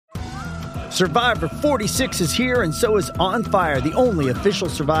Survivor 46 is here, and so is On Fire, the only official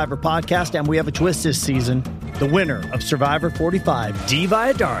Survivor podcast, and we have a twist this season. The winner of Survivor 45, Dee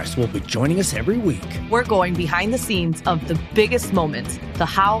Valladares, will be joining us every week. We're going behind the scenes of the biggest moments, the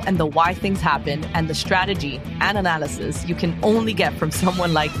how and the why things happen, and the strategy and analysis you can only get from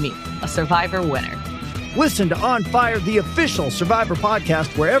someone like me, a Survivor winner. Listen to On Fire, the official Survivor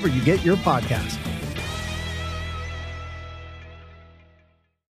podcast, wherever you get your podcast.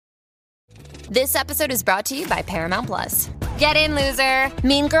 This episode is brought to you by Paramount Plus. Get in, loser!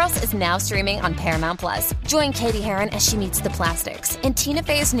 Mean Girls is now streaming on Paramount Plus. Join Katie Heron as she meets the plastics in Tina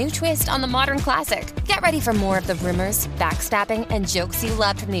Fey's new twist on the modern classic. Get ready for more of the rumors, backstabbing, and jokes you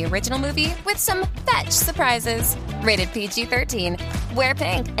loved from the original movie with some fetch surprises. Rated PG-13. Wear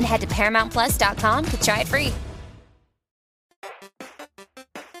pink and head to ParamountPlus.com to try it free.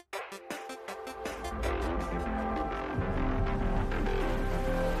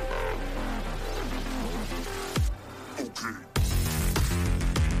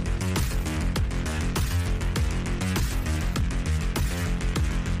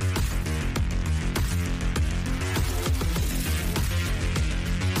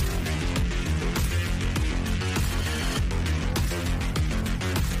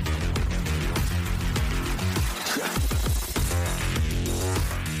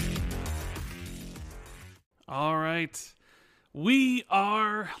 We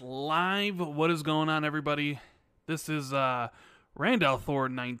are live. What is going on, everybody? This is Randall Thor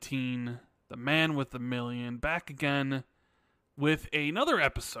 19, the man with the million, back again with another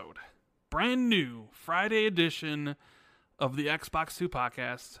episode. Brand new Friday edition of the Xbox 2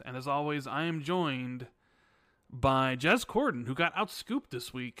 podcast. And as always, I am joined by Jez Corden, who got outscooped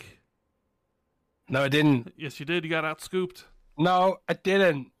this week. No, I didn't. Yes, you did. You got outscooped. No, I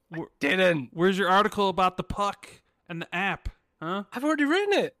didn't. Where's your article about the puck and the app? Huh? I've already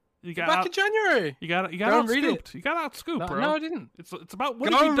written it. You got back in January. You got outscooped. You got outscooped, bro. No, I didn't. It's about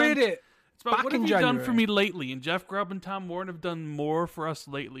what Go have you read done? it. It's about back what have in you January. done for me lately? And Jeff Grubb and Tom Warren have done more for us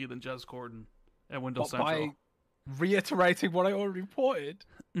lately than Jez Corden at Windows Central. By reiterating what I already reported.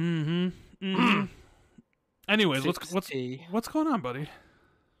 Mm-hmm. Anyways, what's going on, buddy?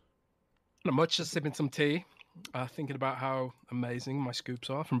 Not much. Just sipping some tea. Thinking about how amazing my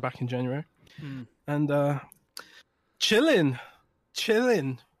scoops are from back in January, and chilling,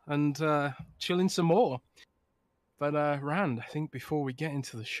 and chilling some more. But Rand, I think before we get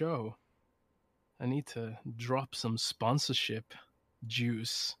into the show, I need to drop some sponsorship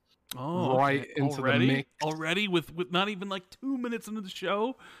juice into the mix. Already with not even like 2 minutes into the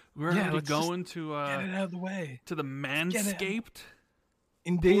show, we're already going to get it out of the way to the Manscaped.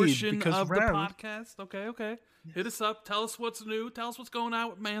 Indeed, portion because of Rand, the podcast. Okay. Yes. Hit us up. Tell us what's new. Tell us what's going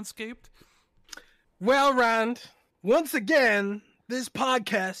on with Manscaped. Well, Rand, once again, this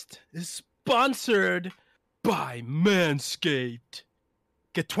podcast is sponsored by Manscaped.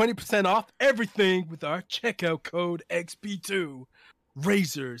 Get 20% off everything with our checkout code XP2.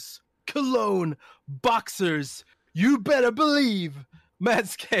 Razors, cologne, boxers. You better believe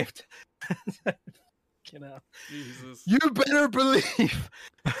Manscaped. Jesus. You better believe.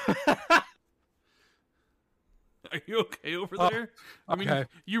 Are you okay over there? I mean,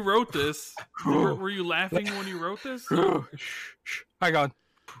 you wrote this. Were you laughing when you wrote this? Hang on.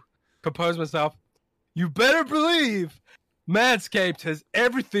 Compose myself. You better believe Manscaped has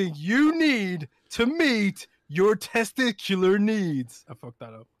everything you need to meet your testicular needs. I fucked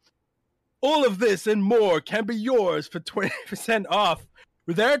that up. All of this and more can be yours for 20% off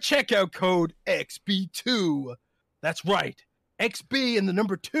with our checkout code XB2. That's right. XB and the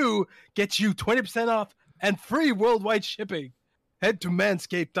number 2 gets you 20% off and free worldwide shipping. Head to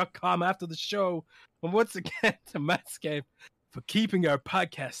manscaped.com after the show. And once again, to Manscaped for keeping our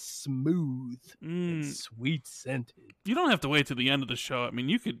podcast smooth and sweet scented. You don't have to wait to the end of the show. I mean,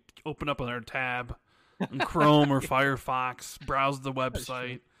 you could open up another tab in Chrome or Firefox, browse the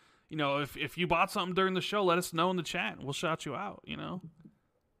website. You know, if you bought something during the show, let us know in the chat. We'll shout you out, you know.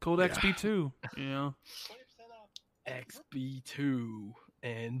 Code XB2, you know. 20% off XB2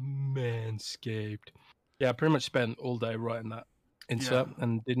 and Manscaped. Yeah, I pretty much spent all day writing that insert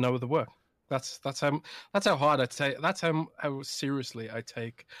and didn't know the work. That's how hard I take. That's how seriously I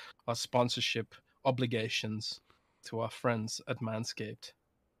take our sponsorship obligations to our friends at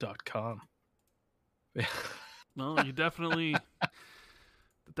Manscaped.com. No, you definitely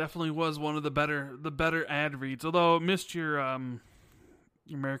was one of the better ad reads. Although I missed your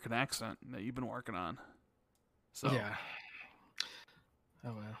American accent that you've been working on. So yeah.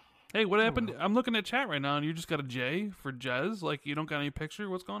 Oh well. Hey, what happened? I'm looking at chat right now, and you just got a J for Jez. Like you don't got any picture.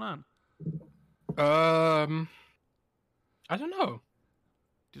 What's going on? I don't know.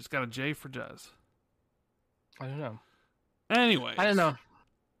 Just got a J for Jez. I don't know. Anyways. I don't know.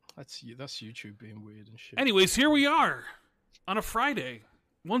 That's YouTube being weird and shit. Anyways, here we are on a Friday.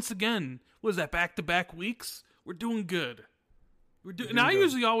 Once again, what is that, back-to-back weeks? We're doing good. Now, I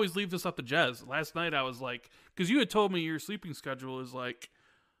usually always leave this up to Jez. Last night I was like, because you had told me your sleeping schedule is like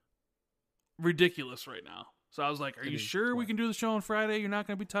ridiculous right now. So I was like, are you sure we can do the show on Friday? You're not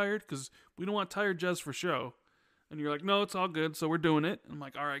going to be tired? Because we don't want tired Jez for show. And you're like, no, it's all good, so we're doing it. I'm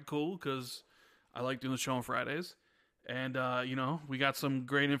like, all right, cool, because I like doing the show on Fridays. And, we got some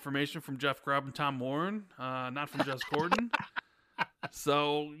great information from Jeff Grubb and Tom Warren, not from Jess Gordon.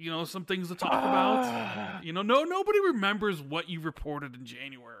 So, some things to talk about. Nobody remembers what you reported in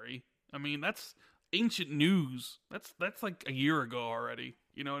January. I mean, that's ancient news. That's like a year ago already.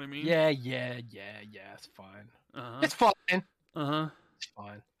 You know what I mean? Yeah. It's fine. Uh-huh. It's fine. Uh-huh. It's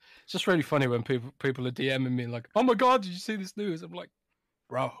fine. It's just really funny when people are DMing me like, "Oh my god, did you see this news?" I'm like,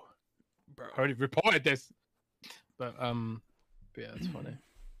 "Bro, I already reported this." But yeah, it's funny.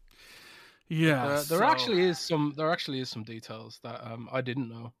 Yeah, there actually is some details that I didn't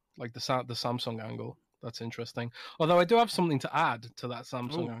know, like the Samsung angle. That's interesting. Although I do have something to add to that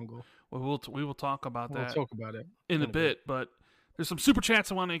Samsung angle. Well, we will talk about that. We'll talk about it in a bit. But there's some super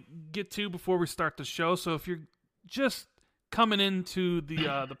chats I want to get to before we start the show. So if you're just coming into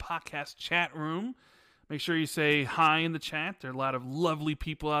the podcast chat room, make sure you say hi in the chat. There are a lot of lovely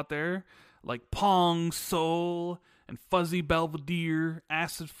people out there, like Pong Soul and Fuzzy Belvedere,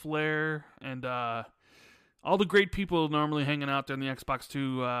 Acid Flare, and all the great people normally hanging out there in the Xbox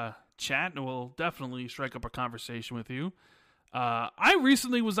 2 chat, and we'll definitely strike up a conversation with you. I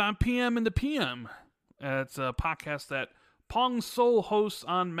recently was on PM in the PM. It's a podcast that Pong Soul hosts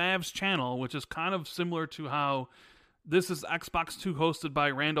on Mav's channel, which is kind of similar to how this is Xbox 2 hosted by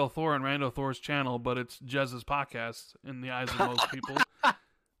Randall Thor on Randall Thor's channel, but it's Jez's podcast in the eyes of most people.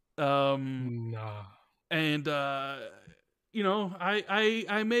 Nah. And, I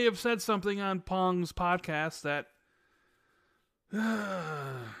may have said something on Pong's podcast that...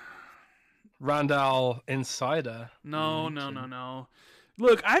 Randall Insider. No.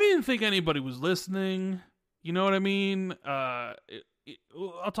 Look, I didn't think anybody was listening. You know what I mean? I'll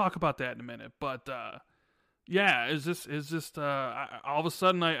talk about that in a minute. But, yeah, it's just all of a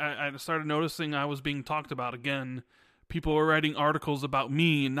sudden I started noticing I was being talked about again. People were writing articles about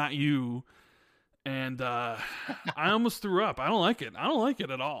me and not you. And I almost threw up. I don't like it. I don't like it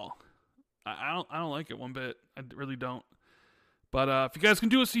at all. I don't like it one bit. I really don't. But if you guys can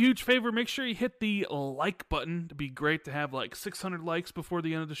do us a huge favor, make sure you hit the like button. It'd be great to have like 600 likes before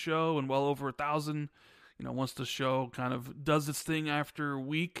the end of the show and well over 1,000. Once the show kind of does its thing after a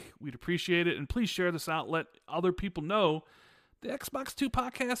week, we'd appreciate it. And please share this out. Let other people know the Xbox 2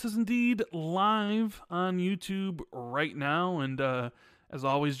 podcast is indeed live on YouTube right now. And as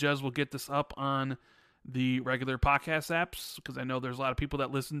always, Jez will get this up on the regular podcast apps because I know there's a lot of people that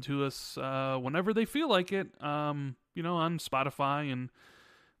listen to us whenever they feel like it, on Spotify and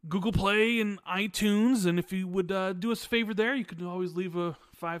Google Play and iTunes. And if you would do us a favor there, you could always leave a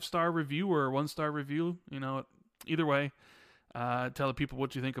 5-star review or a 1-star review. Either way, tell the people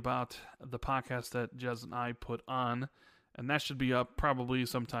what you think about the podcast that Jez and I put on. And that should be up probably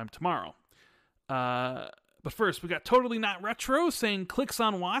sometime tomorrow. But first, we got Totally Not Retro saying clicks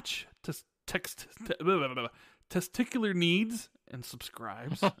on watch to testicular needs and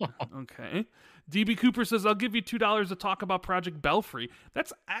subscribes. Okay. DB Cooper says, I'll give you $2 to talk about Project Belfry.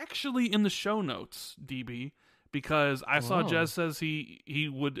 That's actually in the show notes, DB, because I saw Jez says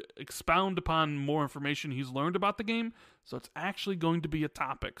he would expound upon more information he's learned about the game, so it's actually going to be a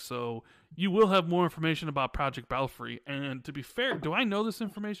topic. So you will have more information about Project Belfry. And to be fair, do I know this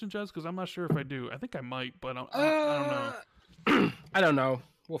information, Jez? Because I'm not sure if I do. I think I might, but I don't know. I don't know.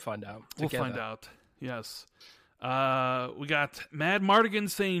 We'll find out. We'll find out. Yes. We got Mad Mardigan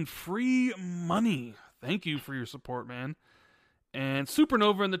saying free money. Thank you for your support, man. And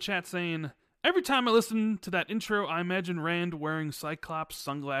Supernova in the chat saying, every time I listen to that intro, I imagine Rand wearing Cyclops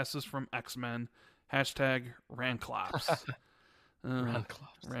sunglasses from X-Men. Hashtag Randclops.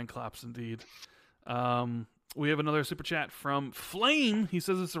 Randclops, indeed. We have another super chat from Flame. He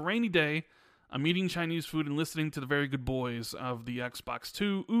says it's a rainy day. I'm eating Chinese food and listening to the very good boys of the Xbox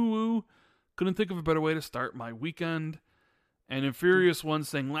 2. Ooh. Couldn't think of a better way to start my weekend. And Infurious One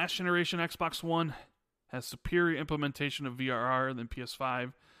saying last generation Xbox One has superior implementation of VRR than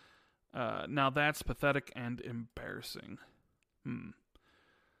PS5. Now that's pathetic and embarrassing.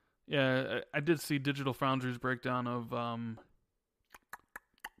 Yeah, I did see Digital Foundry's breakdown of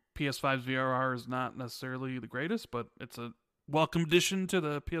PS5's VRR is not necessarily the greatest, but it's a welcome addition to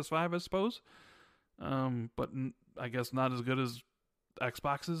the PS5, I suppose. But I guess not as good as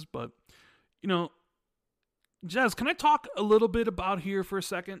Xboxes, but Jez, can I talk a little bit about here for a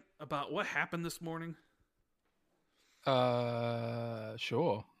second about what happened this morning?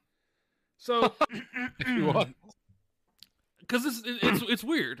 Sure. So, If you want. because it's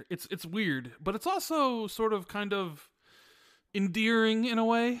weird. It's weird, but it's also sort of kind of endearing in a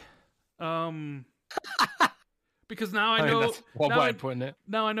way. Because now I know that's one way of putting it.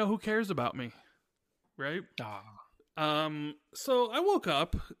 Now I know who cares about me, right? Ah. So I woke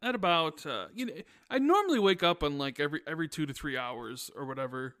up at about I normally wake up on like every 2 to 3 hours or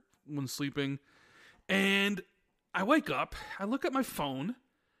whatever when sleeping, and I wake up, I look at my phone,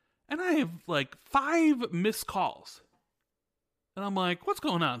 and I have like 5 missed calls. And I'm like, what's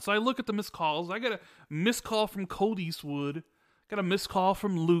going on? So I look at the missed calls. I got a missed call from Cold Eastwood. Got a missed call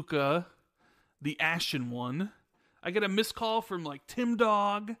from Luca, the Ashen one. I get a missed call from like Tim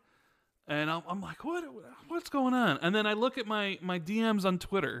Dog. And I'm like, what's going on? And then I look at my DMs on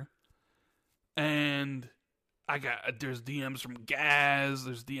Twitter. And there's DMs from Gaz.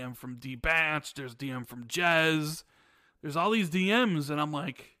 There's DM from D-Batch. There's DM from Jez. There's all these DMs. And I'm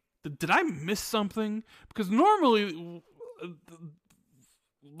like, did I miss something? Because normally,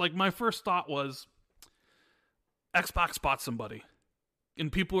 like, my first thought was Xbox bought somebody,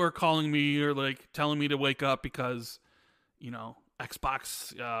 and people are calling me or like telling me to wake up because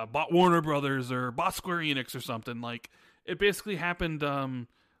Xbox bought Warner Brothers or bought Square Enix or something. Like, it basically happened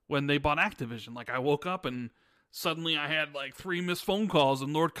when they bought Activision. Like, I woke up and suddenly I had like 3 missed phone calls,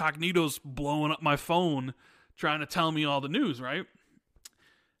 and Lord Cognito's blowing up my phone trying to tell me all the news, right?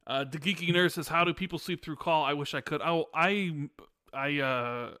 The Geeky Nerd says, how do people sleep through call? I wish I could. I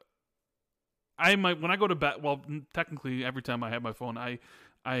might, when I go to bed, well, technically every time I have my phone, I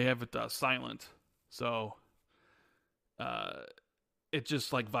have it silent. So it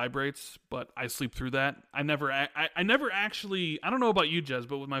just like vibrates, but I sleep through that. I never actually, I don't know about you, Jez,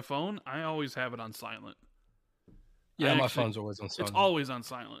 but with my phone, I always have it on silent. Yeah, my phone's always on silent. It's always on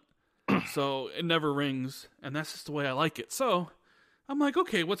silent. So it never rings, and that's just the way I like it. So I'm like,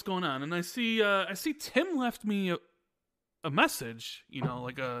 okay, what's going on? And I see Tim left me a message,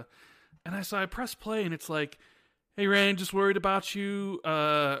 and I press play, and it's like, hey, Rand, just worried about you.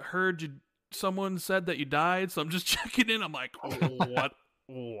 Heard someone said that you died, so I'm just checking in. I'm like, what?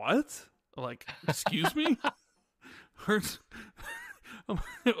 What? Like, excuse me? I'm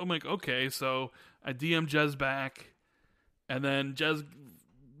like, okay, so I DM Jez back, and then Jez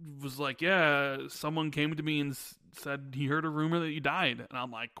was like, yeah, someone came to me and said he heard a rumor that you died. And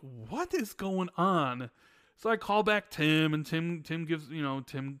I'm like, what is going on? So I call back Tim, and Tim gives,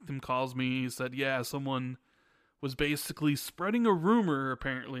 Tim calls me. He said, yeah, someone was basically spreading a rumor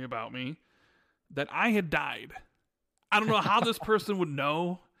apparently about me that I had died. I don't know how this person would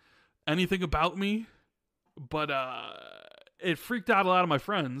know anything about me, but it freaked out a lot of my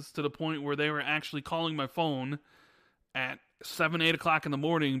friends to the point where they were actually calling my phone at 7, 8 o'clock in the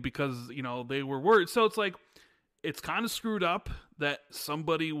morning because, they were worried. So it's like, it's kind of screwed up that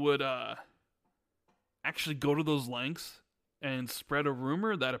somebody would actually go to those lengths and spread a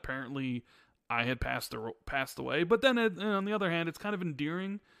rumor that apparently I had passed away. But then on the other hand, it's kind of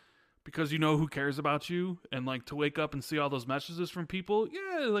endearing because who cares about you, and like to wake up and see all those messages from people,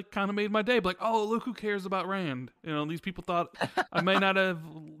 yeah, like kind of made my day. Like, oh, look who cares about Rand. These people thought I may not have,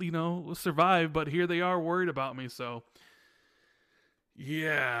 survived, but here they are worried about me. So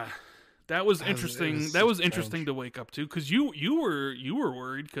yeah, that was interesting. That was interesting to wake up to, because you were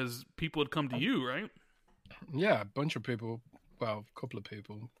worried because people had come to you, right? Yeah, a bunch of people. Well, a couple of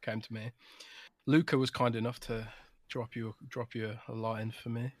people came to me. Luca was kind enough to drop you a line for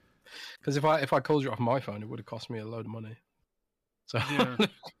me, because if I called you off my phone, it would have cost me a load of money. So yeah.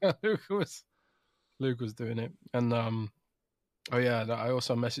 Luke was doing it, and I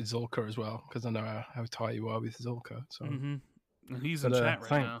also messaged Zulka as well, because I know how tight you are with Zulka. So and he's in chat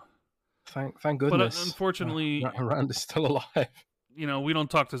right now. Thank goodness. But unfortunately, Rand is still alive. We don't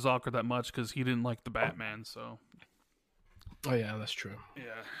talk to Zulka that much because he didn't like the Batman. So. Oh yeah, that's true.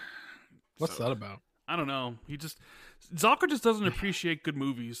 Yeah. What's that about? I don't know. Zulka just doesn't appreciate good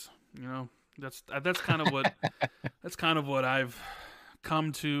movies. That's kind of what I've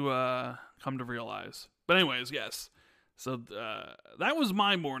come to realize. But anyways, yes. So that was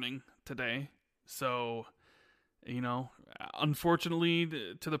my morning today. So,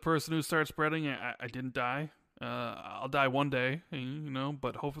 unfortunately, to the person who started spreading, I didn't die. I'll die one day,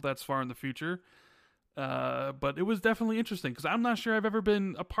 but hopefully that's far in the future. But it was definitely interesting because I'm not sure I've ever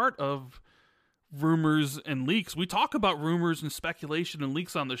been a part of rumors and leaks. We talk about rumors and speculation and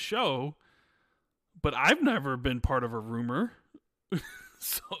leaks on the show, but I've never been part of a rumor.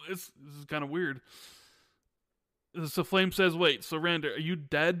 So this is kind of weird. So Flame says, "Wait, so Rand, are you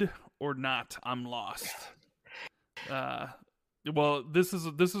dead or not? I'm lost." Well, this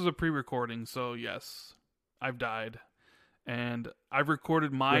is a pre-recording, so yes, I've died, and I've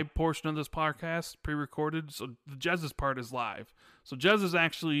recorded my portion of this podcast pre-recorded. So the Jez's part is live. So Jez is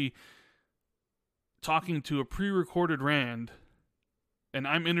actually talking to a pre-recorded Rand, and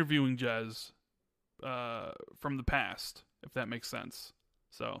I'm interviewing Jez from the past, if that makes sense.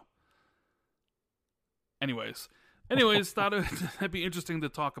 So, anyways, thought it'd be interesting to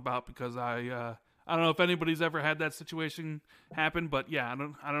talk about because I don't know if anybody's ever had that situation happen, but yeah, I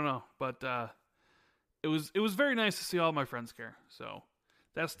don't know, but it was very nice to see all my friends care. So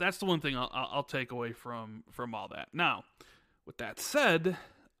that's the one thing I'll take away from all that. Now, with that said,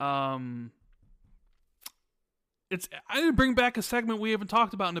 I didn't bring back a segment we haven't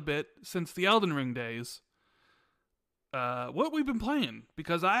talked about in a bit since the Elden Ring days. What we've been playing,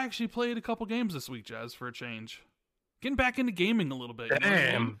 because I actually played a couple games this week, Jez, for a change. Getting back into gaming a little bit. Damn. You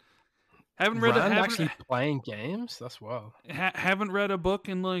know what I mean? Haven't actually playing games? That's wild. Haven't read a book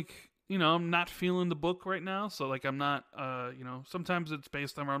in I'm not feeling the book right now, so I'm not sometimes it's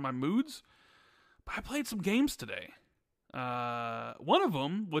based around my moods. But I played some games today. One of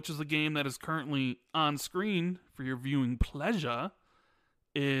them, which is a game that is currently on screen for your viewing pleasure,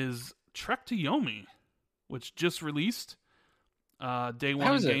 is Trek to Yomi, which just released day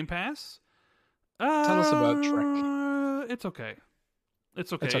one in Game Pass. Tell us about Trek. It's okay.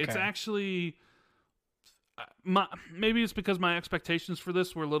 It's actually maybe it's because my expectations for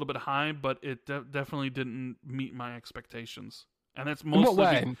this were a little bit high, but it definitely didn't meet my expectations. And that's mostly in what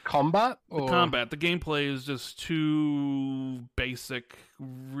way? Combat? The combat. The gameplay is just too basic,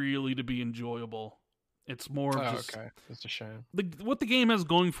 really, to be enjoyable. It's more just... okay. That's a shame. What the game has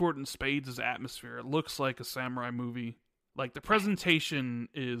going for it in spades is atmosphere. It looks like a samurai movie. Like, the presentation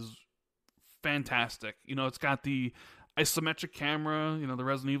is fantastic. It's got the isometric camera, the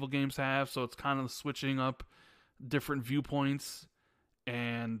Resident Evil games have, so it's kind of switching up different viewpoints.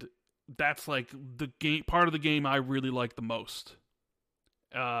 And that's, the game part of the game I really like the most.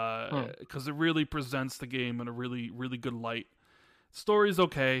 Because it really presents the game in a really, really good light. Story's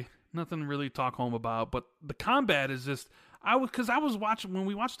okay. Nothing really to talk home about, but the combat is just... I was watching... When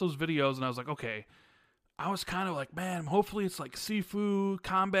we watched those videos, and I was like, okay... I was kind of like, man, hopefully it's like Sifu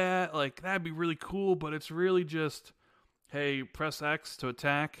combat. That'd be really cool, but it's really just... Hey, press X to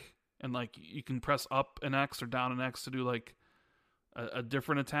attack, and you can press up an X or down an X to do a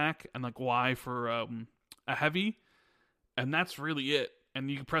different attack, and Y for a heavy, and that's really it. And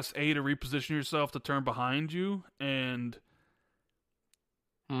you can press A to reposition yourself to turn behind you, and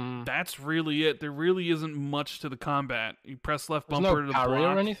that's really it. There really isn't much to the combat. You press left bumper to block.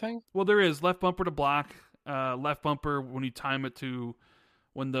 Or anything? Well, there is left bumper to block, left bumper when you time it to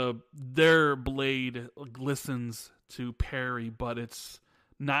when their blade glistens to parry, but it's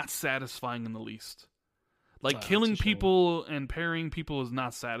not satisfying in the least. Killing people and parrying people is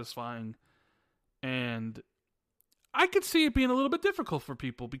not satisfying. And I could see it being a little bit difficult for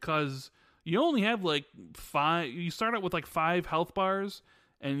people because you only have 5. You start out with 5 health bars,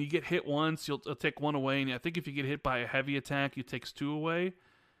 and you get hit once, you'll take 1 away. And I think if you get hit by a heavy attack, it takes 2 away.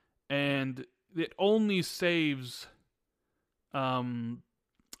 And it only saves at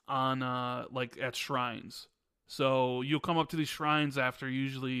shrines. So you'll come up to these shrines after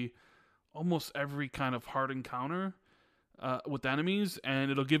usually almost every kind of hard encounter with enemies,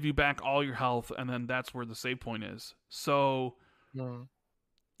 and it'll give you back all your health, and then that's where the save point is. So,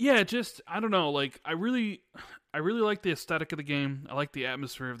 yeah, just I don't know. I really like the aesthetic of the game. I like the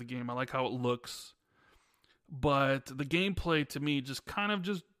atmosphere of the game. I like how it looks, but the gameplay to me just kind of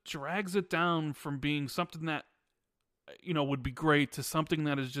just drags it down from being something that would be great to something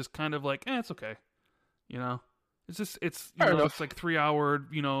that is just kind of it's okay. It's 3-hour,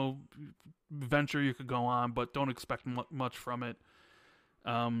 venture you could go on, but don't expect much from it.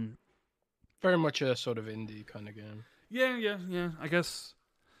 Very much a sort of indie kind of game. Yeah. I guess.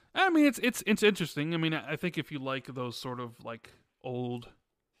 I mean, it's interesting. I mean, I think if you like those sort of old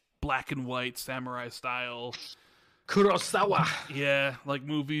black and white samurai style Kurosawa. Yeah,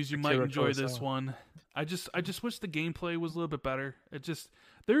 movies, you might enjoy this one. I just wish the gameplay was a little bit better.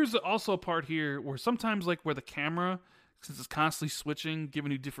 There's also a part here where sometimes where the camera, since it's constantly switching,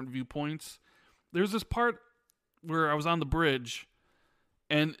 giving you different viewpoints. There's this part where I was on the bridge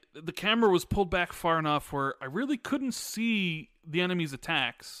and the camera was pulled back far enough where I really couldn't see the enemy's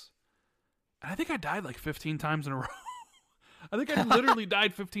attacks. And I think I died 15 times in a row. I think I literally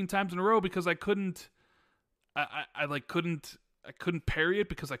died 15 times in a row because I couldn't couldn't parry it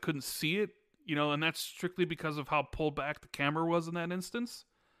because I couldn't see it, and that's strictly because of how pulled back the camera was in that instance.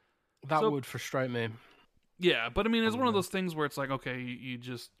 That would frustrate me. Yeah, but I mean, it's one of those things where it's like, okay, you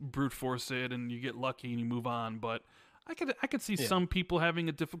just brute force it and you get lucky and you move on. But I could see some people having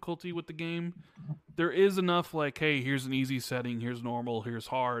a difficulty with the game. There is enough like, hey, here's an easy setting, here's normal, here's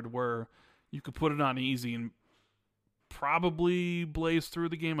hard, where you could put it on easy and probably blaze through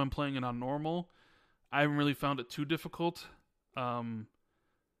the game. I'm playing it on normal. I haven't really found it too difficult.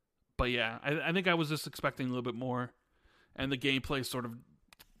 But yeah, I think I was just expecting a little bit more, and the gameplay sort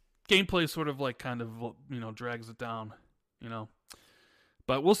of like kind of, you know, drags it down, you know.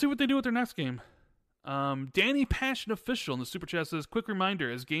 But we'll see what they do with their next game. Danny Passion Official in the Super Chat says, quick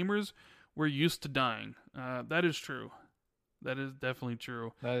reminder, as gamers, we're used to dying. That is true. That is definitely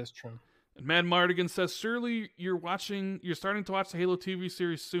true. That is true. And Mad Mardigan says, surely you're starting to watch the Halo TV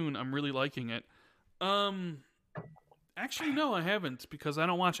series soon. I'm really liking it. Actually, no, I haven't, because I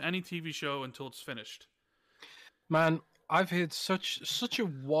don't watch any TV show until it's finished. Man, I've heard such a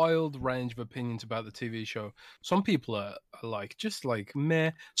wild range of opinions about the TV show. Some people are like, just like,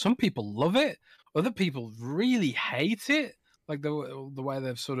 meh. Some people love it. Other people really hate it. Like the way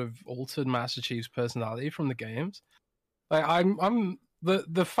they've sort of altered Master Chief's personality from the games. Like I'm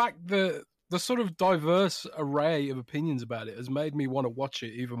the fact that the sort of diverse array of opinions about it has made me want to watch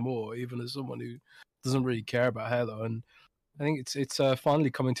it even more, even as someone who doesn't really care about Halo. And I think it's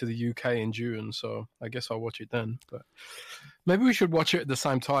finally coming to the UK in June, so I guess I'll watch it then. But maybe we should watch it at the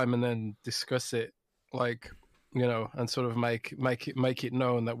same time and then discuss it, like, you know, and sort of make it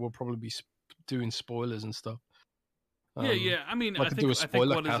known that we'll probably be doing spoilers and stuff. Yeah. I mean, I could do a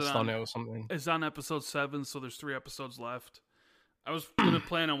spoiler cast on it or something. It's on episode 7, so there's 3 episodes left. I was going to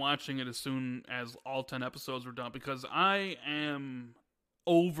plan on watching it as soon as all 10 episodes were done, because I am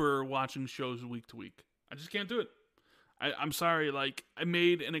over watching shows week to week. I just can't do it. I'm sorry. Like, I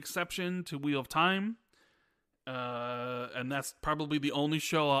made an exception to Wheel of Time, and that's probably the only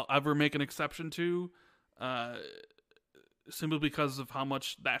show I'll ever make an exception to, simply because of how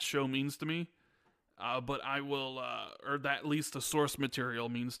much that show means to me. But I will, or that at least the source material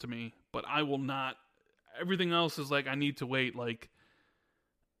means to me, but I will not. Everything else is like, I need to wait. Like,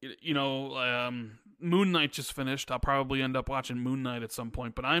 you know, Moon Knight just finished. I'll probably end up watching Moon Knight at some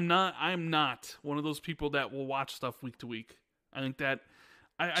point, but I'm not one of those people that will watch stuff week to week. I think that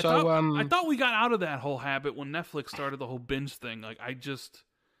I thought we got out of that whole habit when Netflix started the whole binge thing. Like, I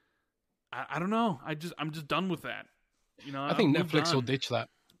don't know. I'm just done with that. You know, I think Netflix will ditch that.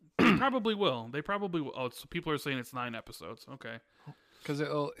 They probably will. Oh, so people are saying it's 9 episodes. Okay. Because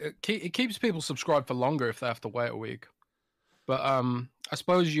it keeps people subscribed for longer if they have to wait a week. But I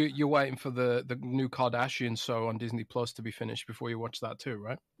suppose you're waiting for the new Kardashian show on Disney Plus to be finished before you watch that too,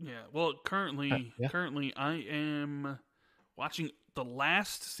 right? Yeah. Well, currently I am watching the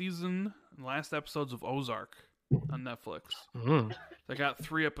last episodes of Ozark on Netflix. Mm. They got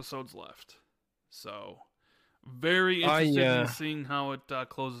 3 episodes left, so very interested in seeing how it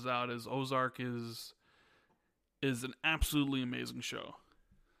closes out. As Ozark is an absolutely amazing show.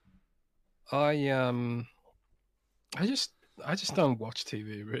 I just don't watch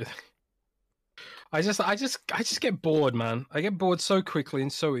TV really. I just get bored, man. I get bored so quickly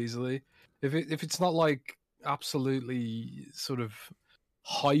and so easily. If it's not like absolutely sort of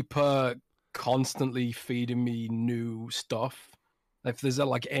hyper constantly feeding me new stuff, if there's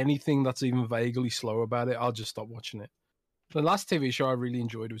like anything that's even vaguely slow about it, I'll just stop watching it. The last TV show I really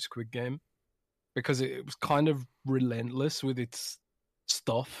enjoyed was Squid Game, because it was kind of relentless with its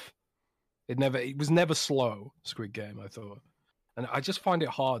stuff. It was never slow, Squid Game, I thought. And I just find it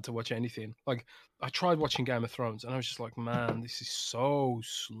hard to watch anything. Like, I tried watching Game of Thrones, and I was just like, man, this is so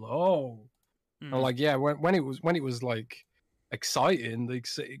slow. And like, yeah, when it was like exciting,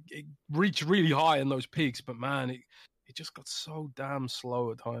 it reached really high in those peaks, but man, it just got so damn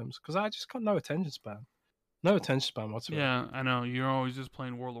slow at times, because I just got no attention span. No attention span whatsoever. Yeah, I know. You're always just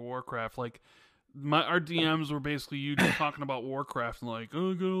playing World of Warcraft. Like, our DMs were basically you just talking about Warcraft and like,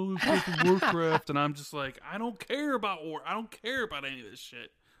 oh, I got all this stuff in Warcraft, and I'm just like, I don't care about war. I don't care about any of this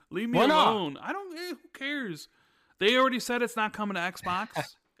shit. Leave me alone. I don't. Who cares? They already said it's not coming to Xbox.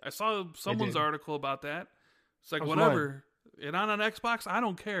 I saw someone's article about that. It's like, whatever. It on Xbox. I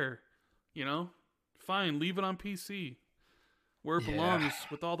don't care. You know, fine. Leave it on PC, where it belongs,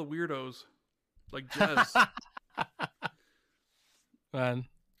 with all the weirdos like Jez. Man.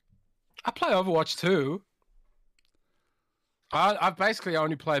 I play Overwatch too. I've basically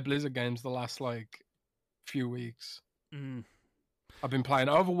only played Blizzard games the last like few weeks. I've been playing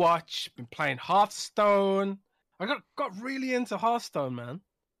Overwatch, been playing Hearthstone. I got really into Hearthstone, man.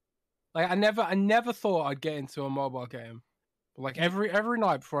 Like, I never thought I'd get into a mobile game. But like every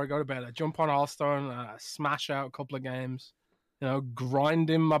night before I go to bed, I jump on Hearthstone and I smash out a couple of games. You know,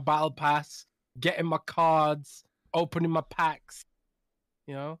 grinding my battle pass, getting my cards, opening my packs.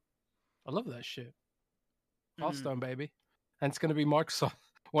 You know, I love that shit. Hearthstone, baby, and it's going to be Microsoft,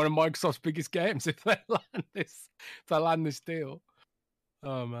 one of Microsoft's biggest games if they land this deal.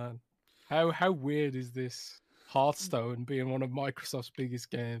 Oh man, how weird is this? Hearthstone being one of Microsoft's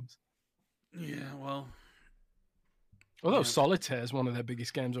biggest games. Yeah, well, although Solitaire is one of their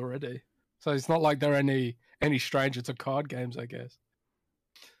biggest games already, so it's not like they're any stranger to card games, I guess.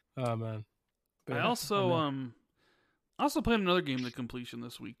 Oh man, but I also played another game to completion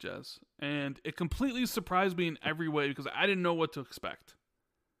this week, Jez, and it completely surprised me in every way because I didn't know what to expect.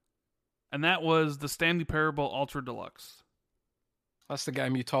 And that was the Stanley Parable Ultra Deluxe. That's the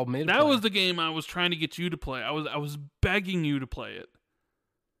game you told me to play. That was the game I was trying to get you to play. I was begging you to play it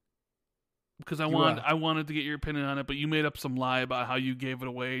because I wanted to get your opinion on it, but you made up some lie about how you gave it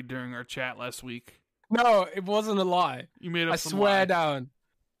away during our chat last week. No, it wasn't a lie. You made up. I some swear lie. down.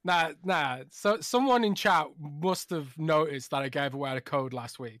 Nah. So someone in chat must have noticed that I gave away a code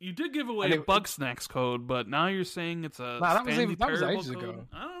last week. You did give away a Bug Snacks code, but now you're saying it's a Stanley that was Parable ages code? ago.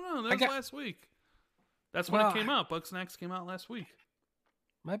 I don't know. That was last week. That's when it came out. Bug Snacks came out last week.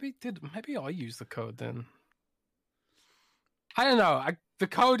 Maybe I used the code then. I don't know. The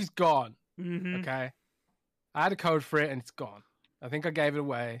code is gone. Mm-hmm. Okay, I had a code for it and it's gone. I think I gave it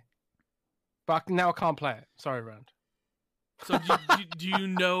away, but now I can't play it. Sorry, Rand. So do you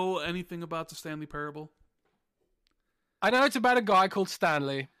know anything about the Stanley Parable? I know it's about a guy called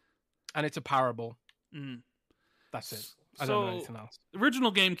Stanley, and it's a parable. Mm. That's it. I don't know anything else. The original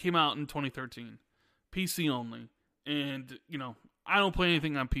game came out in 2013, PC only, and I don't play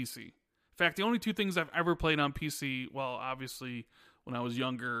anything on PC. In fact, the only two things I've ever played on PC, well, obviously when I was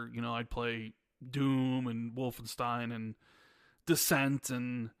younger, I'd play Doom and Wolfenstein and Descent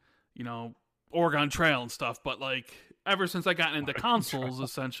and Oregon Trail and stuff, but ever since I got into consoles,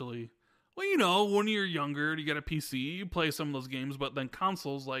 essentially, well, when you're younger, you got a PC, you play some of those games, but then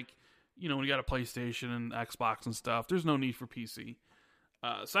consoles, when you got a PlayStation and Xbox and stuff, there's no need for PC.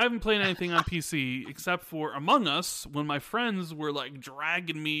 So I haven't played anything on PC except for Among Us, when my friends were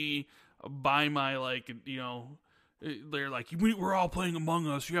dragging me by my they're like, we're all playing Among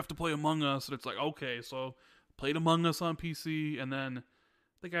Us, you have to play Among Us, and it's like, okay, so played Among Us on PC, and then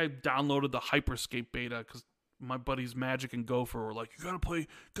I think I downloaded the Hyperscape beta because my buddies Magic and Gopher were like, you gotta play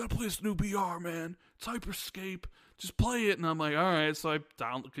this new BR, man. It's Hyperscape. Just play it. And I'm like, all right. So I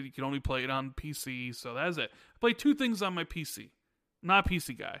download. You can only play it on PC. So that's it. I play two things on my PC. Not a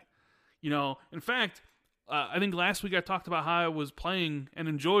PC guy. In fact, I think last week I talked about how I was playing and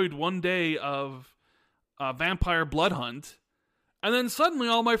enjoyed one day of Vampire Blood Hunt. And then suddenly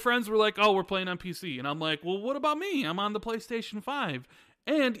all my friends were like, oh, we're playing on PC. And I'm like, well, what about me? I'm on the PlayStation 5.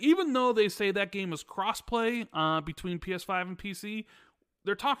 And even though they say that game is crossplay between PS5 and PC,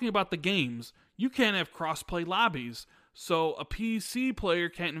 they're talking about the games. You can't have crossplay lobbies. So a PC player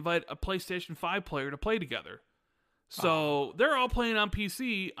can't invite a PlayStation 5 player to play together. So they're all playing on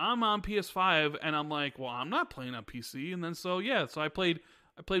PC. I'm on PS5, and I'm like, well, I'm not playing on PC. And then so I played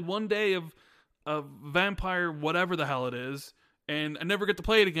one day of Vampire whatever the hell it is, and I never get to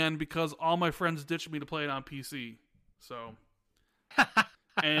play it again because all my friends ditched me to play it on PC. So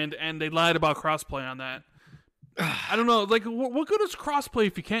and they lied about crossplay on that. I don't know, what good is crossplay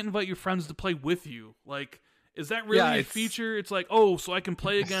if you can't invite your friends to play with you? Is that really a feature? It's like, oh, so I can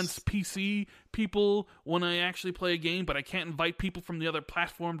play against PC people when I actually play a game, but I can't invite people from the other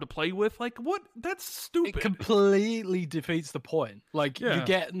platform to play with? What? That's stupid. It completely defeats the point. You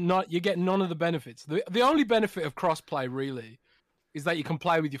get none of the benefits. The only benefit of crossplay really is that you can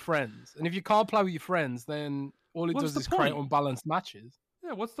play with your friends. And if you can't play with your friends, then all it does is create unbalanced matches.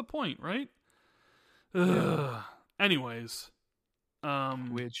 Yeah, what's the point, right? Yeah. Anyways.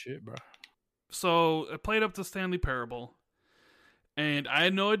 Weird shit, bro. So I played up the Stanley Parable, and I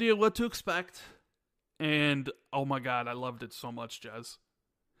had no idea what to expect. And oh my god, I loved it so much, Jez.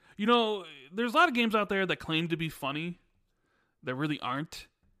 There's a lot of games out there that claim to be funny that really aren't.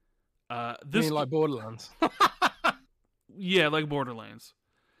 This like Borderlands. Yeah, like Borderlands.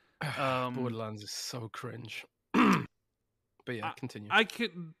 Borderlands is so cringe. But yeah, continue.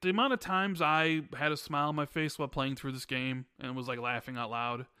 The amount of times I had a smile on my face while playing through this game and was laughing out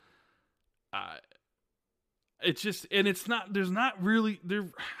loud. It's just, and it's not. There's not really there.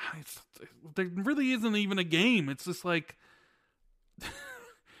 There really isn't even a game. It's just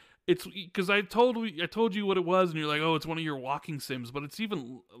it's because I told you what it was, and you're like, oh, it's one of your walking sims, but it's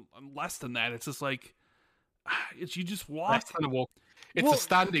even less than that. It's just it's you just walk. Less than a walk. It's a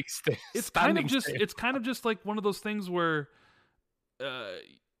standing stick. It's kind of just like one of those things where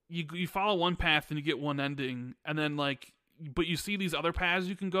you follow one path and you get one ending, and then but you see these other paths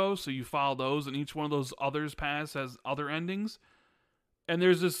you can go, so you follow those, and each one of those others paths has other endings. And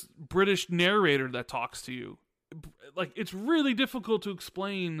there's this British narrator that talks to you. Like, it's really difficult to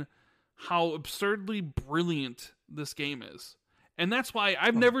explain how absurdly brilliant this game is. And that's why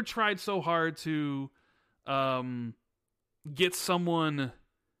I've never tried so hard to get someone...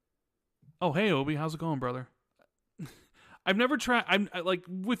 Oh, hey, Obi, how's it going, brother? I've never tried... like,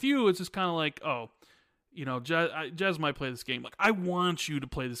 with you, it's just kind of like, oh, you know, Jez might play this game. Like, I want you to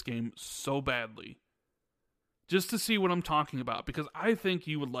play this game so badly. Just to see what I'm talking about, because I think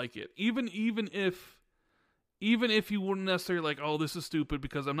you would like it. Even if you wouldn't necessarily like, oh, this is stupid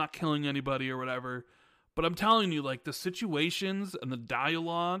because I'm not killing anybody or whatever. But I'm telling you, like, the situations and the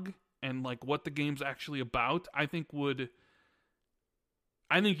dialogue and like what the game's actually about, I think you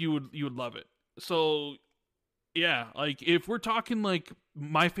would love it. So yeah, like if we're talking like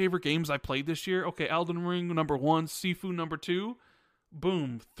my favorite games I played this year, okay, Elden Ring number 1, Sifu number 2,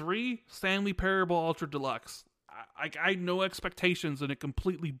 boom, 3, Stanley Parable Ultra Deluxe. I had no expectations and it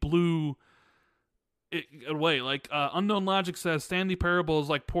completely blew it away. Like Unknown Logic says, Stanley Parable is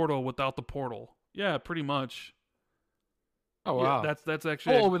like Portal without the portal. Yeah, pretty much. Oh wow, yeah, that's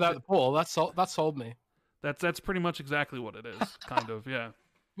actually Portal without the portal. That sold me. That's pretty much exactly what it is, kind of. Yeah,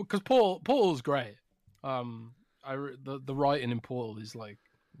 because Portal's great. The writing in Portal is like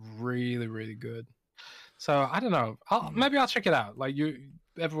really really good. So I don't know. Maybe I'll check it out. Like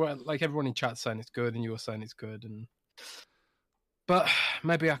everyone in chat saying it's good, and you were saying it's good, but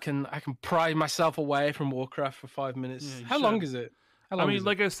maybe I can pry myself away from Warcraft for 5 minutes. Yeah, How long is it? I mean,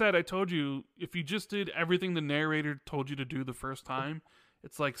 like I said, I told you, if you just did everything the narrator told you to do the first time,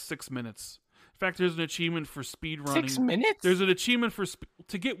 it's like 6 minutes. In fact, there's an achievement for speed running. 6 minutes? There's an achievement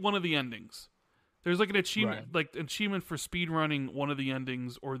to get one of the endings. There's like an achievement, Right. like achievement for speed running one of the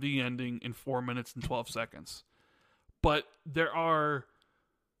endings or the ending in 4 minutes and 12 seconds. But there are,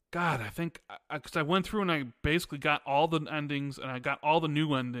 God, I think, because I went through and I basically got all the endings and I got all the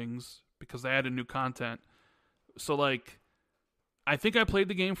new endings because they added new content. So like, I think I played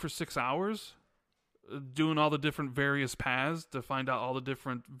the game for 6 hours, doing all the different various paths to find out all the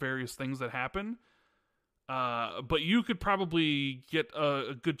different various things that happen. But you could probably get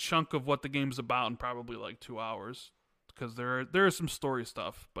a good chunk of what the game's about in probably like 2 hours, because there is some story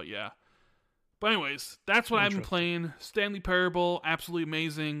stuff. But yeah. But anyways, that's what I've been playing. Stanley Parable, absolutely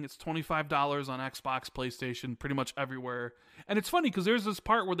amazing. It's $25 on Xbox, PlayStation, pretty much everywhere. And it's funny because there's this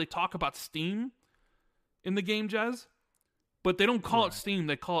part where they talk about Steam in the game, Jez. But they don't call it Steam.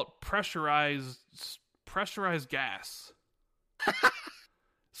 They call it pressurized gas.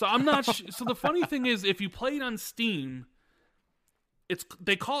 So I'm not. So the funny thing is, if you play it on Steam,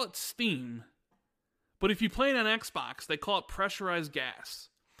 they call it Steam. But if you play it on Xbox, they call it pressurized gas.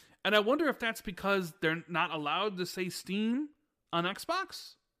 And I wonder if that's because they're not allowed to say Steam on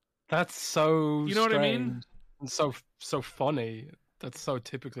Xbox. That's so. You know strange. what I mean? And so funny. That's so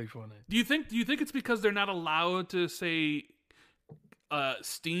typically funny. Do you think it's because they're not allowed to say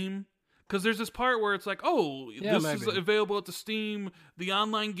Steam? Because there's this part where it's like, oh, this is available at the Steam, the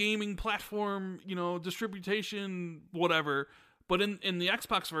online gaming platform, distribution, whatever. But in the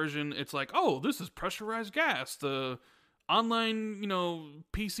Xbox version, it's like, oh, this is pressurized gas. The online,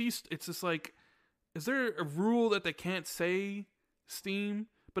 PC, it's just like, is there a rule that they can't say Steam?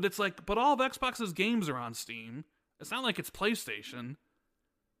 But it's like, but all of Xbox's games are on Steam. It's not like it's PlayStation.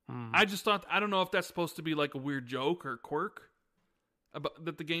 I just thought, I don't know if that's supposed to be like a weird joke or quirk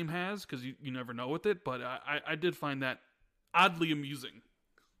that the game has, because you never know with it, but I did find that oddly amusing.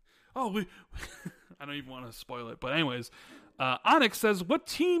 Oh, I don't even want to spoil it, but anyways, Onyx says, what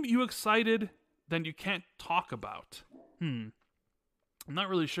team you excited then you can't talk about? I'm not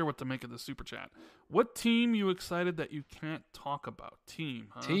really sure what to make of this super chat. What team you excited that you can't talk about? Team,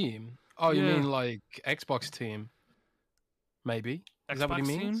 huh? Team? Oh, you mean like Xbox team? Maybe. Is that what he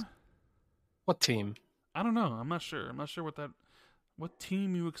means? Team? What team? I don't know. I'm not sure. I'm not sure what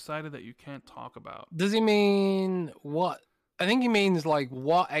team you excited that you can't talk about. Does he mean what? I think he means like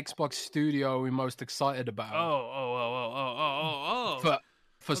what Xbox studio are we most excited about? Oh.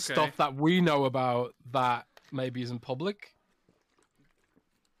 For stuff that we know about that maybe isn't public.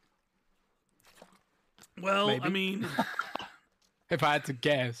 Well, maybe. I mean, if I had to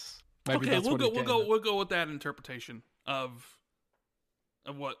guess, maybe that's we'll what we'll go with that interpretation of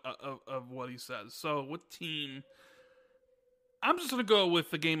what he says. So, what team? I'm just gonna go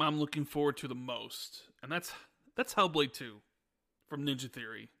with the game I'm looking forward to the most, and that's Hellblade 2 from Ninja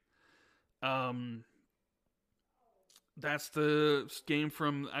Theory. That's the game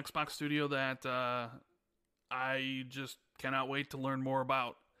from Xbox Studio that I just cannot wait to learn more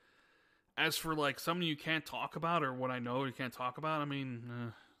about. As for like something you can't talk about or what I know you can't talk about, I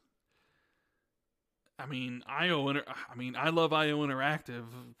love IO Interactive,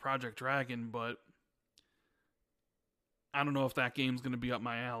 Project Dragon, but I don't know if that game's going to be up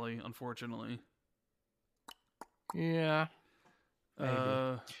my alley, unfortunately. Yeah. Maybe.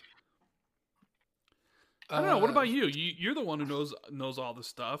 I don't know. What about you? You're the one who knows all this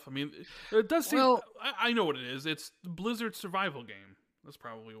stuff. I mean, it does seem... Well, I know what it is. It's Blizzard's survival game. That's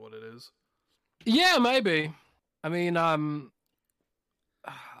probably what it is. Yeah, maybe. I mean, I've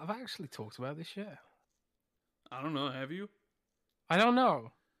actually talked about this yet. I don't know. Have you? I don't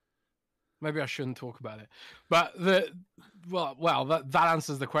know. Maybe I shouldn't talk about it. But that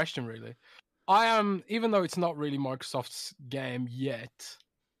answers the question, really. I am, even though it's not really Microsoft's game yet,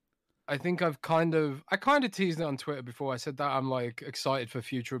 I think I kind of teased it on Twitter before. I said that I'm like excited for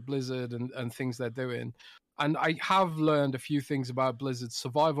future of Blizzard and things they're doing. And I have learned a few things about Blizzard's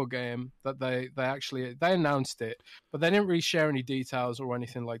survival game that they announced it, but they didn't really share any details or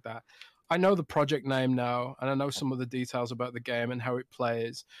anything like that. I know the project name now, and I know some of the details about the game and how it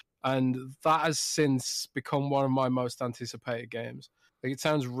plays, and that has since become one of my most anticipated games. Like, it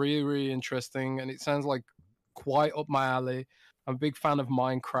sounds really, really interesting, and it sounds like quite up my alley. I'm a big fan of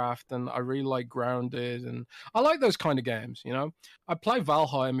Minecraft, and I really like Grounded, and I like those kind of games. You know, I'd play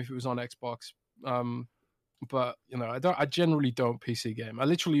Valheim if it was on Xbox. But you know, I generally don't PC game. I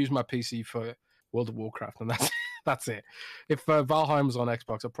literally use my PC for World of Warcraft, and that's it. If Valheim was on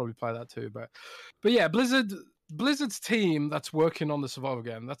Xbox, I'd probably play that too. But yeah, Blizzard's team that's working on the survival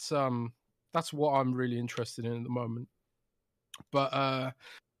game. That's what I'm really interested in at the moment. But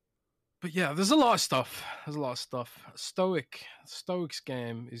yeah, there's a lot of stuff. Stoic's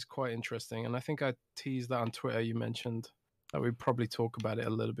game is quite interesting, and I think I teased that on Twitter. You mentioned that we'd probably talk about it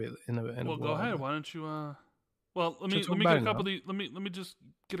a little bit in a while. Well, go ahead. Why don't you? Well, let me get a couple of these. Let me just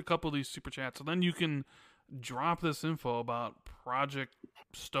get a couple of these super chats, so then you can drop this info about Project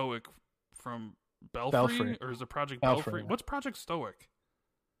Stoic from Belfry. Or is it Project Belfry? What's Project Stoic?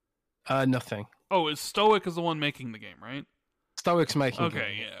 Nothing. Oh, is Stoic is the one making the game, right? Stoic's making.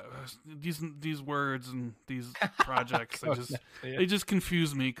 Okay, yeah. These words and these projects, they just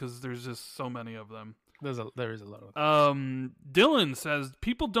confuse me because there's just so many of them. There is a lot of them. Dylan says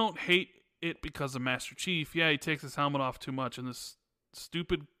people don't hate it because of Master Chief. Yeah, he takes his helmet off too much in this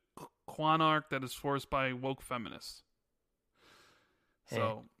stupid Quan arc that is forced by woke feminists.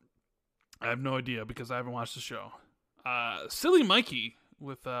 So I have no idea because I haven't watched the show. Silly Mikey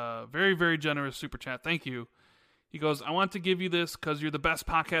with a very, very generous super chat. Thank you. He goes, I want to give you this because you're the best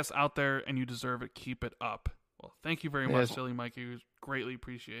podcast out there and you deserve it. Keep it up. Well, thank you very much, Silly Mikey. It was greatly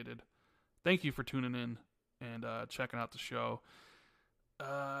appreciated. Thank you for tuning in and checking out the show.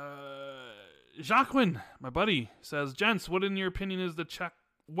 Jacqueline, my buddy, says, gents, what in your opinion is the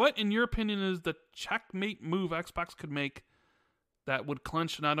checkmate move Xbox could make that would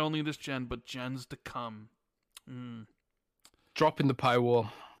clinch not only this gen, but gens to come? Dropping the paywall.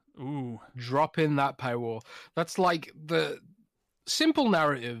 Ooh. Dropping that paywall. That's like the simple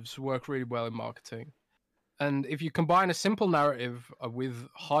narratives work really well in marketing. And if you combine a simple narrative with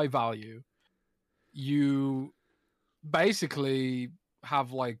high value, you basically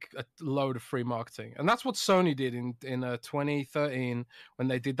have like a load of free marketing. And that's what Sony did in 2013 when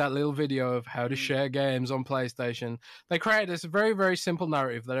they did that little video of how to share games on PlayStation. They created this very, very simple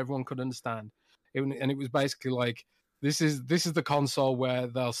narrative that everyone could understand. And it was basically like, this is the console where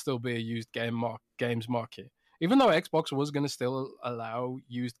there'll still be a used games market. Even though Xbox was going to still allow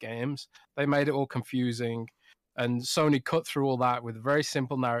used games, they made it all confusing. And Sony cut through all that with a very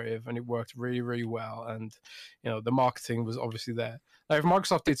simple narrative, and it worked really, really well. And, you know, the marketing was obviously there. Now, if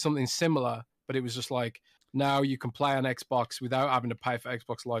Microsoft did something similar, but it was just like, now you can play on Xbox without having to pay for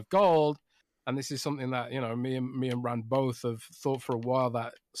Xbox Live Gold, and this is something that, you know, me and Rand both have thought for a while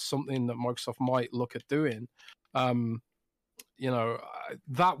that something that Microsoft might look at doing. You know,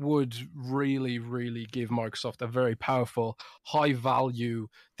 that would really, really give Microsoft a very powerful, high-value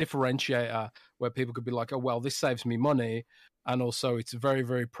differentiator where people could be like, oh, well, this saves me money, and also it's very,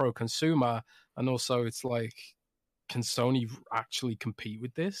 very pro-consumer, and also it's like, can Sony actually compete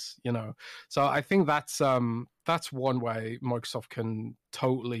with this? You know, so I think that's one way Microsoft can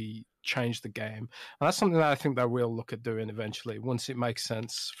totally change the game, and that's something that I think they will look at doing eventually once it makes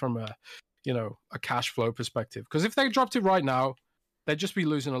sense from a cash flow perspective. Because if they dropped it right now, they'd just be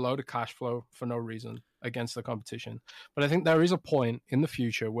losing a load of cash flow for no reason against the competition. But I think there is a point in the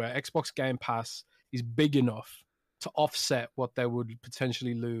future where Xbox Game Pass is big enough to offset what they would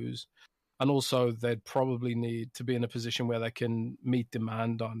potentially lose. And also, they'd probably need to be in a position where they can meet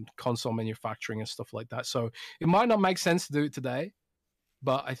demand on console manufacturing and stuff like that. So it might not make sense to do it today,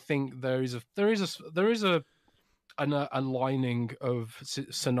 but I think there is an aligning of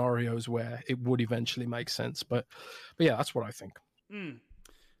scenarios where it would eventually make sense. But yeah, that's what I think.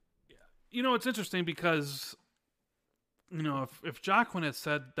 You know, it's interesting because, you know, if Jacqueline had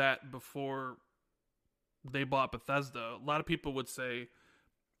said that before they bought Bethesda, a lot of people would say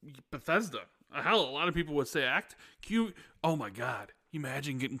Bethesda. Hell, a lot of people would say Oh my God,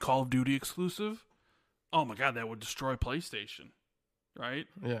 imagine getting Call of Duty exclusive. Oh my God, that would destroy PlayStation, right?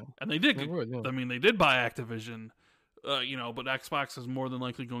 Yeah, and they did. It would, yeah. I mean, they did buy Activision, you know, but Xbox is more than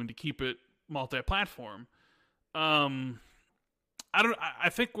likely going to keep it multi-platform. I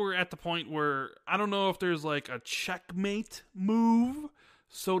think we're at the point where I don't know if there's like a checkmate move,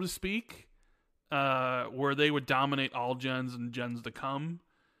 so to speak, where they would dominate all gens and gens to come.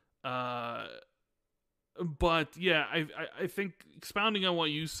 But yeah, I think expounding on what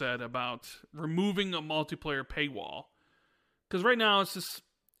you said about removing a multiplayer paywall, because right now it's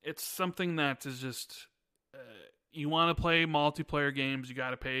something that is just you want to play multiplayer games, you got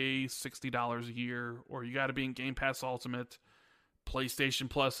to pay $60 a year, or you got to be in Game Pass Ultimate, PlayStation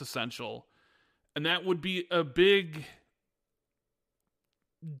Plus Essential, and that would be a big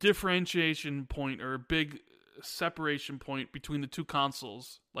differentiation point or a big separation point between the two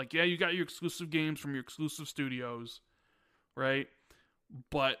consoles. Like, yeah, you got your exclusive games from your exclusive studios, right?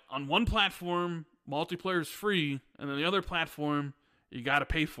 But on one platform, multiplayer is free, and then the other platform, you got to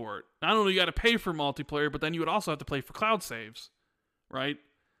pay for it. Not only you got to pay for multiplayer, but then you would also have to pay for cloud saves, right?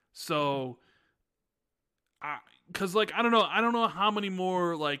 So, because like I don't know how many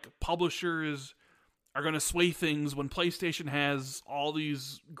more like publishers are going to sway things when PlayStation has all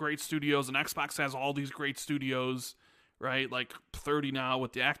these great studios and Xbox has all these great studios, right? Like 30 now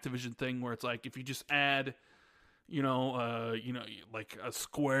with the Activision thing, where it's like if you just add, like a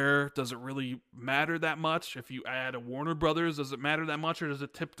Square, does it really matter that much? If you add a Warner Brothers, does it matter that much, or does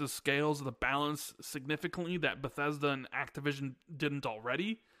it tip the scales of the balance significantly that Bethesda and Activision didn't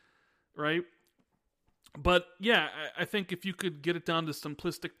already, right? But yeah, I think if you could get it down to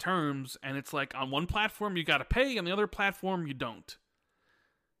simplistic terms, and it's like on one platform you got to pay, on the other platform you don't.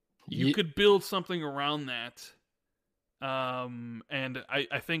 You could build something around that. And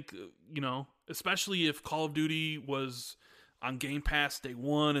I think, especially if Call of Duty was on Game Pass day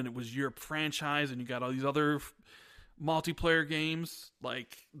one and it was your franchise and you got all these other multiplayer games,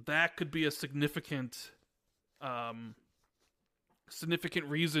 like that could be a significant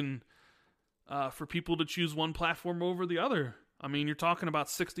reason for people to choose one platform over the other. I mean, you're talking about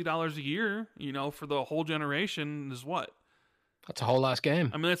 $60 a year, for the whole generation is what? That's a whole last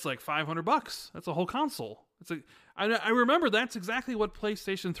game. I mean, that's like $500. That's a whole console. I remember that's exactly what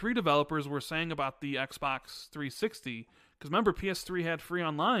PlayStation 3 developers were saying about the Xbox 360. Because remember, PS3 had free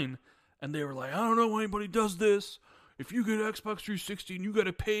online, and they were like, I don't know why anybody does this. If you get Xbox 360 and you got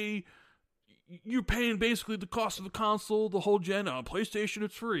to pay, you're paying basically the cost of the console, the whole gen. On PlayStation,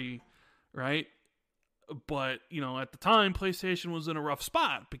 it's free. Right? But, at the time, PlayStation was in a rough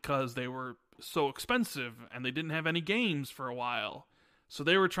spot because they were so expensive and they didn't have any games for a while. So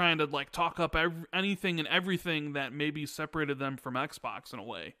they were trying to like talk up anything and everything that maybe separated them from Xbox in a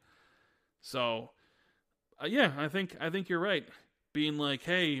way. So, yeah, I think you're right. Being like,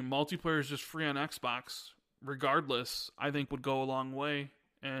 hey, multiplayer is just free on Xbox, regardless, I think would go a long way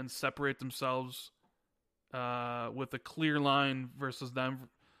and separate themselves with a clear line versus them.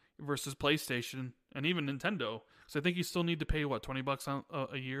 Versus PlayStation and even Nintendo. So I think you still need to pay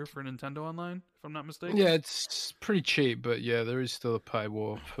 $20 a year for Nintendo Online, if I'm not mistaken. Yeah, it's pretty cheap, but yeah, there is still a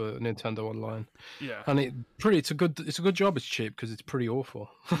paywall for Nintendo Online. Yeah, and it's a good job. It's cheap because it's pretty awful.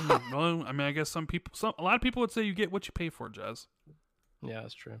 Well, I mean, I guess a lot of people would say you get what you pay for, Jazz. Yeah,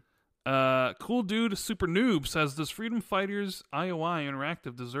 that's true. Cool dude, Super Noob says, does Freedom Fighters IOI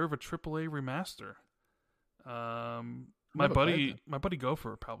Interactive deserve a AAA remaster? My buddy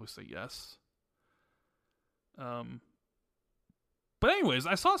Gopher would probably say yes. But anyways,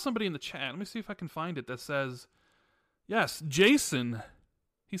 I saw somebody in the chat. Let me see if I can find it. That says, yes, Jason.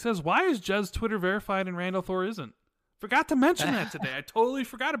 He says, why is Jez Twitter verified and Randall Thor isn't? Forgot to mention that today. I totally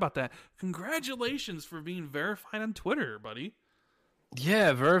forgot about that. Congratulations for being verified on Twitter, buddy.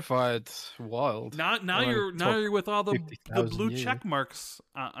 Yeah, verified. Wild. Now you're with all the blue check marks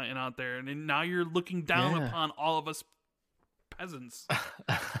and out there, and now you're looking down upon all of us peasants.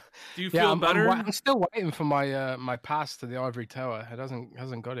 Do you feel better? I'm still waiting for my my pass to the Ivory Tower. It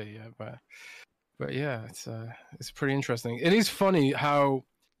hasn't got it yet, but yeah, it's pretty interesting. It is funny how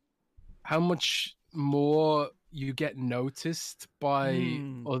much more you get noticed by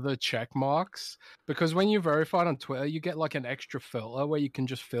other check marks, because when you're verified on Twitter, you get like an extra filter where you can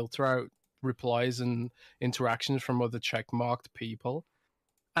just filter out replies and interactions from other check marked people.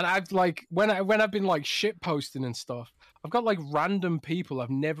 And I've like when I've been like shit posting and stuff, I've got like random people I've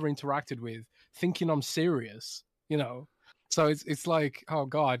never interacted with thinking I'm serious, you know. So it's like, oh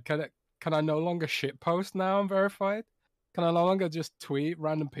god, can I no longer shit post now I'm verified? Can I no longer just tweet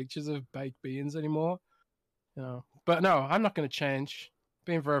random pictures of baked beans anymore? You know. But no, I'm not going to change.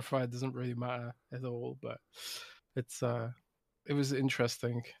 Being verified doesn't really matter at all. But it was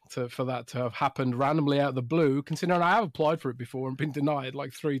interesting for that to have happened randomly out of the blue, considering I have applied for it before and been denied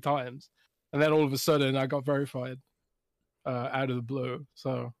like 3 times, and then all of a sudden I got verified out of the blue.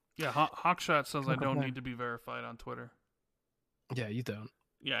 So yeah, Hawkshot says I don't need to be verified on Twitter. Yeah, you don't.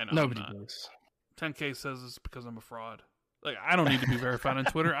 Yeah, I know. Nobody does. 10K says it's because I'm a fraud. Like, I don't need to be verified on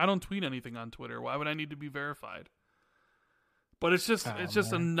Twitter. I don't tweet anything on Twitter. Why would I need to be verified? But it's just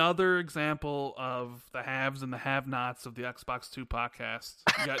another example of the haves and the have-nots of the Xbox 2 podcast.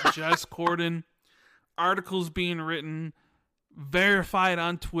 You got Jess Corden, articles being written, verified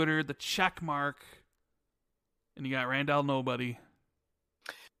on Twitter, the check mark, and you got Randall Nobody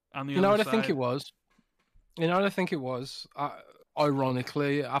on the other side. You know what I think it was?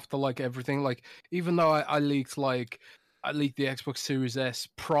 Ironically, after like everything, like even though I leaked the Xbox Series S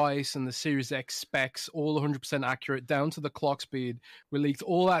price and the Series X specs, all 100% accurate, down to the clock speed. We leaked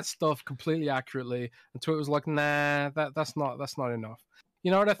all that stuff completely accurately, and Twitter was like, "Nah, that's not enough."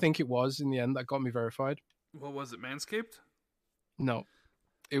 You know what I think it was in the end that got me verified? What was it, Manscaped? No,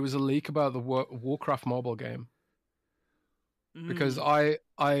 it was a leak about the Warcraft mobile game. Because I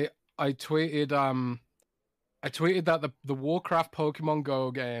tweeted that the Warcraft Pokemon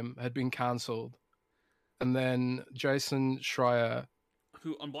Go game had been cancelled. And then Jason Schreier,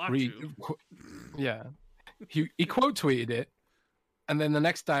 who unblocked you, he quote tweeted it, and then the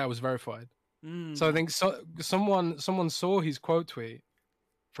next day I was verified. So I think someone saw his quote tweet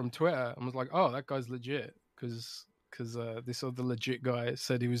from Twitter and was like, "Oh, that guy's legit," because this other legit guy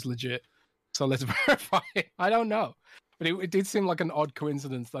said he was legit. So let's verify it. I don't know, but it did seem like an odd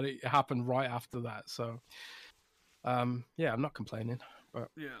coincidence that it happened right after that. So, yeah, I'm not complaining. But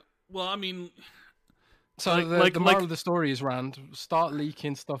yeah, well, I mean. So the moral of the story is, Rand, start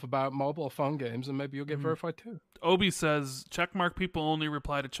leaking stuff about mobile phone games and maybe you'll get verified too. Obi says, checkmark people only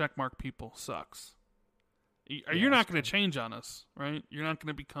reply to checkmark people. Sucks. You're not going to change on us, right? You're not going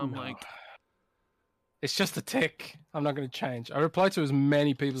to become like... It's just a tick. I'm not going to change. I reply to as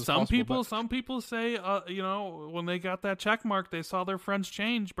many people as possible. Some people say, when they got that checkmark, they saw their friends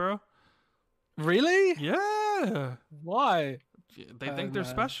change, bro. Really? Yeah. Why? They think they're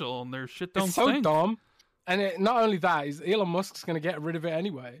special and their shit don't It's so stink. dumb. And not only that, Elon Musk's going to get rid of it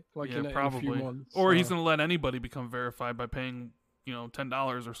anyway. Probably. In a few months. Or he's going to let anybody become verified by paying,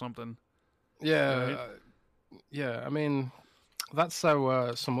 $10 or something. Yeah. Right? Yeah. I mean, that's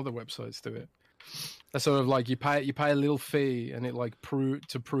how some other websites do it. That's sort of like you pay a little fee, and it like prove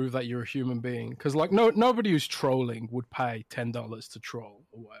that you're a human being. Because like nobody who's trolling would pay $10 to troll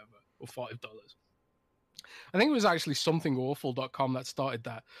or whatever, or $5. I think it was actually somethingawful.com that started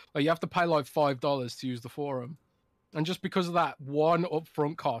that. Like you have to pay like $5 to use the forum, and just because of that one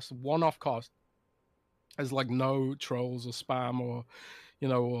upfront cost, one-off cost, there's like no trolls or spam or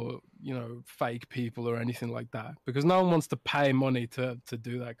fake people or anything like that, because no one wants to pay money to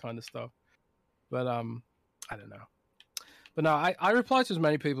do that kind of stuff. But I don't know. But no, I reply to as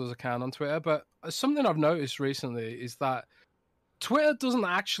many people as I can on Twitter. But something I've noticed recently is that Twitter doesn't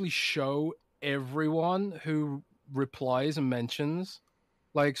actually show everyone who replies and mentions.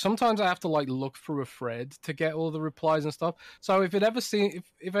 Like sometimes I have to like look through a thread to get all the replies and stuff. So if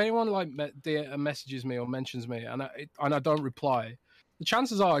anyone like messages me or mentions me and I don't reply, the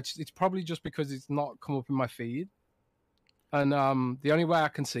chances are it's probably just because it's not come up in my feed. And the only way I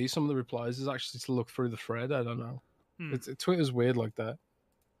can see some of the replies is actually to look through the thread. I don't know. Twitter's weird like that.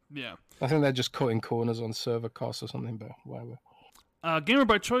 Yeah. I think they're just cutting corners on server costs or something, but whatever. Gamer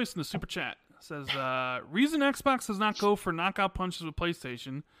by Choice in the super chat says, reason Xbox does not go for knockout punches with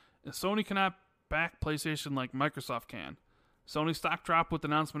PlayStation is Sony cannot back PlayStation like Microsoft can. Sony stock drop with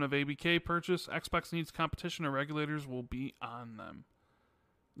announcement of ABK purchase. Xbox needs competition or regulators will be on them.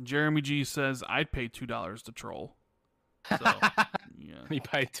 Jeremy G says, I'd pay $2 to troll. So, yeah. He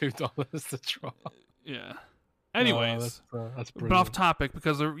paid $2 to troll. Yeah. Anyways, that's but off topic,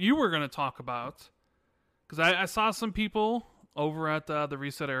 because you were going to talk about, because I saw some people over at the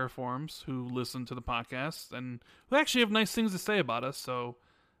Reset Era forums who listen to the podcast and who actually have nice things to say about us. So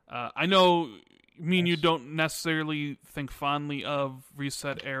I know me and you don't necessarily think fondly of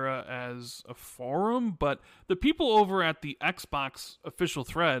Reset Era as a forum, but the people over at the Xbox official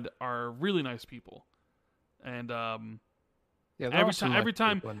thread are really nice people. And every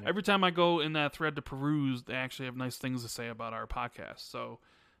time I go in that thread to peruse, they actually have nice things to say about our podcast. So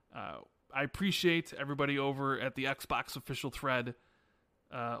I appreciate everybody over at the Xbox official thread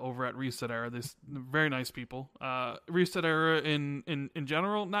over at Reset Era. This very nice people. Reset Era in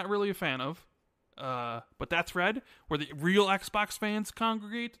general, not really a fan of. But that thread where the real Xbox fans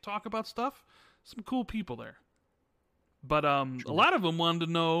congregate to talk about stuff, some cool people there. But a lot of them wanted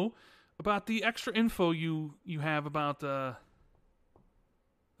to know about the extra info you have about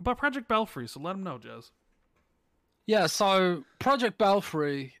Project Belfry. So let them know, Jez. Yeah, so Project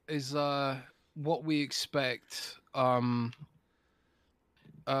Belfry is what we expect.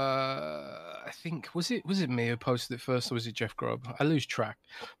 I think was it me who posted it first, or was it Jeff Grubb? I lose track,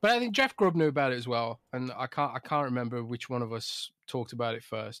 but I think Jeff Grubb knew about it as well, and I can't remember which one of us talked about it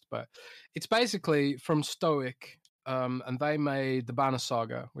first. But it's basically from Stoic, and they made the Banner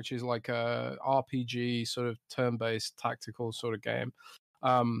Saga, which is like a RPG sort of turn-based tactical sort of game.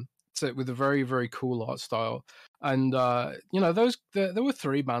 So with a very, very cool art style, and there were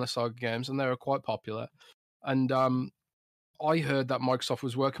 3 Banner Saga games, and they were quite popular, and I heard that Microsoft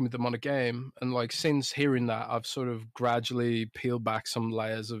was working with them on a game, and like since hearing that, I've sort of gradually peeled back some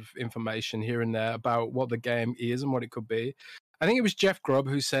layers of information here and there about what the game is and what it could be. I think it was Jeff Grubb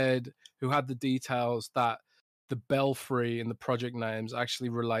who had the details that the Belfry in the project names actually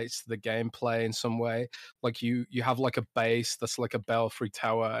relates to the gameplay in some way. Like you have like a base that's like a Belfry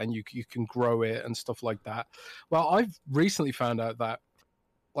tower, and you can grow it and stuff like that. Well, I've recently found out that,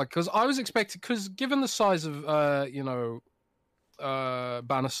 like, because I was expecting, because given the size of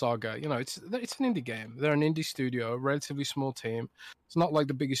Banner Saga, it's an indie game. They're an indie studio, a relatively small team. It's not like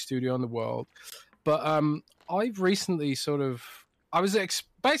the biggest studio in the world. But I've recently I was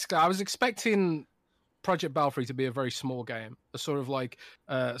expecting Project Belfry to be a very small game, a sort of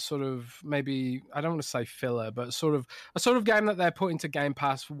maybe, I don't want to say filler, but a sort of game that they're putting to Game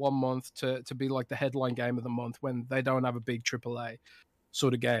Pass for 1 month to be like the headline game of the month when they don't have a big AAA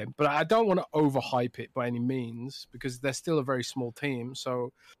sort of game. But I don't want to overhype it by any means, because they're still a very small team.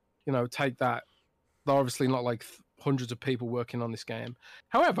 So, take that. They're obviously not like hundreds of people working on this game.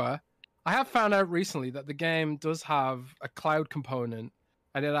 However, I have found out recently that the game does have a cloud component,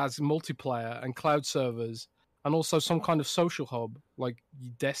 and it has multiplayer and cloud servers, and also some kind of social hub like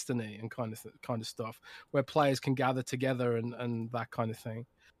Destiny and kind of stuff, where players can gather together and that kind of thing.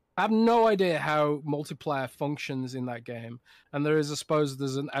 I have no idea how multiplayer functions in that game, and I suppose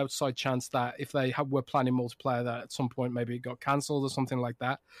there's an outside chance that if they were planning multiplayer, that at some point maybe it got cancelled or something like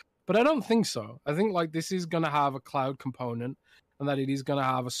that. But I don't think so. I think like this is going to have a cloud component, and that it is going to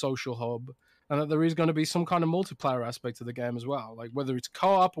have a social hub, and that there is going to be some kind of multiplayer aspect to the game as well. Like whether it's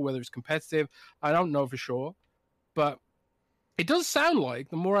co-op or whether it's competitive, I don't know for sure. But it does sound like,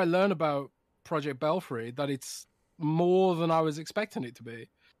 the more I learn about Project Belfry, that it's more than I was expecting it to be.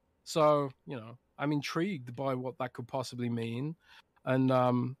 So, I'm intrigued by what that could possibly mean, and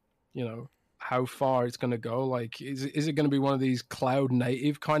how far it's going to go. Like, is it going to be one of these cloud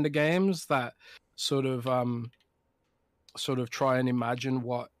native kind of games that sort of try and imagine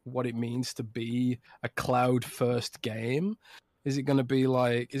what it means to be a cloud first game? Is it going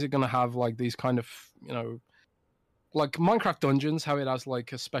to have like these kind of, like Minecraft Dungeons, how it has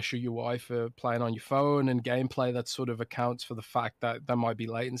like a special UI for playing on your phone, and gameplay that sort of accounts for the fact that there might be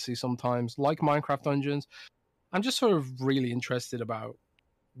latency sometimes, like Minecraft Dungeons. I'm just sort of really interested about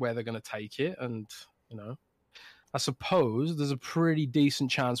where they're going to take it, and I suppose there's a pretty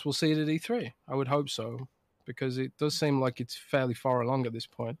decent chance we'll see it at E3. I would hope so, because it does seem like it's fairly far along at this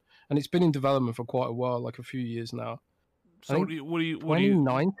point, and it's been in development for quite a while, like a few years now. So what do you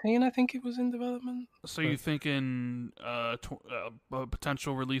 2019, I think it was in development. So you thinking a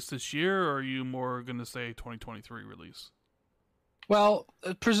potential release this year, or are you more going to say 2023 release? Well,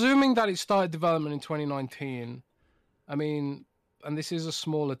 presuming that it started development in 2019, I mean, and this is a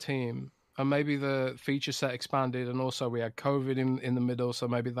smaller team, and maybe the feature set expanded, and also we had COVID in the middle, so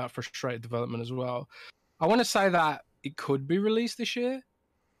maybe that frustrated development as well. I want to say that it could be released this year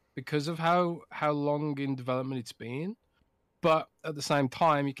because of how long in development it's been. But at the same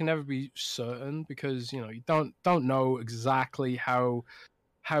time, you can never be certain, because you don't know exactly how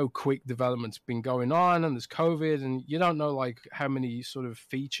quick development's been going on, and there's COVID, and you don't know like how many sort of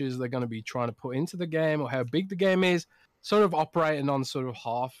features they're going to be trying to put into the game, or how big the game is. Sort of operating on sort of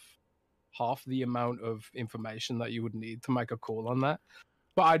half the amount of information that you would need to make a call on that.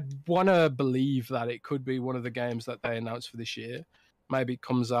 But I'd want to believe that it could be one of the games that they announced for this year. Maybe it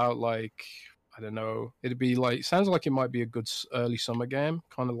comes out like, I don't know. It'd be like, sounds like it might be a good early summer game,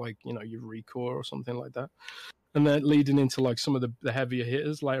 kind of like, your Recore or something like that. And then leading into like some of the heavier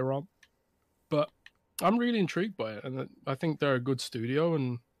hitters later on. But I'm really intrigued by it, and I think they're a good studio,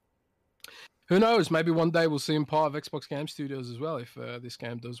 and Who knows? Maybe one day we'll see him part of Xbox Game Studios as well if this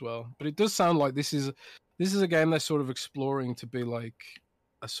game does well. But it does sound like this is a game they're sort of exploring to be like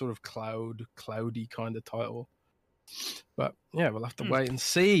a sort of cloudy kind of title. But yeah, we'll have to wait and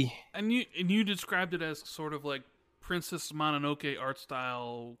see. And you described it as sort of like Princess Mononoke art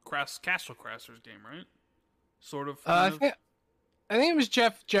style Castle Crashers game, right? Sort of. I think it was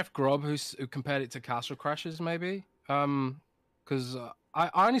Jeff Grubb who compared it to Castle Crashers, maybe. Because I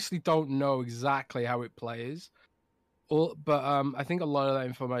honestly don't know exactly how it plays, but I think a lot of that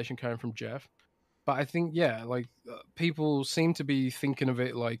information came from Jeff. But I think people seem to be thinking of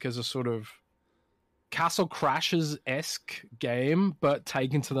it like as a sort of Castle Crashers-esque game, but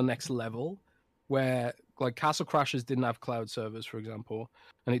taken to the next level, where like Castle Crashers didn't have cloud servers, for example,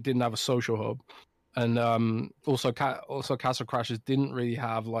 and it didn't have a social hub, and also Castle Crashers didn't really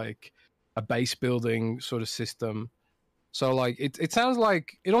have like a base building sort of system. So like it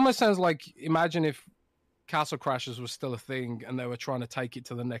almost sounds like, imagine if Castle Crashers was still a thing and they were trying to take it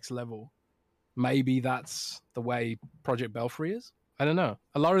to the next level. Maybe that's the way Project Belfry is. I don't know.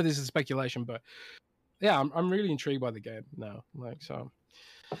 A lot of this is speculation, but yeah, I'm really intrigued by the game now. Like, so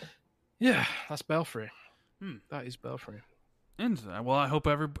yeah, that's Belfry. That is Belfry. And well, I hope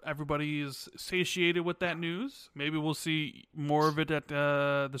everybody is satiated with that news. Maybe we'll see more of it at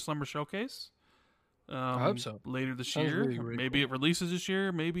the Summer Showcase. I hope so. Later this Sounds year. really, really maybe cool. it releases this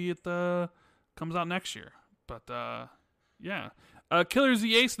year. Maybe it comes out next year. But yeah. Killer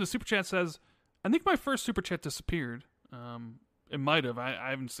Z Ace in the Super Chat says, I think my first Super Chat disappeared. It might have.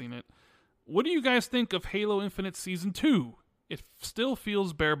 I haven't seen it. What do you guys think of Halo Infinite Season 2? It still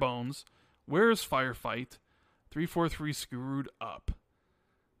feels bare bones. Where is Firefight? 343 screwed up.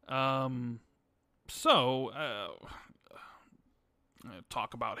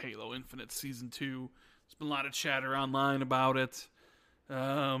 Talk about Halo Infinite Season 2. There's been a lot of chatter online about it.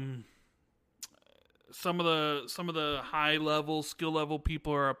 Some of the high level, skill level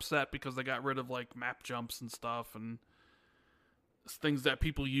people are upset because they got rid of like map jumps and stuff and things that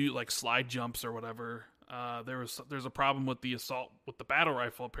people use, like slide jumps or whatever. There's a problem with the assault with the battle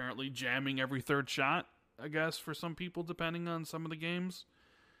rifle, apparently jamming every third shot, I guess, for some people, depending on some of the games.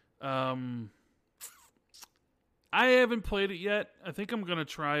 I haven't played it yet. I think I'm gonna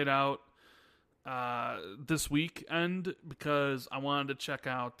try it out this weekend because I wanted to check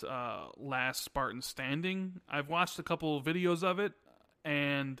out Last Spartan Standing. I've watched a couple of videos of it,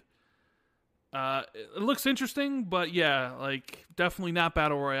 and it looks interesting, but yeah, like definitely not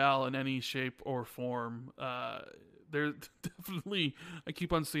Battle Royale in any shape or form. There's definitely, I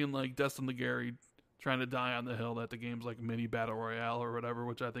keep on seeing like Destin Legary trying to die on the hill that the game's like mini Battle Royale or whatever,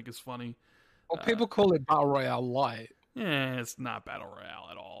 which I think is funny. Well, people call it Battle Royale Light. Yeah, it's not Battle Royale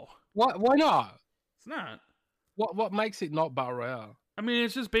at all. Why not? It's not. What makes it not Battle Royale? I mean,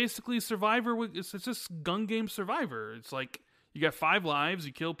 it's just basically Survivor. It's just gun game Survivor. It's like you got 5 lives,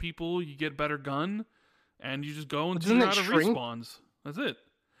 you kill people, you get better gun, and you just go until you're out of respawns. That's it.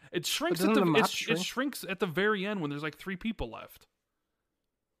 It shrinks it shrinks at the very end when there's like 3 people left.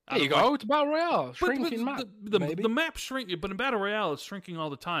 There you go. It's Battle Royale. Shrinking map. The map shrink, but in Battle Royale, it's shrinking all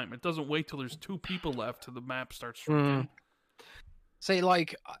the time. It doesn't wait till there's 2 people left till the map starts shrinking. See,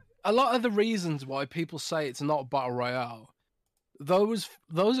 like a lot of the reasons why people say it's not Battle Royale, those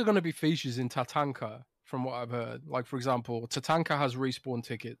are going to be features in Tatanka, from what I've heard. Like, for example, Tatanka has respawn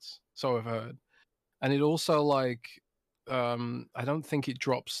tickets, so I've heard, and it also like I don't think it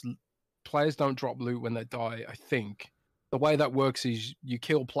drops. Players don't drop loot when they die. I think the way that works is you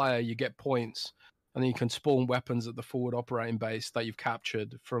kill player, you get points, and then you can spawn weapons at the forward operating base that you've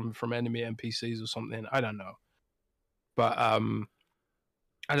captured from enemy NPCs or something. I don't know, but I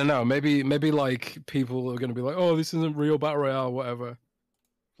don't know. Maybe like people are going to be like, "Oh, this isn't real Battle Royale, or whatever."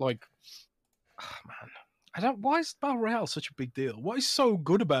 Like, oh, man, why is Battle Royale such a big deal? What is so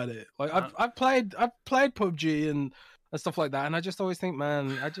good about it? Like, I've played PUBG and stuff like that, and I just always think,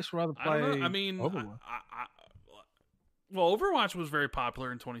 man, I'd just rather play. I don't know. I mean, Overwatch. Well, Overwatch was very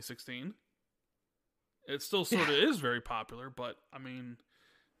popular in 2016. It still sort of is very popular, but I mean,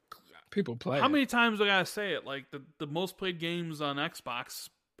 people play. How many times do I gotta say it? Like the most played games on Xbox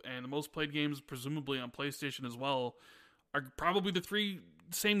and the most played games presumably on PlayStation as well are probably the 3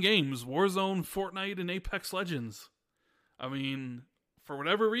 same games: Warzone, Fortnite, and Apex Legends. I mean, for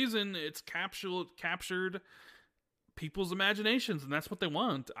whatever reason, it's captured people's imaginations, and that's what they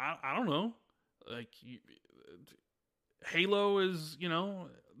want. I don't know. Like, Halo is,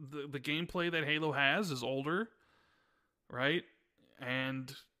 the gameplay that Halo has is older, right?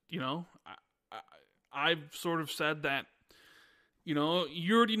 And, I've sort of said that, you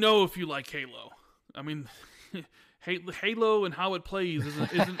already know if you like Halo. I mean, Halo and how it plays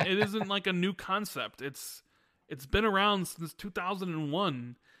isn't like a new concept. It's been around since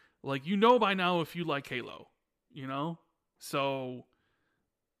 2001. Like, you know by now if you like Halo, you know? So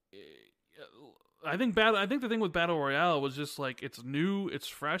I think the thing with Battle Royale was just like, it's new, it's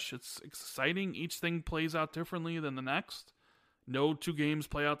fresh, it's exciting. Each thing plays out differently than the next. No two games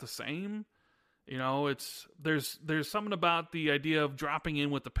play out the same. You know, there's something about the idea of dropping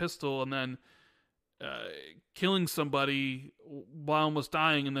in with the pistol and then killing somebody while almost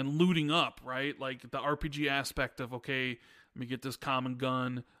dying and then looting up, right? Like the RPG aspect of, okay, let me get this common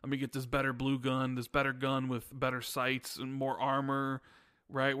gun, let me get this better blue gun, this better gun with better sights and more armor,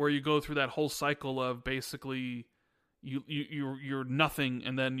 right? Where you go through that whole cycle of basically you're nothing,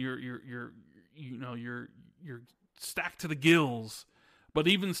 and then you're stacked to the gills. But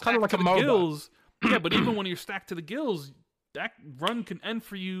even stacked to the gills, yeah. But even when you're stacked to the gills, that run can end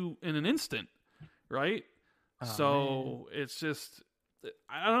for you in an instant, right? So man. It's just,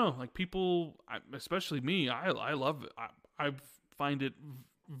 I don't know. Like people, especially me, I love it. I find it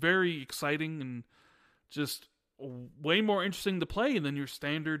very exciting and just way more interesting to play than your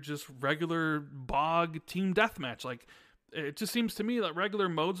standard just regular bog team deathmatch. Like, it just seems to me that regular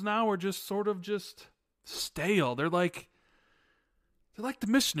modes now are just sort of just stale. They're like the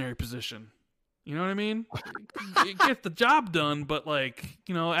missionary position. You know what I mean? You get the job done, but like,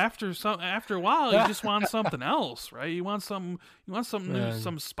 you know, after a while, you just want something else, right? You want something new,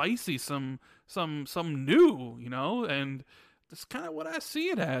 some spicy, some new, you know? And that's kind of what I see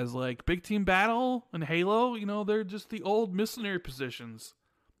it as. Like Big Team Battle and Halo, you know, they're just the old missionary positions.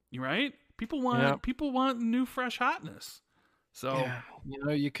 You right? People want new, fresh hotness. So you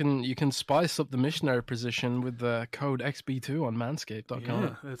know, you can spice up the missionary position with the code XB2 on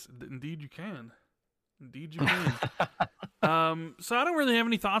Manscaped.com. Yeah, indeed you can. Indeed you can. So I don't really have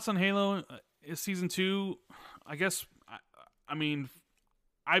any thoughts on Halo Season 2. I guess, I mean,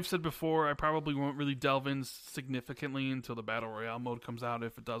 I've said before, I probably won't really delve in significantly until the Battle Royale mode comes out,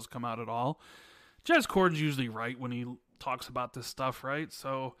 if it does come out at all. Jez Corden's usually right when he talks about this stuff, right?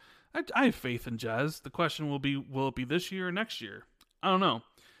 So I have faith in Jez. The question will it be this year or next year? I don't know.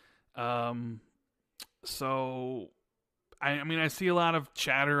 So I mean, I see a lot of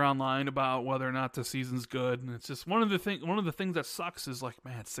chatter online about whether or not the season's good, and it's just one of the things that sucks is like,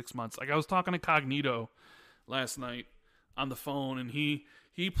 man, it's 6 months. Like, I was talking to Cognito last night on the phone, and he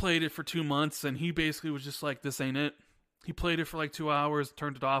played it for 2 months, and he basically was just like, this ain't it. He played it for like 2 hours,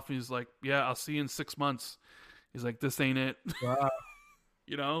 turned it off, and he's like, yeah, I'll see you in 6 months. He's like, this ain't it. Wow.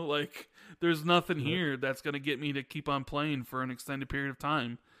 You know, like, there's nothing here that's going to get me to keep on playing for an extended period of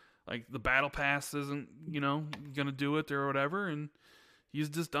time. Like, the Battle Pass isn't, you know, going to do it or whatever, and he's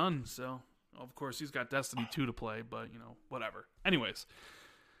just done. So, of course, he's got Destiny 2 to play, but, you know, whatever. Anyways,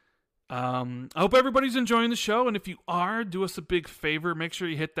 I hope everybody's enjoying the show, and if you are, do us a big favor. Make sure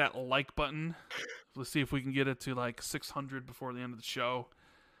you hit that like button. Let's see if we can get it to, like, 600 before the end of the show.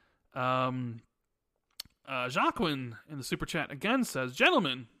 Jacqueline in the super chat again says,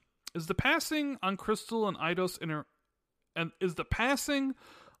 "Gentlemen, is the passing on Crystal and Eidos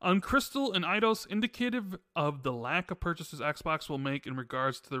indicative of the lack of purchases Xbox will make in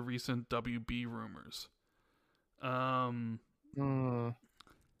regards to the recent WB rumors?" So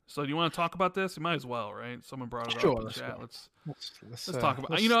do you want to talk about this? You might as well, right? Someone brought it up in chat. Let's talk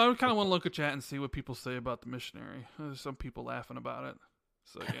about it. You know, I kind of want to look at chat and see what people say about the missionary. There's some people laughing about it.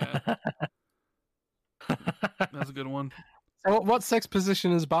 So yeah. That's a good one. So what sex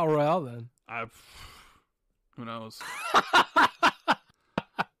position is Battle Royale then? Who knows?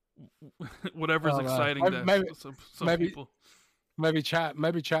 Whatever's exciting to some people. Maybe chat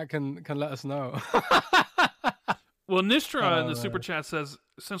can let us know. Well, Nistra in the super chat says,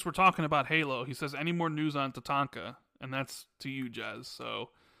 since we're talking about Halo, he says, any more news on Tatanka? And that's to you, Jez. So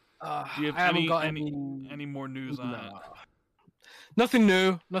do you have any more news on it? Nothing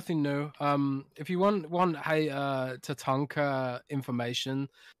new. If you want Tatanka information,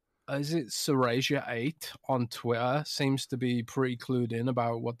 is it Serasia8 on Twitter? Seems to be pretty clued in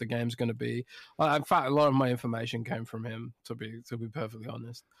about what the game's going to be. In fact, a lot of my information came from him, to be perfectly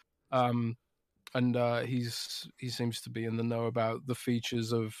honest. And he seems to be in the know about the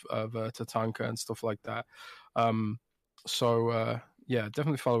features of Tatanka and stuff like that. So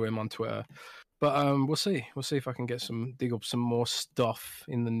definitely follow him on Twitter. But we'll see if I can dig up some more stuff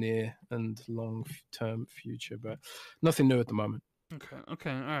in the near and long term future. But nothing new at the moment.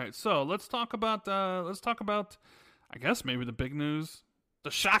 Okay, all right. So let's talk about I guess maybe the big news,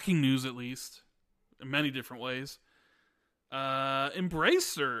 the shocking news at least, in many different ways.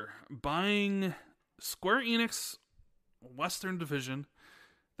 Embracer buying Square Enix Western Division.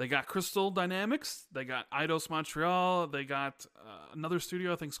 They got Crystal Dynamics, they got Eidos Montreal, they got another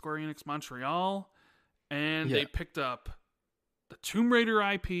studio, I think Square Enix Montreal, and they picked up the Tomb Raider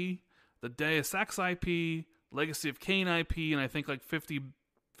IP, the Deus Ex IP, Legacy of Kain IP, and I think like 50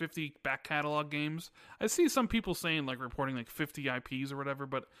 back catalog games. I see some people saying, like, reporting like 50 IPs or whatever,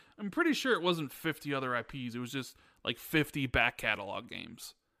 but I'm pretty sure it wasn't 50 other IPs. It was just like 50 back catalog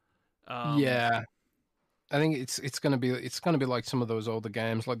games. Yeah. I think it's gonna be like some of those older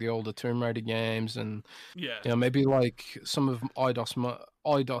games, like the older Tomb Raider games, and maybe like some of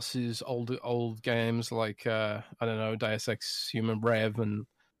Eidos's old games, like I don't know, Deus Ex Human Rev, and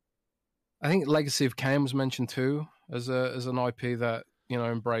I think Legacy of Kain was mentioned too as an IP that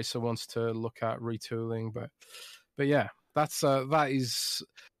Embracer wants to look at retooling, but yeah, that is.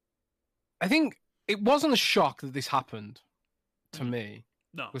 I think it wasn't a shock that this happened to me.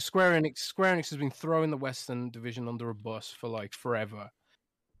 No. With Square Enix has been throwing the Western division under a bus for like forever.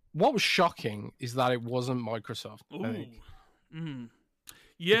 What was shocking is that it wasn't Microsoft. Ooh. I think.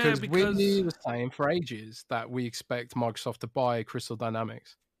 Yeah, because we were saying for ages that we expect Microsoft to buy Crystal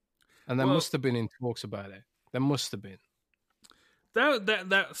Dynamics, and there must have been in talks about it. There must have been. So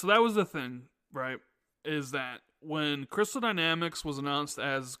that was the thing, right? Is that when Crystal Dynamics was announced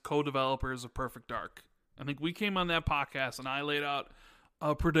as co-developers of Perfect Dark, I think we came on that podcast and I laid out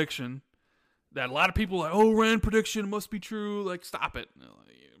a prediction that a lot of people were like, oh, Rand prediction must be true. Like, stop it.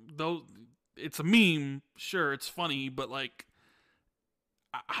 Though it's a meme, sure, it's funny, but like,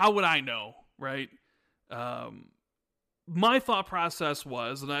 how would I know, right? My thought process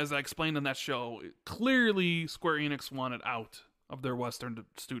was, and as I explained on that show, clearly Square Enix wanted out of their Western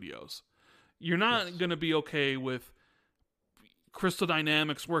studios. You're not going to be okay with Crystal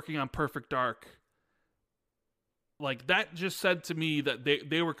Dynamics working on Perfect Dark. Like, that just said to me that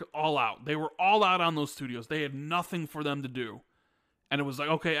they were all out. They were all out on those studios. They had nothing for them to do. And it was like,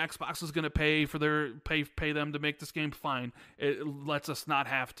 okay, Xbox is going to pay for pay them to make this game, fine. It lets us not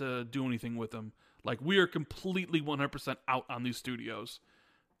have to do anything with them. Like, we are completely 100% out on these studios.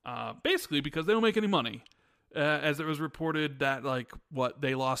 Basically because they don't make any money. As it was reported that, like,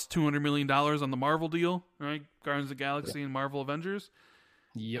 they lost $200 million on the Marvel deal, right? Guardians of the Galaxy and Marvel Avengers.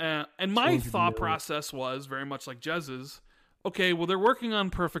 Yep. And my thought process was very much like Jez's. Okay, well, they're working on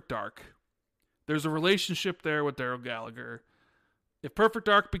Perfect Dark. There's a relationship there with Daryl Gallagher. If Perfect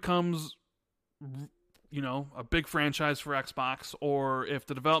Dark becomes, a big franchise for Xbox, or if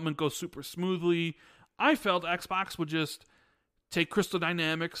the development goes super smoothly, I felt Xbox would just take Crystal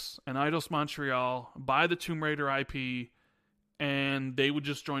Dynamics and Eidos Montreal, buy the Tomb Raider IP, and they would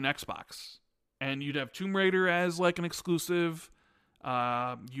just join Xbox. And you'd have Tomb Raider as like an exclusive.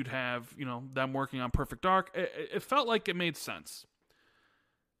 You'd have, them working on Perfect Dark. It felt like it made sense.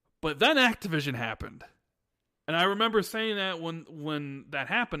 But then Activision happened. And I remember saying that when that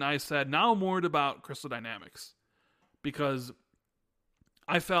happened, I said, now I'm worried about Crystal Dynamics. Because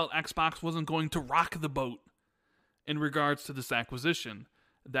I felt Xbox wasn't going to rock the boat in regards to this acquisition.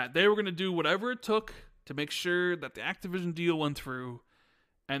 That they were going to do whatever it took to make sure that the Activision deal went through,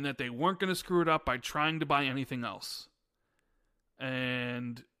 and that they weren't going to screw it up by trying to buy anything else.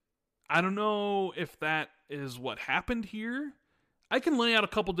 And I don't know if that is what happened here. I can lay out a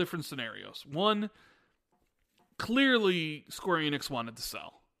couple different scenarios. One, clearly Square Enix wanted to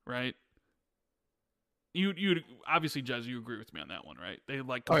sell, right? You obviously, Jez, you agree with me on that one, right? They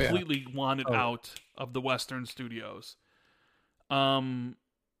completely wanted out of the Western studios. The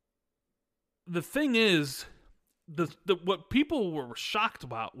thing is, the what people were shocked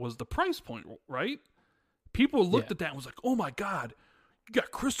about was the price point, right? People looked at that and was like, oh my God, you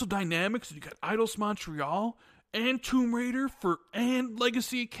got Crystal Dynamics, and you got Eidos Montreal, and Tomb Raider and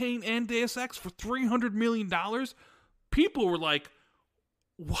Legacy of Kain and Deus Ex for $300 million. People were like,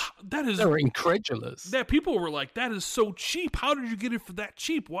 wow, they were incredulous. That people were like, that is so cheap. How did you get it for that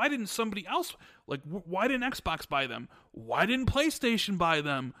cheap? Why didn't somebody else, why didn't Xbox buy them? Why didn't PlayStation buy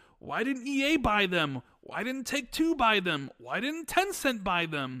them? Why didn't EA buy them? Why didn't Take-Two buy them? Why didn't Tencent buy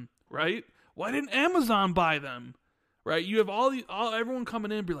them? Right? Why didn't Amazon buy them? Right? You have everyone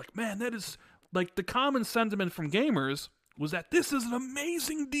coming in and be like, man, that is, like, the common sentiment from gamers was that this is an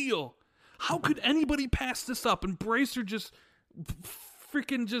amazing deal. How could anybody pass this up? And Bracer just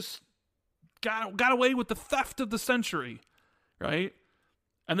freaking just got away with the theft of the century, right?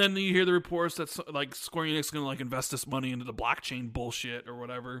 And then you hear the reports that, like, Square Enix is going to, invest this money into the blockchain bullshit or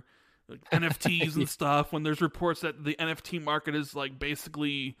whatever, like NFTs and stuff, when there's reports that the NFT market is,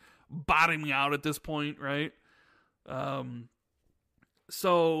 basically bottoming out at this point, right?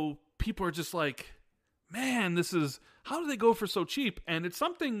 So people are just like, man, how do they go for so cheap? And it's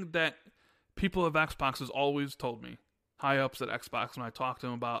something that people of Xbox has always told me. high ups at Xbox when I talk to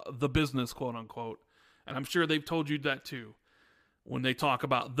them about the business, quote unquote. And I'm sure they've told you that too when they talk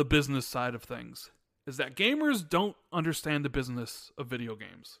about the business side of things, is that gamers don't understand the business of video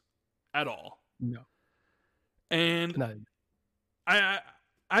games at all. No. And No.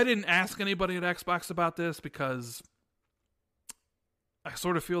 I didn't ask anybody at Xbox about this because I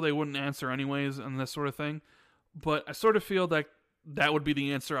sort of feel they wouldn't answer anyways and this sort of thing. But I sort of feel that that would be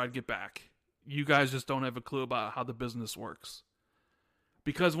the answer I'd get back. You guys just don't have a clue about how the business works.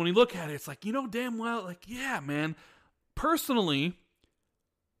 Because when you look at it, it's like, you know damn well, like, yeah, man. Personally,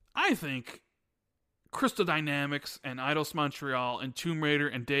 I think Crystal Dynamics and Eidos Montreal and Tomb Raider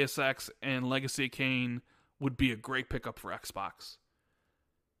and Deus Ex and Legacy of Kain would be a great pickup for Xbox.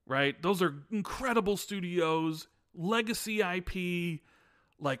 Right? Those are incredible studios, legacy IP.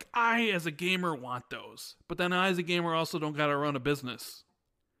 Like, I, as a gamer, want those. But then I, as a gamer, also don't got to run a business.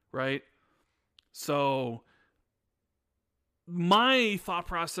 Right? So, my thought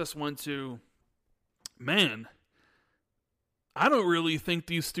process went to, man, I don't really think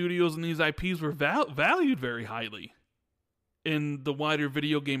these studios and these IPs were valued very highly in the wider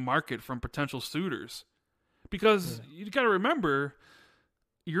video game market from potential suitors. Because you got to remember,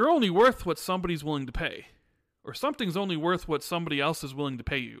 you're only worth what somebody's willing to pay. Or something's only worth what somebody else is willing to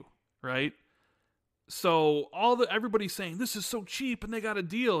pay you, right? So everybody's saying, this is so cheap and they got a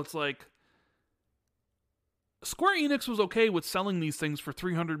deal. It's like, Square Enix was okay with selling these things for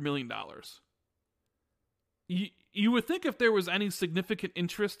 $300 million. You would think if there was any significant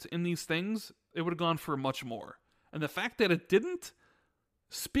interest in these things, it would have gone for much more. And the fact that it didn't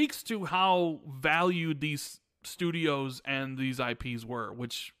speaks to how valued these studios and these IPs were,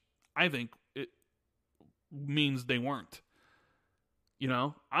 which I think it means they weren't. You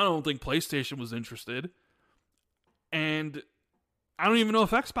know, I don't think PlayStation was interested. And I don't even know if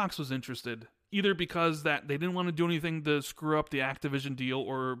Xbox was interested. Either because that they didn't want to do anything to screw up the Activision deal,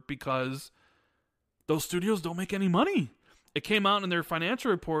 or because those studios don't make any money. It came out in their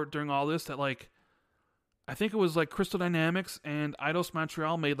financial report during all this that, like, I think it was like Crystal Dynamics and Eidos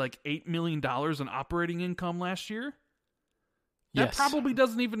Montreal made like $8 million in operating income last year. That probably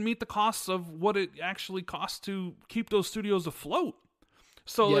doesn't even meet the costs of what it actually costs to keep those studios afloat.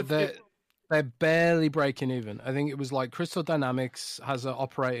 So yeah, they're barely breaking even. I think it was like Crystal Dynamics has an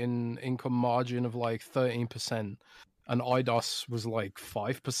operating income margin of like 13%, and Eidos was like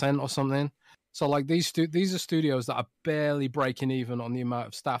 5% or something. So like these are studios that are barely breaking even on the amount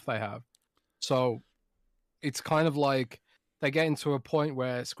of staff they have. So it's kind of like they get into a point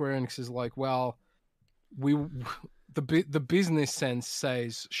where Square Enix is like, well, the business sense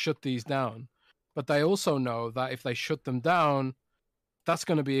says shut these down, but they also know that if they shut them down, that's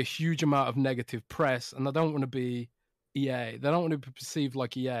going to be a huge amount of negative press, and they don't want to be EA. They don't want to be perceived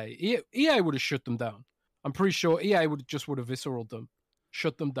like EA. EA would have shut them down. I'm pretty sure EA would have visceraled them,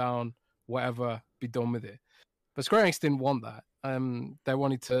 shut them down, whatever, be done with it. But Square Enix didn't want that. They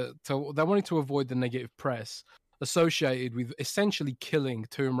wanted to avoid the negative press associated with essentially killing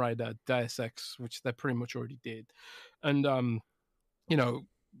Tomb Raider, Deus Ex, which they pretty much already did, and you know,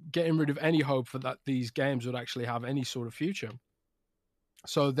 getting rid of any hope for that these games would actually have any sort of future.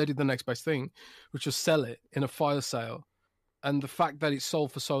 So they did the next best thing, which was sell it in a fire sale. And the fact that it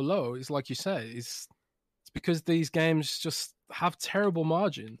sold for so low is, like you say, it's because these games just have terrible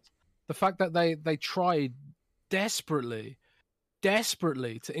margins. The fact that they tried desperately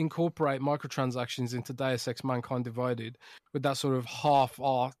to incorporate microtransactions into Deus Ex Mankind Divided with that sort of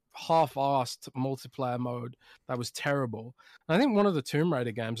half-assed multiplayer mode that was terrible. And I think one of the Tomb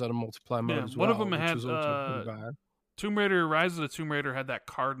Raider games had a multiplayer mode as well. One of them had was also pretty bad. Tomb Raider, Rise of the Tomb Raider had that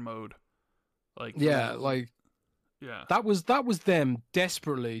card mode. That was them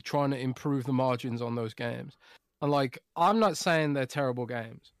desperately trying to improve the margins on those games. And like, I'm not saying they're terrible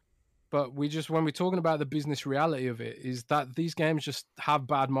games, but when we're talking about the business reality of it, is that these games just have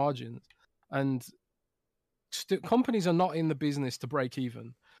bad margins, and companies are not in the business to break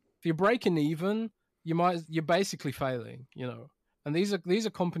even. If you're breaking even, you're basically failing, you know. And these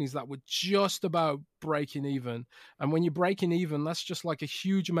are companies that were just about breaking even. And when you're breaking even, that's just like a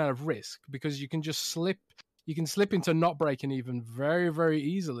huge amount of risk, because you can just slip into not breaking even very, very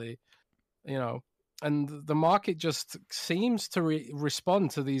easily, you know. And the market just seems to respond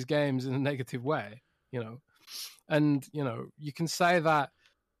to these games in a negative way, you know. And, you know, you can say that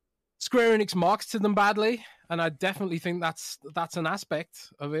Square Enix marketed them badly, and I definitely think that's an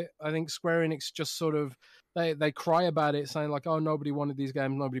aspect of it. I think Square Enix just sort of, they cry about it, saying like, oh, nobody wanted these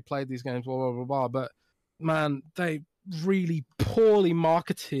games, nobody played these games, blah, blah, blah, blah. But, man, they really poorly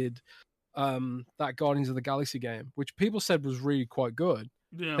marketed that Guardians of the Galaxy game, which people said was really quite good.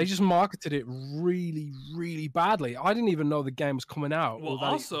 Yeah. They just marketed it really, really badly. I didn't even know the game was coming out. Well, or that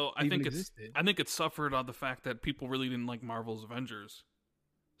also, it I even think existed. it suffered on the fact that people really didn't like Marvel's Avengers.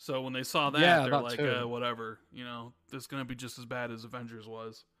 So when they saw that, Yeah, they're that like, too. whatever, this is gonna be just as bad as Avengers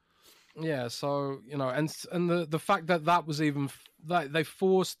was. Yeah, so and the fact that was even that they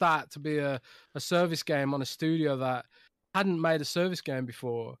forced that to be a service game on a studio that hadn't made a service game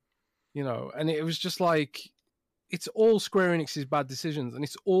before, and it was just like it's all Square Enix's bad decisions, and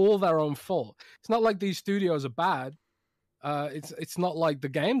it's all their own fault. It's not like these studios are bad. It's not like the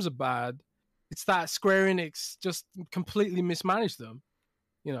games are bad. It's that Square Enix just completely mismanaged them,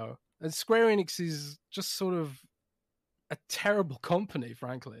 And Square Enix is just sort of a terrible company,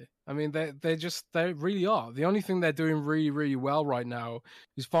 frankly. I mean, they really are. The only thing they're doing really, really well right now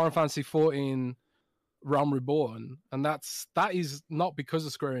is Final Fantasy XIV Realm Reborn, and that is not because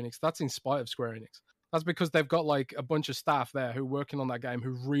of Square Enix. That's in spite of Square Enix. That's because they've got like a bunch of staff there who are working on that game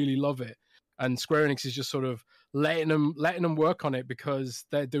who really love it, and Square Enix is just sort of letting them work on it because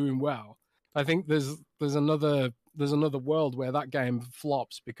they're doing well. I think there's another world where that game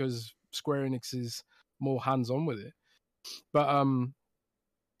flops because Square Enix is more hands on with it. But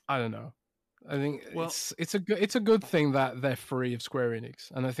I don't know. I think it's a good thing that they're free of Square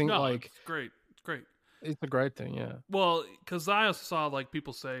Enix, and I think it's great. It's great. It's a great thing, yeah. Well, because I also saw like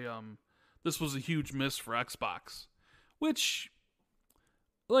people say this was a huge miss for Xbox, which,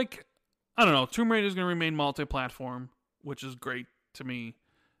 like, I don't know. Tomb Raider is going to remain multi-platform, which is great to me,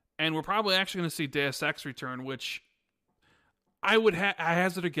 and we're probably actually going to see Deus Ex return, which I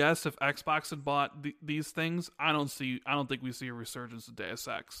hazard a guess if Xbox had bought these things, I don't think we see a resurgence of Deus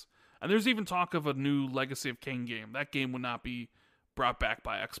Ex. And there's even talk of a new Legacy of Kain game. That game would not be brought back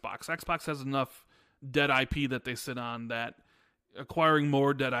by Xbox. Xbox has enough dead IP that they sit on that acquiring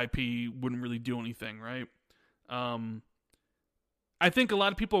more dead IP wouldn't really do anything, right? I think a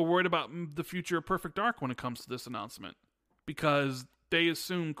lot of people are worried about the future of Perfect Dark when it comes to this announcement, because they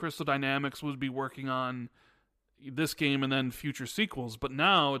assume Crystal Dynamics would be working on this game and then future sequels. But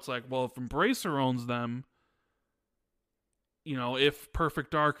now it's like, well, if Embracer owns them, if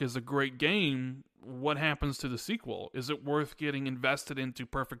Perfect Dark is a great game, what happens to the sequel? Is it worth getting invested into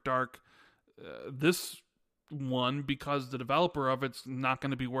Perfect Dark, this one, because the developer of it's not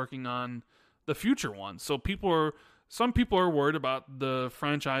going to be working on the future one? So some people are worried about the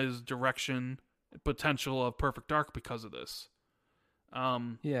franchise direction potential of Perfect Dark because of this.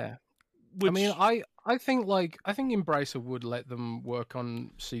 Yeah. Which, I mean, I think Embracer would let them work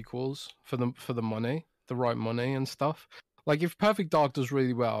on sequels for the money, the right money and stuff. Like if Perfect Dark does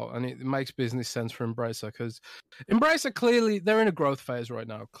really well, and it makes business sense for Embracer, because Embracer clearly they're in a growth phase right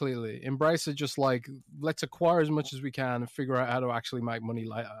now. Clearly, Embracer just like, let's acquire as much as we can and figure out how to actually make money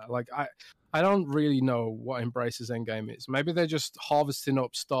later. Like I don't really know what Embracer's end game is. Maybe they're just harvesting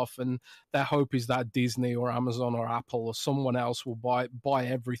up stuff, and their hope is that Disney or Amazon or Apple or someone else will buy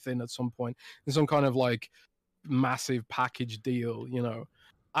everything at some point in some kind of like massive package deal.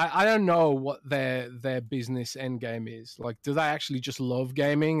 I don't know what their business end game is. Like, do they actually just love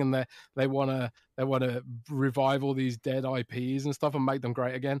gaming and they wanna revive all these dead IPs and stuff and make them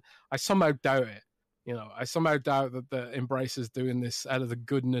great again? I somehow doubt it. I somehow doubt that the Embracer's doing this out of the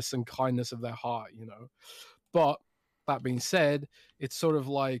goodness and kindness of their heart. But that being said, it's sort of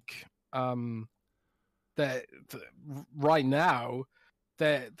like right now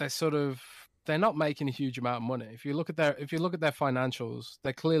they're not making a huge amount of money. If you look at their financials,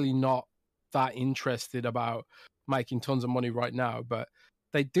 they're clearly not that interested about making tons of money right now, but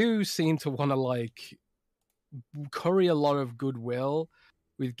they do seem to want to like curry a lot of goodwill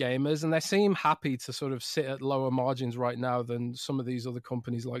with gamers, and they seem happy to sort of sit at lower margins right now than some of these other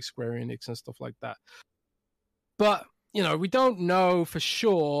companies like Square Enix and stuff like that. But, we don't know for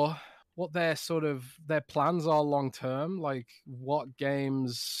sure what their plans are long term, like what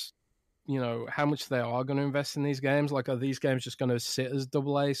games, how much they are going to invest in these games. Like, are these games just going to sit as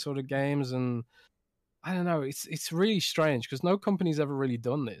AA sort of games? And I don't know. It's really strange because no company's ever really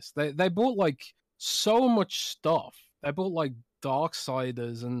done this. They bought like so much stuff. They bought like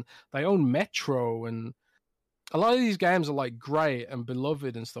Darksiders, and they own Metro, and a lot of these games are like great and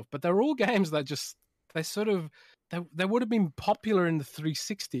beloved and stuff. But they're all games that just they would have been popular in the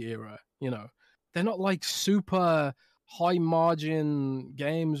 360 era. They're not like super high margin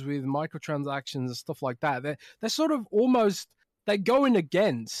games with microtransactions and stuff like that. They're sort of almost, they're going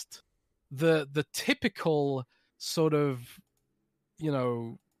against the typical sort of,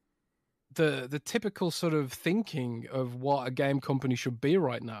 the typical sort of thinking of what a game company should be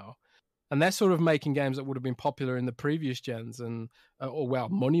right now. And they're sort of making games that would have been popular in the previous gens, and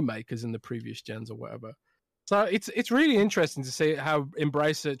money makers in the previous gens or whatever. So it's really interesting to see how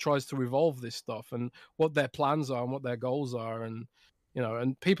Embracer tries to evolve this stuff and what their plans are and what their goals are, and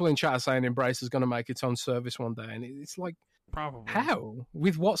and people in chat are saying Embracer is going to make its own service one day, and it's like, Probably. how?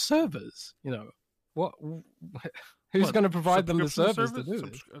 With what servers? What? Who's going to provide them the servers to do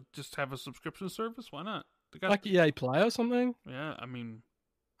this? Just have a subscription service? Why not? Like EA Play or something? Yeah, I mean,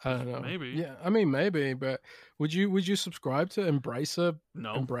 I don't know. Maybe. Yeah, I mean maybe, but would you subscribe to Embracer?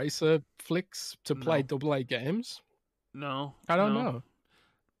 No. Embracer Flicks to play AA games? No. I don't know.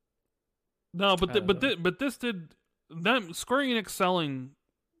 No, but this did them. Square Enix selling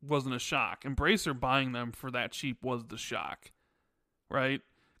wasn't a shock. Embracer buying them for that cheap was the shock, right?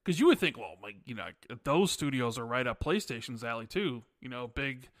 Because you would think, well, like, those studios are right up PlayStation's alley too.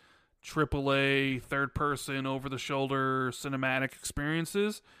 Big AAA, third-person, over-the-shoulder cinematic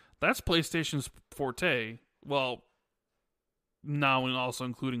experiences. That's PlayStation's forte. Well, now and also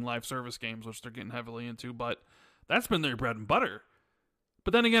including live service games, which they're getting heavily into. But that's been their bread and butter.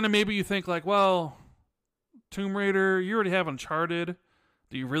 But then again, maybe you think like, well, Tomb Raider, you already have Uncharted.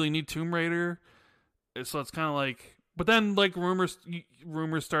 Do you really need Tomb Raider? So it's kind of like... But then, like, rumors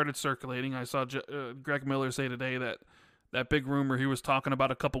started circulating. I saw Greg Miller say today that big rumor he was talking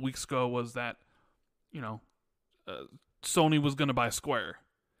about a couple weeks ago was that, Sony was going to buy Square.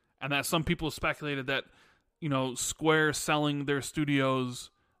 And that some people speculated that, Square selling their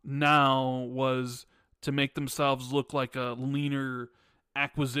studios now was to make themselves look like a leaner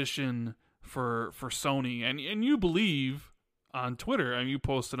acquisition for Sony. And you believe on Twitter, and you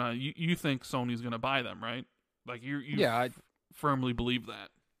posted on, you think Sony's going to buy them, right? Like I firmly believe that.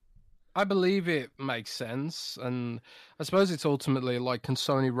 I believe it makes sense, and I suppose it's ultimately like, can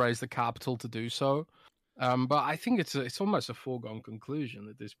Sony raise the capital to do so? But I think it's almost a foregone conclusion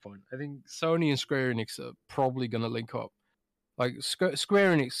at this point. I think Sony and Square Enix are probably going to link up. Like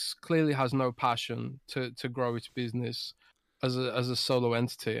Square Enix clearly has no passion to grow its business as a solo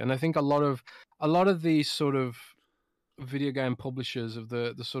entity, and I think a lot of these sort of video game publishers of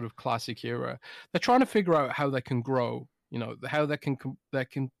the sort of classic era, they're trying to figure out how they can grow. How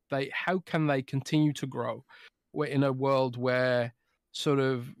how can they continue to grow? We're in a world where sort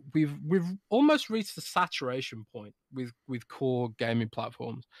of we've almost reached the saturation point with core gaming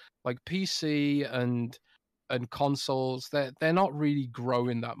platforms like PC and consoles. They're not really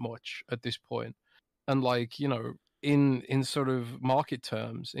growing that much at this point, and like in sort of market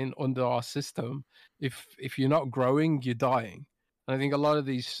terms, under our system, if you're not growing, you're dying. And I think a lot of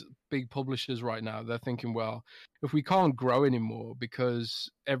these big publishers right now, they're thinking, well, if we can't grow anymore because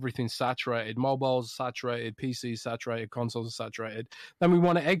everything's saturated, mobile's saturated, PC's saturated, consoles are saturated, then we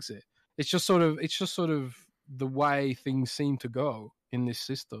want to exit. It's just sort of the way things seem to go in this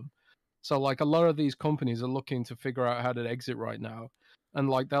system. So like a lot of these companies are looking to figure out how to exit right now. And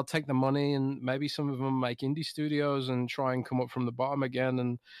like they'll take the money, and maybe some of them make indie studios and try and come up from the bottom again,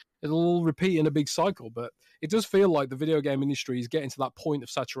 and it'll all repeat in a big cycle. But it does feel like the video game industry is getting to that point of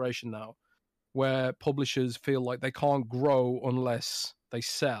saturation now, where publishers feel like they can't grow unless they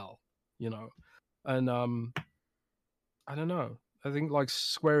sell, And I don't know. I think like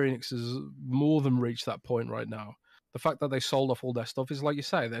Square Enix has more than reached that point right now. The fact that they sold off all their stuff is, like you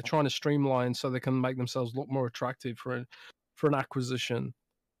say, they're trying to streamline so they can make themselves look more attractive for an acquisition,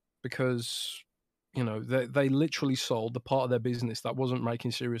 because they literally sold the part of their business that wasn't making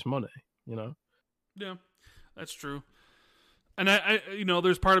serious money. Yeah, that's true. And I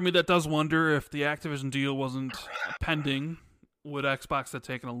there's part of me that does wonder if the Activision deal wasn't pending, would Xbox have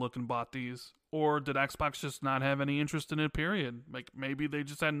taken a look and bought these, or did Xbox just not have any interest in it? Period. Like maybe they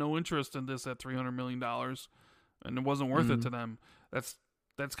just had no interest in this at $300 million, and it wasn't worth it to them. That's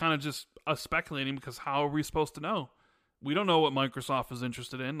kind of just us speculating, because how are we supposed to know? We don't know what Microsoft is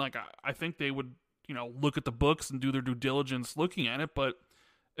interested in. Like, I think they would, look at the books and do their due diligence looking at it, but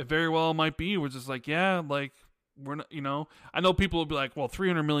it very well might be, we're just like, yeah, like, we're not, I know people will be like, well,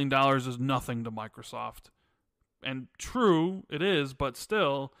 $300 million is nothing to Microsoft. And true, it is, but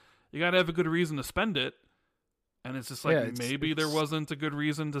still, you got to have a good reason to spend it. And it's just like, maybe there wasn't a good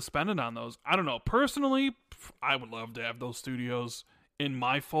reason to spend it on those. I don't know. Personally, I would love to have those studios in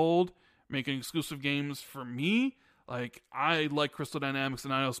my fold, making exclusive games for me. Like, I like Crystal Dynamics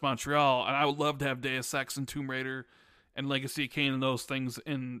and Eidos Montreal, and I would love to have Deus Ex and Tomb Raider and Legacy of Kain and those things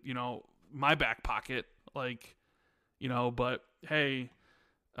in, my back pocket. Like, but hey,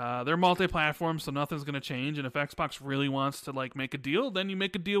 they're multi-platform, so nothing's going to change. And if Xbox really wants to, like, make a deal, then you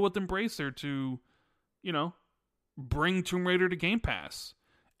make a deal with Embracer to, bring Tomb Raider to Game Pass.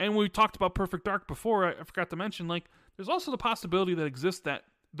 And we talked about Perfect Dark before. I forgot to mention, like, there's also the possibility that exists that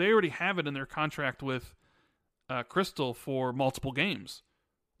they already have it in their contract with Crystal for multiple games.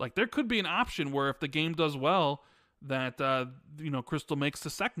 Like, there could be an option where if the game does well, that, Crystal makes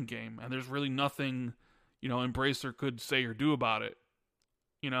the second game, and there's really nothing, Embracer could say or do about it,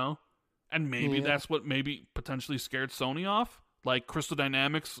 And maybe that's what maybe potentially scared Sony off. Like, Crystal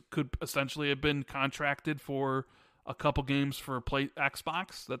Dynamics could essentially have been contracted for a couple games for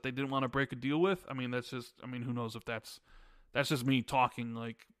Xbox that they didn't want to break a deal with. I mean, who knows if that's just me talking,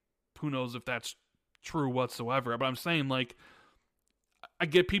 like, who knows if that's true whatsoever. But I'm saying, like, I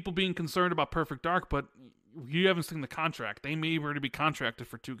get people being concerned about Perfect Dark, but you haven't seen the contract. They may already be contracted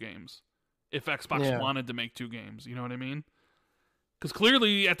for 2 games if Xbox wanted to make 2 games. You know what I mean? Because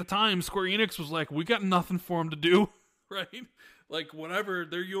clearly, at the time, Square Enix was like, we got nothing for them to do, right? Like, whatever,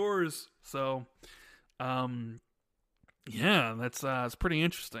 they're yours. So, it's pretty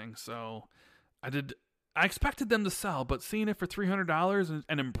interesting. So, I expected them to sell, but seeing it for $300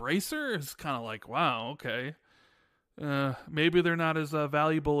 and Embracer is kind of like, wow, okay. Maybe they're not as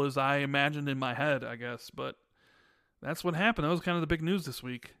valuable as I imagined in my head, I guess, but that's what happened. That was kind of the big news this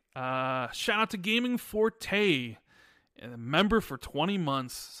week. Shout out to Gaming Forte, a member for 20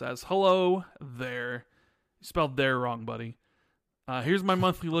 months, says, hello there. You spelled there wrong, buddy. Here's my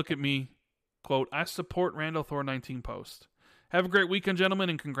monthly look at me. Quote, I support Randall Thor 19 post. Have a great weekend, gentlemen,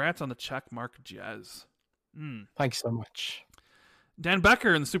 and congrats on the check mark, Jez. Thanks so much. Dan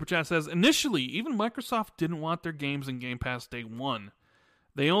Becker in the Super Chat says, initially, even Microsoft didn't want their games in Game Pass day one.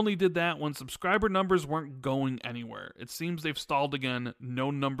 They only did that when subscriber numbers weren't going anywhere. It seems they've stalled again. No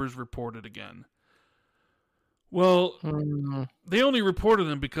numbers reported again. Well, they only reported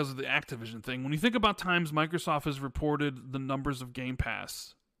them because of the Activision thing. When you think about times Microsoft has reported the numbers of Game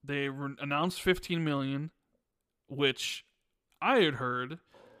Pass, they announced 15 million, which I had heard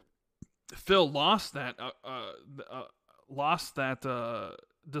Phil lost that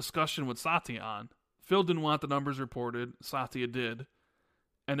discussion with Satya on. Phil didn't want the numbers reported. Satya did.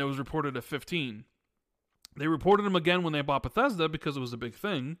 And it was reported at 15. They reported them again when they bought Bethesda because it was a big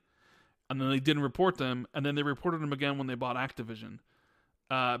thing. And then they didn't report them. And then they reported them again when they bought Activision.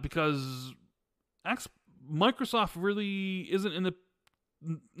 Because Microsoft really isn't in the...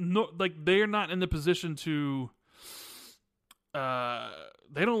 they're not in the position to...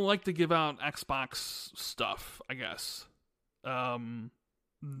 they don't like to give out Xbox stuff, I guess.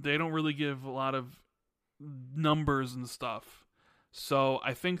 They don't really give a lot of numbers and stuff. So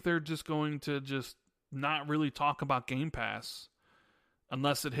I think they're just going to just not really talk about Game Pass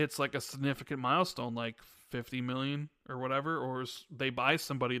unless it hits like a significant milestone, like 50 million or whatever, or they buy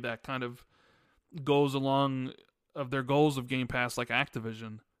somebody that kind of goes along of their goals of Game Pass, like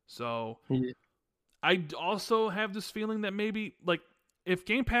Activision. So I also have this feeling that maybe, like, if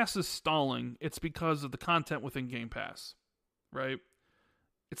Game Pass is stalling, it's because of the content within Game Pass, right?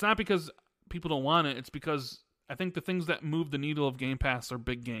 It's not because people don't want it. It's because I think the things that move the needle of Game Pass are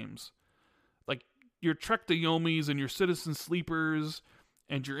big games. Like your Trek to Yomis and your Citizen Sleepers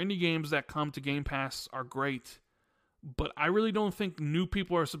and your indie games that come to Game Pass are great. But I really don't think new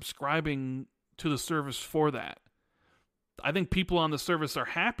people are subscribing to the service for that. I think people on the service are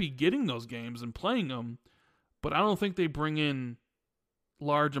happy getting those games and playing them, but I don't think they bring in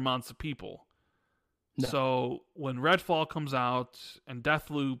large amounts of people. No. So when Redfall comes out and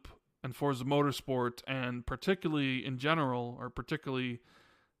Deathloop and Forza Motorsport, and particularly in general, or particularly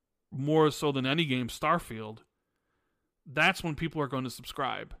more so than any game, Starfield, that's when people are going to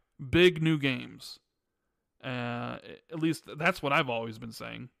subscribe. Big new games. At least that's what I've always been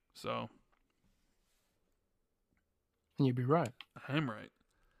saying. So you'd be right. I am right.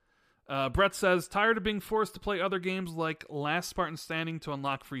 Brett says, tired of being forced to play other games like Last Spartan Standing to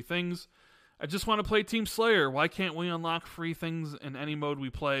unlock free things. I just want to play Team Slayer. Why can't we unlock free things in any mode we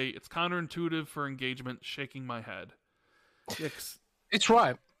play? It's counterintuitive for engagement. Shaking my head. It's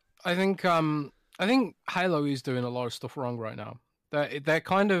right. I think Halo is doing a lot of stuff wrong right now. They're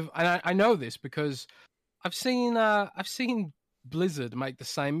kind of, and I know this because I've seen Blizzard make the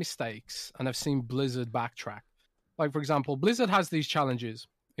same mistakes, and I've seen Blizzard backtrack. Like, for example, Blizzard has these challenges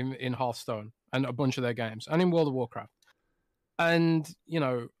in Hearthstone and a bunch of their games, and in World of Warcraft. And,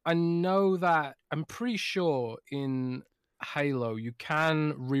 I know that I'm pretty sure in Halo you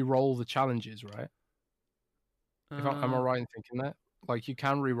can re-roll the challenges, right? Am I right in thinking that? Like, you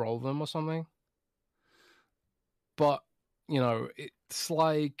can re-roll them or something? But, it's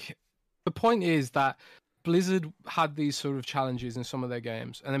like... The point is that Blizzard had these sort of challenges in some of their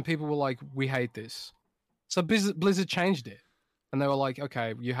games, and then people were like, we hate this. So Blizzard changed it. And they were like,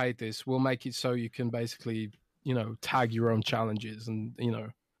 okay, you hate this. We'll make it so you can basically... tag your own challenges and,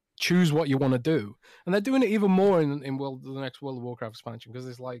 choose what you want to do. And they're doing it even more in the next World of Warcraft expansion, because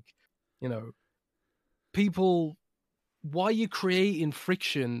it's like, people why are you creating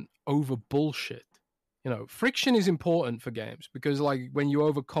friction over bullshit? Friction is important for games because, like, when you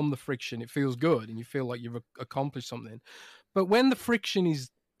overcome the friction, it feels good and you feel like you've accomplished something. But when the friction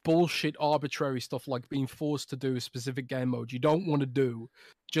is bullshit, arbitrary stuff like being forced to do a specific game mode you don't want to do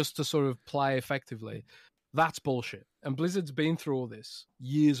just to sort of play effectively, that's bullshit. And Blizzard's been through all this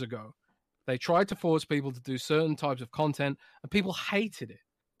years ago. They tried to force people to do certain types of content, and people hated it.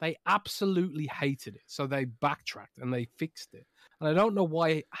 They absolutely hated it. So they backtracked and they fixed it. And I don't know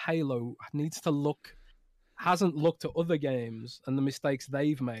why Halo hasn't looked at other games and the mistakes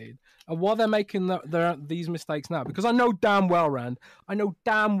they've made and why they're making these mistakes now. Because I know damn well, Rand,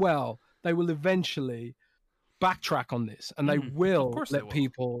 they will eventually backtrack on this and they will let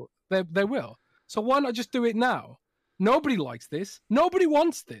people... They will. So why not just do it now? Nobody likes this. Nobody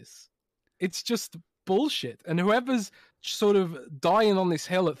wants this. It's just bullshit. And whoever's sort of dying on this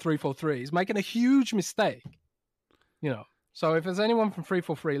hill at 343 is making a huge mistake. So if there's anyone from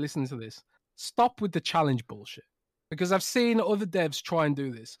 343 listening to this, stop with the challenge bullshit. Because I've seen other devs try and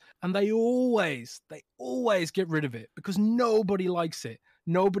do this, and they always get rid of it because nobody likes it.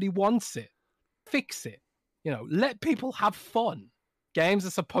 Nobody wants it. Fix it. Let people have fun. Games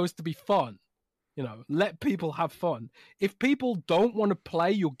are supposed to be fun. Let people have fun. If people don't want to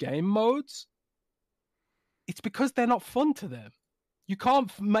play your game modes, it's because they're not fun to them. You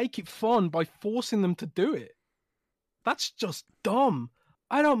can't make it fun by forcing them to do it. That's just dumb.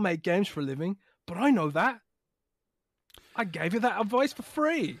 I don't make games for a living, but I know that. I gave you that advice for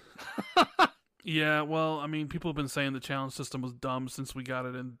free. Yeah, well, I mean, people have been saying the challenge system was dumb since we got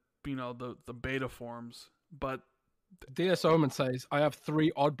it in, the beta forms. But DS Omen says, I have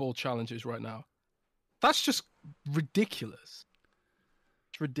 3 oddball challenges right now. That's just ridiculous.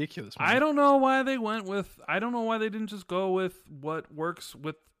 It's ridiculous, man. I don't know why they didn't just go with what works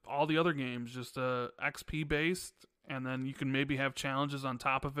with all the other games, just XP based, and then you can maybe have challenges on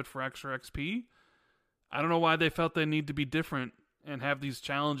top of it for extra XP. I don't know why they felt they need to be different and have these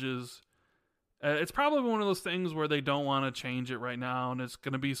challenges. It's probably one of those things where they don't want to change it right now, and it's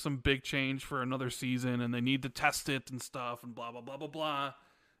going to be some big change for another season, and they need to test it and stuff, and blah, blah, blah, blah, blah,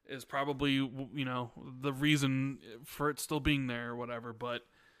 is probably, the reason for it still being there or whatever. But,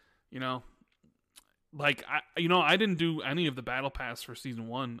 I didn't do any of the battle pass for season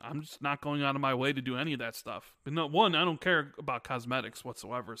 1. I'm just not going out of my way to do any of that stuff. But no, one, I don't care about cosmetics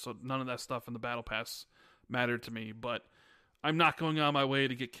whatsoever, so none of that stuff in the battle pass mattered to me. But I'm not going out of my way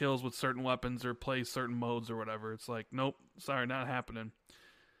to get kills with certain weapons or play certain modes or whatever. It's like, nope, sorry, not happening.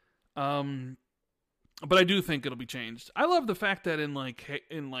 But I do think it'll be changed. I love the fact that in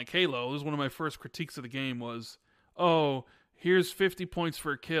Halo, this was one of my first critiques of the game was, oh, here's 50 points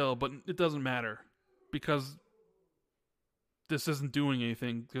for a kill, but it doesn't matter because this isn't doing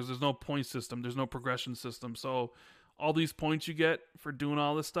anything because there's no point system, there's no progression system. So all these points you get for doing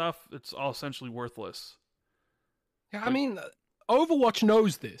all this stuff, it's all essentially worthless. Yeah, I mean, Overwatch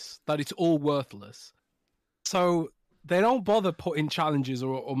knows this, that it's all worthless. So they don't bother putting challenges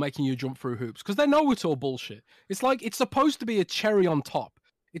or making you jump through hoops because they know it's all bullshit. It's like it's supposed to be a cherry on top.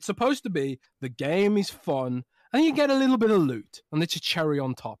 It's supposed to be the game is fun and you get a little bit of loot and it's a cherry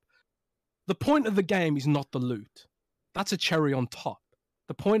on top. The point of the game is not the loot. That's a cherry on top.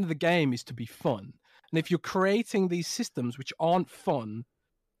 The point of the game is to be fun. And if you're creating these systems which aren't fun,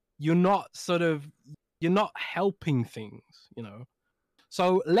 you're not helping things,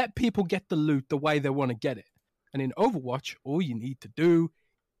 So let people get the loot the way they want to get it. And in Overwatch, all you need to do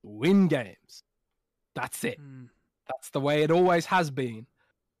is win games. That's it. That's the way it always has been.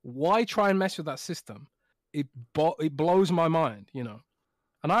 Why try and mess with that system? It blows my mind,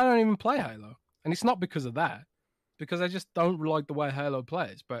 And I don't even play Halo. And it's not because of that. Because I just don't like the way Halo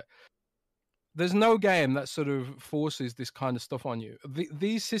plays. But there's no game that sort of forces this kind of stuff on you.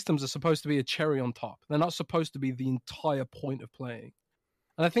 These systems are supposed to be a cherry on top. They're not supposed to be the entire point of playing.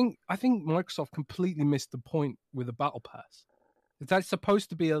 And I think Microsoft completely missed the point with the Battle Pass. That's supposed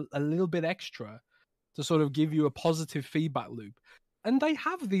to be a little bit extra to sort of give you a positive feedback loop. And they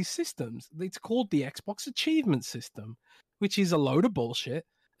have these systems. It's called the Xbox Achievement System, which is a load of bullshit.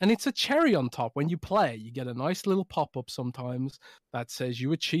 And it's a cherry on top. When you play, you get a nice little pop-up sometimes that says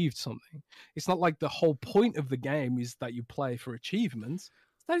you achieved something. It's not like the whole point of the game is that you play for achievements.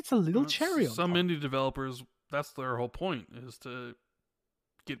 It's that it's a little cherry on top. Some indie developers, that's their whole point, is to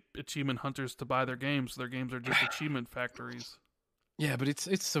get achievement hunters to buy their games. Their games are just achievement factories. Yeah, but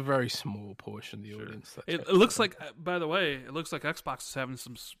it's a very small portion of the audience. It looks like, by the way, Xbox is having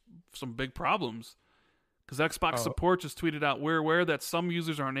some big problems. Because Xbox support just tweeted out, we're aware that some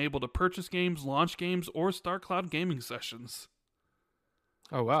users are unable to purchase games, launch games, or start cloud gaming sessions.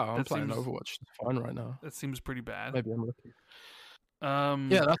 Oh wow, I'm That playing seems- Overwatch fine right now. That seems pretty bad. Maybe I'm lucky.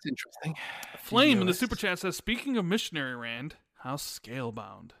 Yeah, that's interesting. Flame in the US. super chat says, "Speaking of missionary Rand, how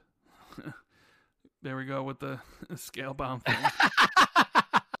scalebound." There we go with the scalebound thing.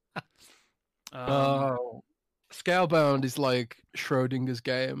 Scalebound is like Schrodinger's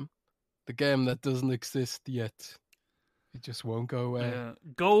game, the game that doesn't exist yet. It just won't go away. Yeah.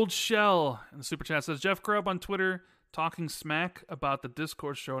 Gold Shell in the super chat says, "Jeff Grubb on Twitter talking smack about the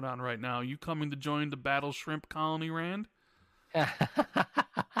Discord showdown right now. You coming to join the Battle Shrimp Colony, Rand?"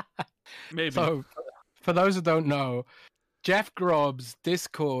 Maybe. So, for those who don't know, Jeff Grubb's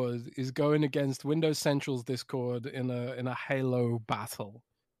Discord is going against Windows Central's Discord in a Halo battle.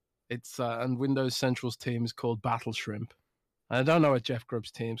 It's and Windows Central's team is called Battle Shrimp. And I don't know what Jeff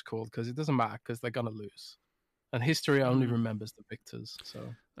Grubb's team's called because it doesn't matter because they're gonna lose. And history only remembers the victors.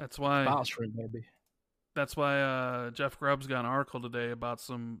 So that's why Battle Shrimp, maybe. That's why Jeff Grubb's got an article today about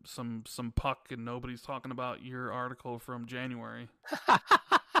some puck, and nobody's talking about your article from January.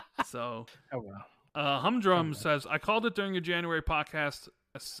 So, oh well. Humdrum says, "I called it during your January podcast.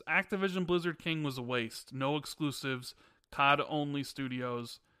 Activision Blizzard King was a waste. No exclusives, COD only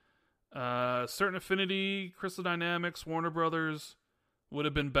studios. Certain Affinity, Crystal Dynamics, Warner Brothers would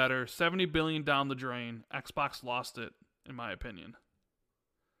have been better. $70 billion down the drain. Xbox lost it, in my opinion."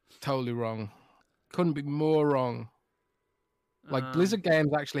 Totally wrong. Couldn't be more wrong. Like, Blizzard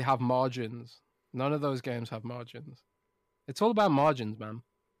games actually have margins. None of those games have margins. It's all about margins, man,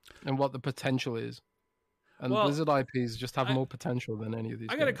 and what the potential is. And Blizzard IPs just have more potential than any of these.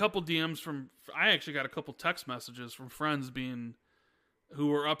 I got a couple DMs I actually got a couple text messages from friends who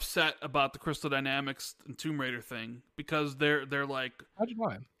were upset about the Crystal Dynamics and Tomb Raider thing because they're like, how did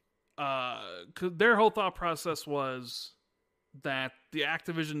I? Cause their whole thought process was that the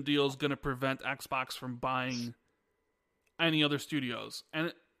Activision deal is going to prevent Xbox from buying any other studios,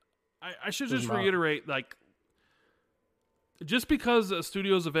 and I should just reiterate, like, just because a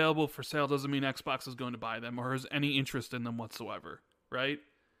studio is available for sale doesn't mean Xbox is going to buy them or has any interest in them whatsoever, right?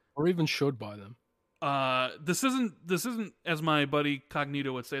 Or even should buy them. This isn't, as my buddy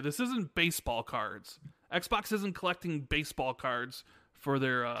Cognito would say, this isn't baseball cards. Xbox isn't collecting baseball cards for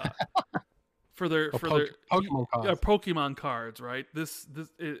their Pokemon cards. Pokemon cards, right? At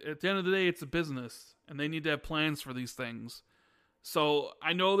the end of the day, it's a business, and they need to have plans for these things. So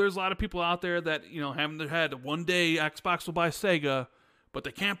I know there's a lot of people out there that, have in their head, one day Xbox will buy Sega, but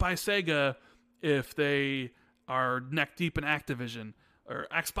they can't buy Sega if they are neck deep in Activision. Or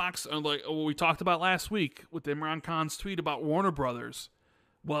Xbox, like what we talked about last week with Imran Khan's tweet about Warner Brothers.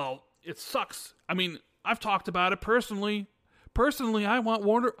 Well, it sucks. I mean, I've talked about it personally. Personally, I want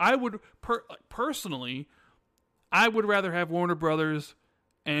Warner. I would rather have Warner Brothers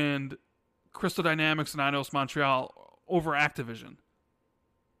and Crystal Dynamics and Eidos Montreal over Activision.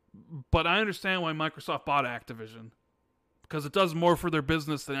 But I understand why Microsoft bought Activision, because it does more for their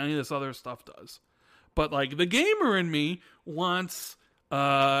business than any of this other stuff does. But like, the gamer in me wants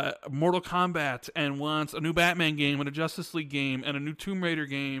Mortal Kombat and wants a new Batman game and a Justice League game and a new Tomb Raider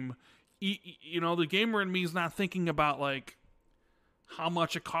game. The gamer in me is not thinking about like how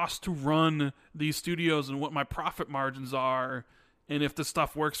much it costs to run these studios and what my profit margins are, and if the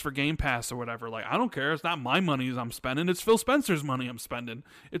stuff works for Game Pass or whatever. Like, I don't care. It's not my money I'm spending. It's Phil Spencer's money I'm spending.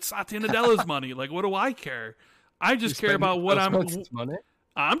 It's Satya Nadella's money. Like, what do I care? I just care about what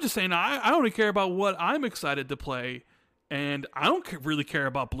I'm just saying, I only care about what I'm excited to play, and I don't really care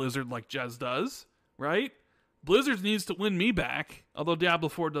about Blizzard like Jez does, right? Blizzard needs to win me back, although Diablo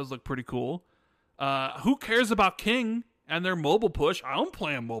 4 does look pretty cool. Who cares about King and their mobile push? I don't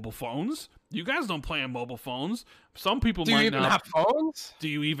play on mobile phones. You guys don't play on mobile phones. Some people might not. Do you even have phones? Do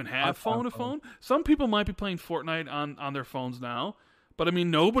you even have phone? Some people might be playing Fortnite on their phones now. But I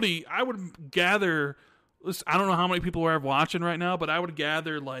mean, nobody, I would gather, listen, I don't know how many people are watching right now, but I would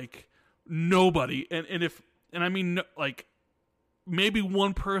gather like nobody. And I mean, like, maybe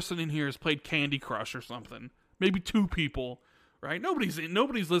one person in here has played Candy Crush or something. Maybe two people, right? Nobody's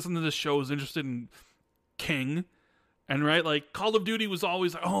listening to this show is interested in King. And right, like, Call of Duty was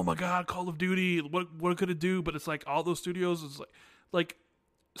always like, oh my god, Call of Duty, what could it do? But it's like all those studios is like,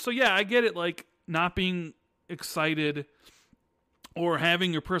 so yeah, I get it, like not being excited or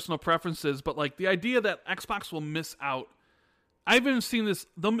having your personal preferences, but like the idea that Xbox will miss out. I haven't seen this.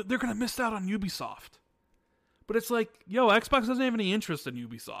 They're gonna miss out on Ubisoft, but it's like, yo, Xbox doesn't have any interest in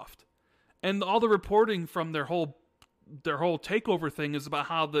Ubisoft, and all the reporting from their whole takeover thing is about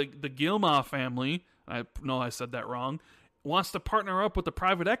how the Gilmour family, I know I said that wrong, wants to partner up with the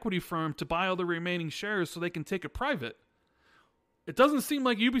private equity firm to buy all the remaining shares so they can take it private. It doesn't seem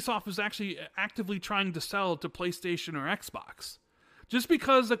like Ubisoft is actually actively trying to sell to PlayStation or Xbox. Just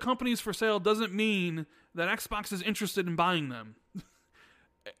because the company's for sale doesn't mean that Xbox is interested in buying them.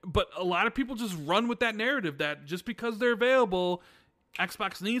 But a lot of people just run with that narrative that just because they're available,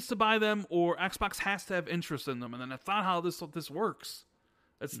 Xbox needs to buy them or Xbox has to have interest in them. And then that's not how this works.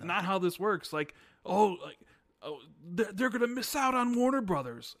 That's not how this works. They're going to miss out on Warner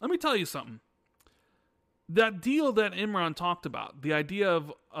Brothers. Let me tell you something. That deal that Imran talked about, the idea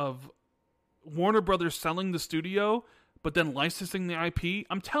of Warner Brothers selling the studio, but then licensing the IP,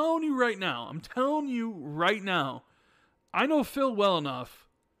 I'm telling you right now, I know Phil well enough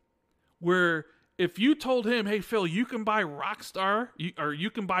where if you told him, hey, Phil, you can buy Rockstar, or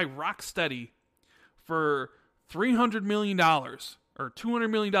you can buy Rocksteady for $300 million or $200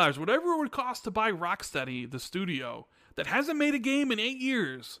 million, whatever it would cost to buy Rocksteady, the studio, that hasn't made a game in 8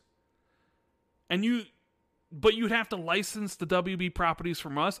 years, but you'd have to license the WB properties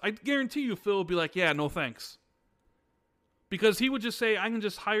from us, I guarantee you Phil would be like, yeah, no thanks. Because he would just say, I can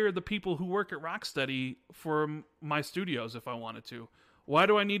just hire the people who work at Rocksteady for my studios if I wanted to. Why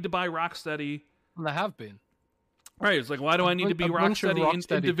do I need to buy Rocksteady? And they have been. Right, it's like, why do I need to be Rocksteady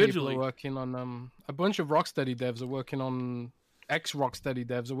individually? Working on, a bunch of Rocksteady devs are working on, ex-Rocksteady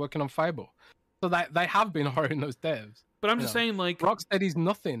devs are working on Fable. So they have been hiring those devs. But I'm just saying, like, Rocksteady's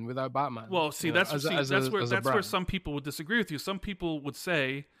nothing without Batman. Well, see, that's where some people would disagree with you. Some people would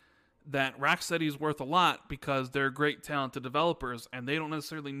say that Rocksteady is worth a lot because they're great, talented developers, and they don't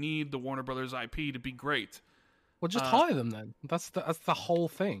necessarily need the Warner Brothers IP to be great. Well, just hire them then. That's the whole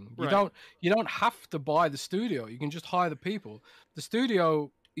thing. You don't have to buy the studio. You can just hire the people. The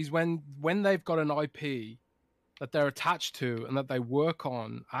studio is when they've got an IP that they're attached to and that they work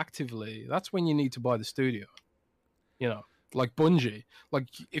on actively. That's when you need to buy the studio. You know, like Bungie. Like,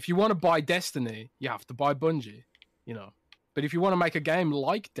 if you want to buy Destiny, you have to buy Bungie, you know. But if you want to make a game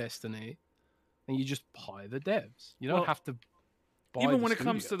like Destiny, then you just hire the devs. You don't have to buy even the when studio. It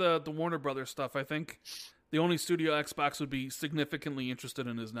comes to the Warner Brothers stuff, I think the only studio Xbox would be significantly interested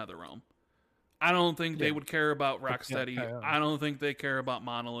in is NetherRealm. I don't think they would care about Rocksteady. I don't think they care about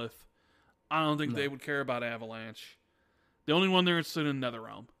Monolith. I don't think they would care about Avalanche. The only one they're interested in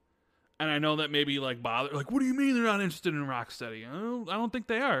NetherRealm. And I know that maybe bother. Like, what do you mean they're not interested in Rocksteady? I don't think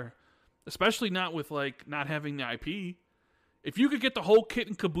they are. Especially not with not having the IP. If you could get the whole kit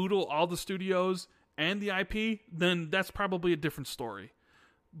and caboodle, all the studios and the IP, then that's probably a different story.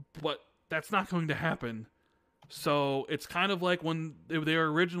 But that's not going to happen. So it's kind of like when they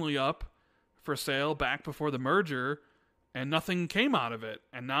were originally up for sale back before the merger, and nothing came out of it.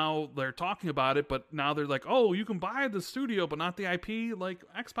 And now they're talking about it, but now they're like, oh, you can buy the studio, but not the IP. Like,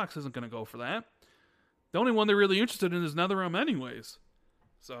 Xbox isn't going to go for that. The only one they're really interested in is NetherRealm anyways.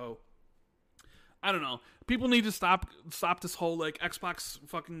 So, I don't know. People need to stop this whole, Xbox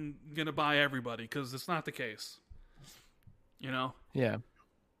fucking going to buy everybody, because it's not the case. You know? Yeah.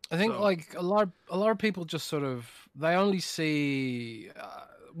 I think, a lot of people just sort of, they only see,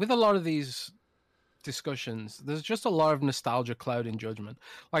 with a lot of these discussions, there's just a lot of nostalgia clouding judgment.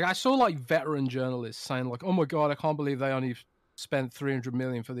 I saw veteran journalists saying oh my god, I can't believe they only spent $300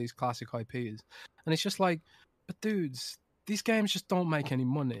 million for these classic IPs, and it's just but dudes, these games just don't make any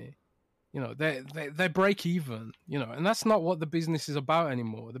money. You know, they break even. You know, and that's not what the business is about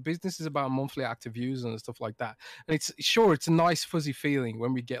anymore. The business is about monthly active users and stuff like that. And it's a nice fuzzy feeling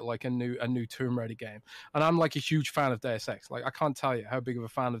when we get a new Tomb Raider game. And I'm a huge fan of Deus Ex. I can't tell you how big of a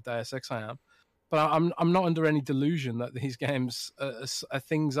fan of Deus Ex I am. But I'm not under any delusion that these games are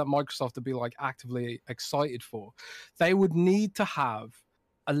things that Microsoft would be actively excited for. They would need to have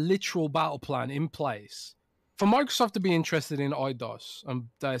a literal battle plan in place for Microsoft to be interested in IDOS and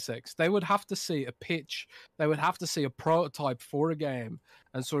Deus Ex. They would have to see a pitch. They would have to see a prototype for a game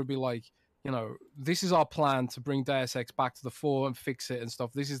and sort of be this is our plan to bring Deus Ex back to the fore and fix it and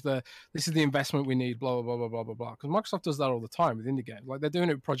stuff. This is the investment we need, blah, blah, blah, blah, blah, blah. Because Microsoft does that all the time with indie games. They're doing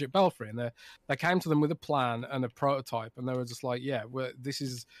it with Project Belfry, and they came to them with a plan and a prototype, and they were just this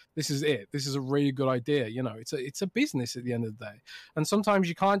is it. This is a really good idea. You know, it's a business at the end of the day. And sometimes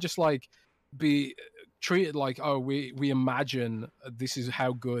you can't just be treated we imagine this is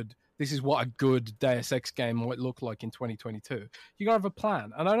how good. This is what a good Deus Ex game might look like in 2022. You gotta have a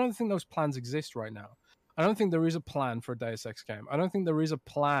plan, and I don't think those plans exist right now. I don't think there is a plan for a Deus Ex game. I don't think there is a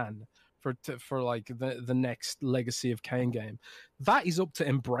plan for the next Legacy of Kain game. That is up to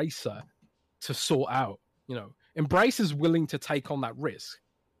Embracer to sort out. You know, Embracer's willing to take on that risk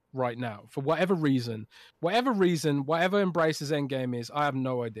right now for whatever reason, whatever Embracer's end game is. I have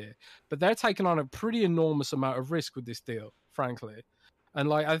no idea, but they're taking on a pretty enormous amount of risk with this deal, frankly.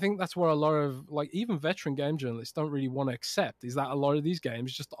 And I think that's what a lot of even veteran game journalists don't really want to accept, is that a lot of these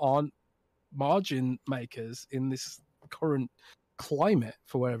games just aren't margin makers in this current climate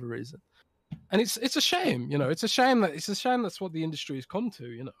for whatever reason. And it's a shame, you know. It's a shame that's what the industry has come to,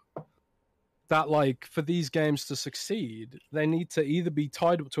 you know. That like for these games to succeed, they need to either be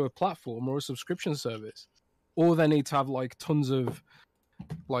tied up to a platform or a subscription service, or they need to have like tons of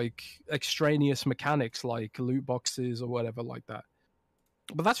like extraneous mechanics like loot boxes or whatever like that.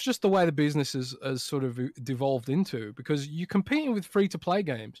 But that's just the way the business has sort of devolved into, because you're competing with free-to-play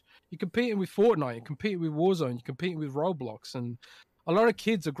games. You're competing with Fortnite, you're competing with Warzone, you're competing with Roblox, and a lot of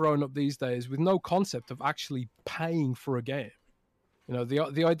kids are growing up these days with no concept of actually paying for a game. You know,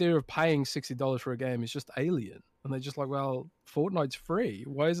 the idea of paying $60 for a game is just alien. And they're just like, well, Fortnite's free.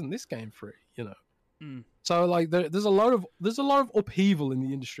 Why isn't this game free? You know? Mm. So like there's a lot of upheaval in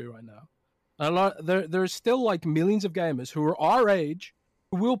the industry right now. And there are still like millions of gamers who are our age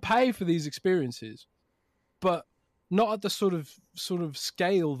who will pay for these experiences, but not at the sort of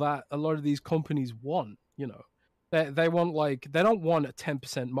scale that a lot of these companies want, you know. They want like, they don't want a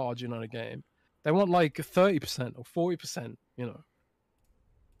 10% margin on a game. They want like 30% or 40%, you know,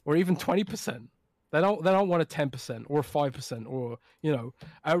 or even 20%. They don't want a 10% or 5%, or, you know,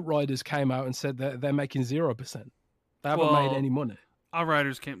 Outriders came out and said that they're making 0%. They haven't made any money.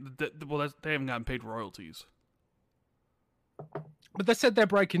 Outriders they haven't gotten paid royalties. But they said they're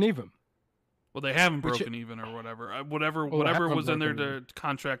breaking even. Well, they haven't broken even or whatever. Whatever was in their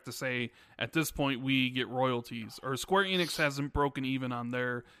contract to say, at this point, we get royalties. Or Square Enix hasn't broken even on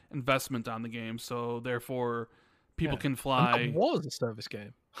their investment on the game, so therefore people can fly. And that was a service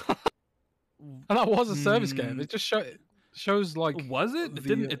game. And that was a service game. It just shows like... Was it?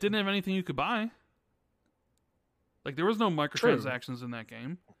 It didn't have anything you could buy. Like, there was no microtransactions in that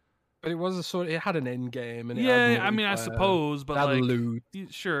game. But it was it had an end game, and I suppose, but like, loot.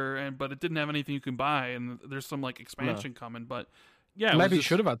 Sure, but it didn't have anything you can buy, and there's some like expansion coming. But yeah, maybe it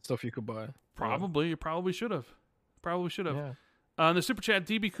should have had stuff you could buy. Probably, it probably should have. Yeah. In the super chat,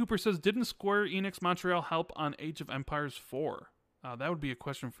 DB Cooper says, "Didn't Square Enix Montreal help on Age of Empires 4?" That would be a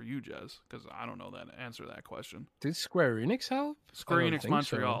question for you, Jez, because I don't know that answer to that question. Did Square Enix help? Square Enix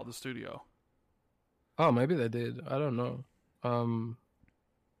Montreal, the studio. Oh, maybe they did. I don't know.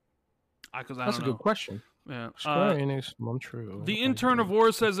 That's a good question. Yeah. Square Enix Montreal. The Intern of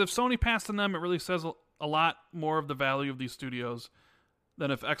War says, if Sony passed on them, it really says a lot more of the value of these studios than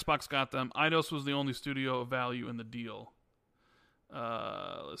if Xbox got them. Eidos was the only studio of value in the deal.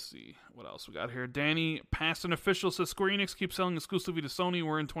 Let's see what else we got here. Danny Paston Official says, Square Enix keeps selling exclusively to Sony.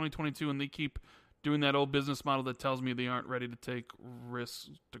 We're in 2022 and they keep doing that old business model that tells me they aren't ready to take risks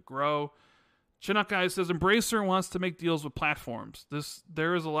to grow. Chinook Guy says, Embracer wants to make deals with platforms.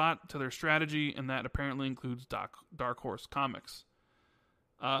 There is a lot to their strategy, and that apparently includes Dark Horse Comics.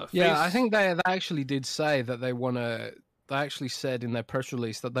 I think they actually did say that they want to... They actually said in their press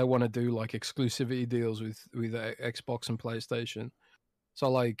release that they want to do like exclusivity deals with Xbox and PlayStation. So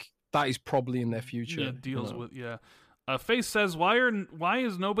like that is probably in their future. Yeah, deals with Face says, why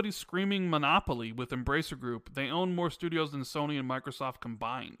is nobody screaming Monopoly with Embracer Group? They own more studios than Sony and Microsoft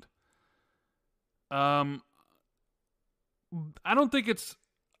combined. I don't think it's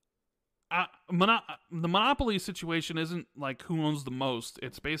the Monopoly situation isn't like who owns the most.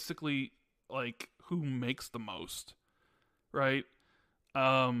 It's basically like who makes the most, right?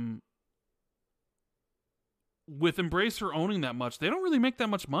 With Embracer owning that much, they don't really make that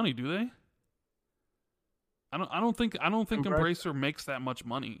much money, do they? I don't think Embracer makes that much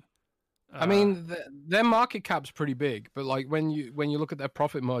money. I mean, their market cap's pretty big, but like when you look at their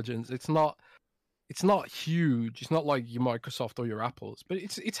profit margins, it's not huge. It's not like your Microsoft or your Apples, but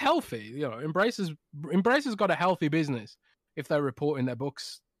it's healthy. You know, Embracer's got a healthy business if they're reporting their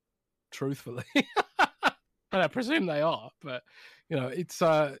books truthfully. And I presume they are, but you know, it's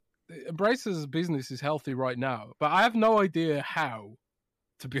Embracer's business is healthy right now. But I have no idea how,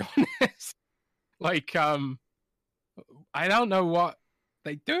 to be honest. Like, I don't know what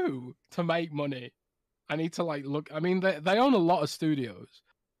they do to make money. I need to like look. I mean, they own a lot of studios.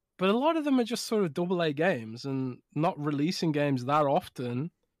 But a lot of them are just sort of AA games and not releasing games that often.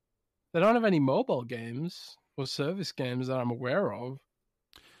 They don't have any mobile games or service games that I'm aware of.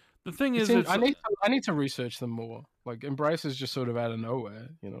 The thing is, I need to research them more. Like Embrace is just sort of out of nowhere,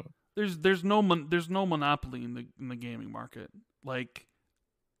 you know. There's no monopoly in the gaming market. Like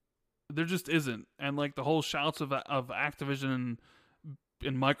there just isn't, and like the whole shouts of Activision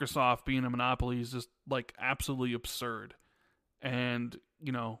and Microsoft being a monopoly is just like absolutely absurd. And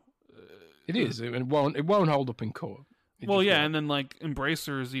you know. It is. It won't hold up in court. And then like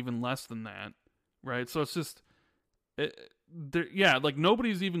Embracer is even less than that, right? So it's just, like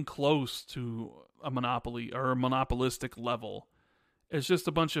nobody's even close to a monopoly or a monopolistic level, It's just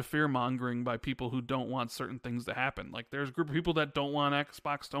a bunch of fear-mongering by people who don't want certain things to happen. Like, there's a group of people that don't want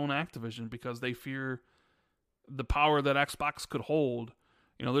Xbox to own Activision because they fear the power that Xbox could hold.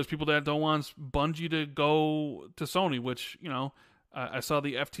 You know, there's people that don't want Bungie to go to Sony, which, you know, I saw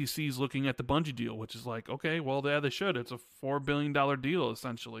the FTC's looking at the Bungie deal, which is like, okay, well, yeah, they should. It's a $4 billion deal,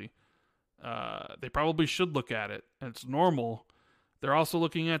 essentially. They probably should look at it, and it's normal. They're also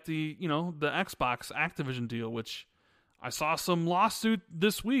looking at the Xbox Activision deal, which I saw some lawsuit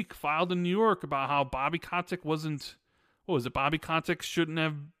this week filed in New York about how Bobby Kotick Bobby Kotick shouldn't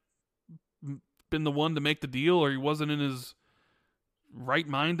have been the one to make the deal, or he wasn't in his right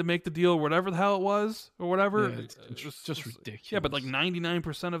mind to make the deal, whatever the hell it was, or whatever. Yeah, it's just ridiculous. Yeah, but like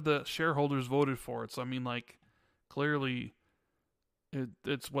 99% of the shareholders voted for it. So, I mean, like, clearly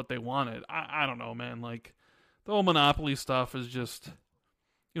it's what they wanted. I don't know, man. Like, the whole monopoly stuff is just...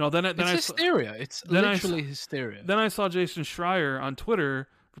 It's hysteria. It's literally hysteria. Then I saw Jason Schreier on Twitter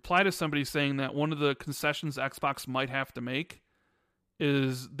reply to somebody saying that one of the concessions Xbox might have to make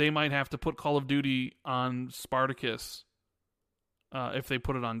is they might have to put Call of Duty on Spartacus if they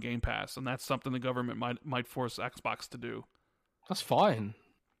put it on Game Pass, and that's something the government might force Xbox to do. That's fine.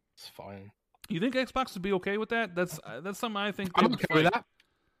 It's fine. You think Xbox would be okay with that? That's something I think. I'm okay with that.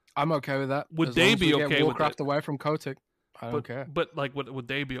 I'm okay with that. Would they be okay with it? Warcraft away from Kotick. I don't care. But like, would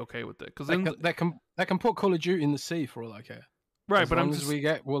they be okay with it? Because they can put Call of Duty in the sea for all I care. Right, as long as we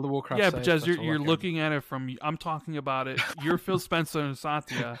get World of Warcraft. Yeah, safe, but Jez, you're looking at it from. I'm talking about it. You're Phil Spencer and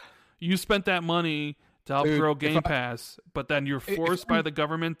Satya. You spent that money to help grow Game Pass, but then you're forced by the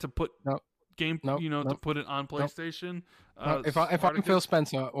government to put to put it on PlayStation. If I'm Phil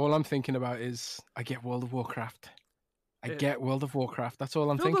Spencer, all I'm thinking about is I get World of Warcraft. I get World of Warcraft. That's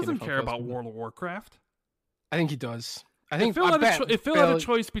all I'm thinking. Phil doesn't care about World of Warcraft. I think he does. If Phil had a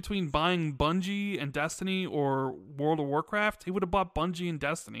choice between buying Bungie and Destiny or World of Warcraft, he would have bought Bungie and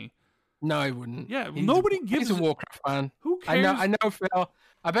Destiny. No, he wouldn't. Yeah, He's a Warcraft fan. Who cares? I know Phil.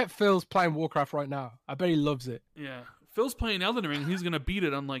 I bet Phil's playing Warcraft right now. I bet he loves it. Yeah. Phil's playing Elden Ring. He's going to beat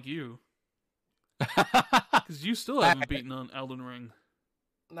it, unlike you. Because you still haven't beaten on Elden Ring.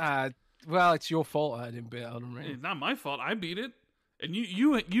 Nah, well, it's your fault I didn't beat Elden Ring. It's not my fault. I beat it. And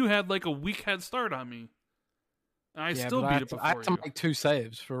you had like a week head start on me. And I still beat it before you. I had to make 2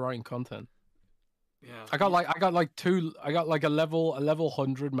 saves for writing content. Yeah. I got like a level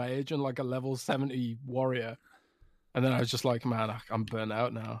 100 mage and like a level 70 warrior. And then I was just like, man, I'm burnt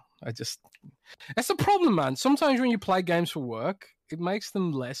out now. That's the problem, man. Sometimes when you play games for work, it makes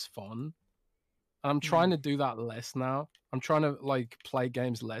them less fun. And I'm trying to do that less now. I'm trying to like play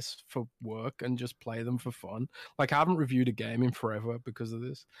games less for work and just play them for fun. Like I haven't reviewed a game in forever because of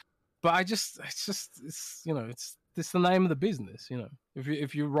this. But it's the name of the business, you know.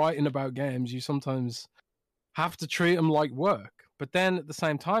 If you're writing about games, you sometimes have to treat them like work. But then at the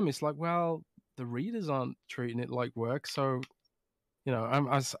same time, it's like, well, the readers aren't treating it like work, so you know,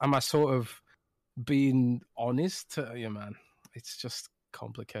 am I sort of being honest? Man, it's just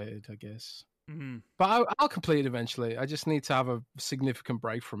complicated, I guess. Mm-hmm. But I'll complete it eventually. I just need to have a significant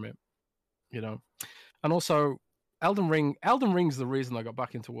break from it, you know. And also, Elden Ring's the reason I got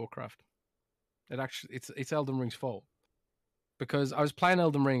back into Warcraft. It's Elden Ring's fault. Because I was playing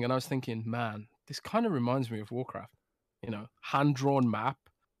Elden Ring and I was thinking, man, this kind of reminds me of Warcraft. You know, hand-drawn map,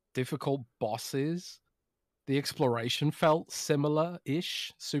 difficult bosses. The exploration felt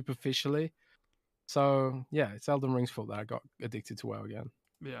similar-ish, superficially. So, yeah, it's Elden Ring's fault that I got addicted to WoW again.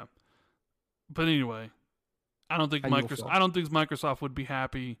 Yeah. But anyway, I don't think Microsoft would be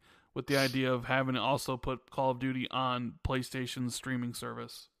happy with the idea of having to also put Call of Duty on PlayStation's streaming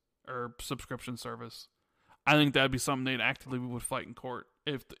service or subscription service. I think that'd be something they'd actively would fight in court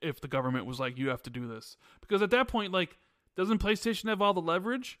if the government was like, you have to do this. Because at that point, like, doesn't PlayStation have all the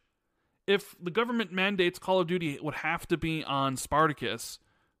leverage? If the government mandates Call of Duty would have to be on Spartacus,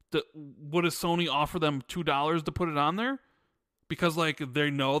 would a Sony offer them $2 to put it on there? Because like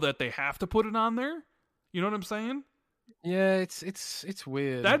they know that they have to put it on there. You know what I'm saying? Yeah, it's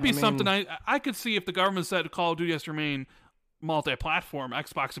weird. That'd be something I could see if the government said Call of Duty has to remain multi-platform.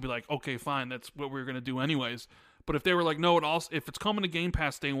 Xbox would be like, okay, fine, that's what we're gonna do anyways. But if they were like, no, if it's coming to Game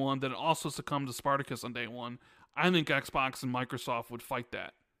Pass day one, then it also succumb to Spartacus on day one. I think Xbox and Microsoft would fight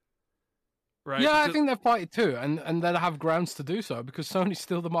that. Right? Yeah, I think they'd fight it too, and they'd have grounds to do so because Sony's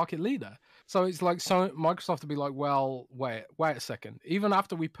still the market leader. So it's like Microsoft to be like, well, wait a second. Even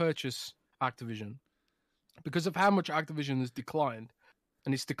after we purchase Activision, because of how much Activision has declined,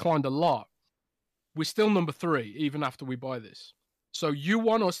 and it's declined a lot, we're still number 3 even after we buy this. So you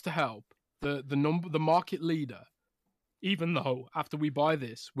want us to help the market leader, even though after we buy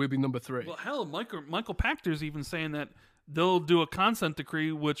this, we'll be number 3. Well, hell, Michael Pachter's even saying that they'll do a consent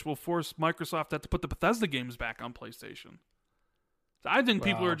decree which will force Microsoft to have to put the Bethesda games back on PlayStation. So I think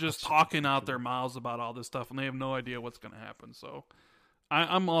people are just talking out their mouths about all this stuff, and they have no idea what's going to happen. So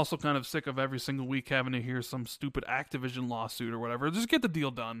I'm also kind of sick of every single week having to hear some stupid Activision lawsuit or whatever. Just get the deal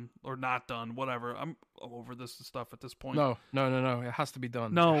done or not done, whatever. I'm over this stuff at this point. No. It has to be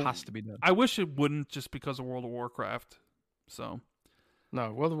done. No, it has to be done. I wish it wouldn't, just because of World of Warcraft. So,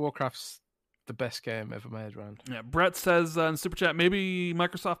 no, World of Warcraft's the best game ever made, Rand. Yeah, Brett says in Super Chat, maybe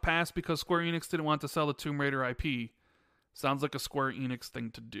Microsoft passed because Square Enix didn't want to sell the Tomb Raider IP. Sounds like a Square Enix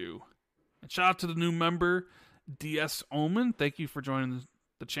thing to do. And shout out to the new member, DS Omen. Thank you for joining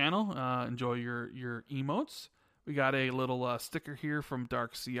the channel. Enjoy your emotes. We got a little sticker here from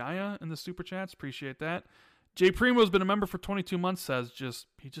Dark Siaya in the Super Chats. Appreciate that. Jay Primo's been a member for 22 months.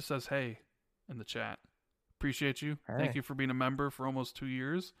 He just says hey in the chat. Appreciate you. Hey. Thank you for being a member for almost 2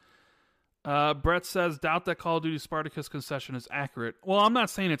 years. Brett says, doubt that Call of Duty Spartacus concession is accurate. Well, I'm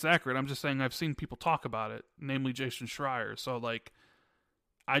not saying it's accurate. I'm just saying I've seen people talk about it, namely Jason Schreier. So,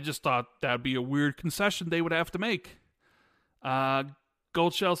 I just thought that would be a weird concession they would have to make.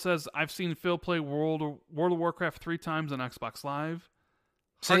 Goldshell says, I've seen Phil play World of Warcraft 3 times on Xbox Live.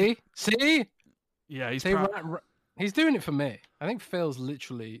 See? Yeah, he's doing it for me. I think Phil's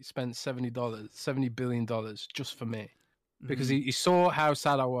literally spent $70 billion just for me. Because he saw how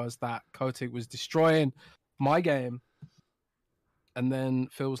sad I was that Kotick was destroying my game. And then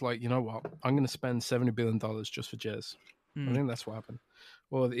Phil was like, you know what? I'm going to spend $70 billion just for Jez. I think that's what happened.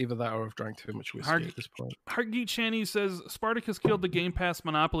 Well, either that or I've drank too much whiskey at this point. Hargeet Channy says, Spartacus killed the Game Pass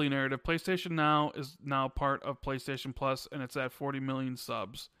monopoly narrative. PlayStation Now is now part of PlayStation Plus, and it's at 40 million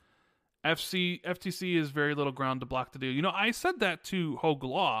subs. FTC is very little ground to block the deal. I said that to Hogue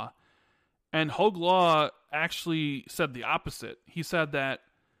Law, and Hogue Law actually said the opposite. He said that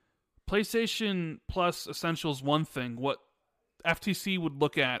PlayStation Plus Essentials one thing. What FTC would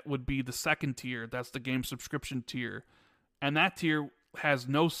look at would be the second tier. That's the game subscription tier. And that tier has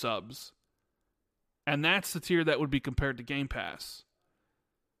no subs. And that's the tier that would be compared to Game Pass.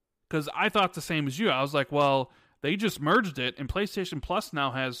 Because I thought the same as you. I was like, well, they just merged it, and PlayStation Plus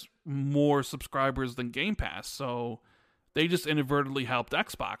now has more subscribers than Game Pass. So they just inadvertently helped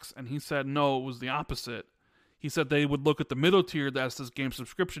Xbox. And he said, no, it was the opposite. He said they would look at the middle tier, that's this game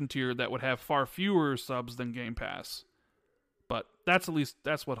subscription tier, that would have far fewer subs than Game Pass. But that's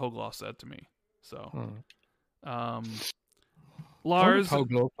what Hogue Law said to me. So, Lars...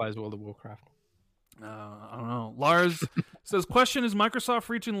 Hogue Law plays World of Warcraft. I don't know. Lars says, question, is Microsoft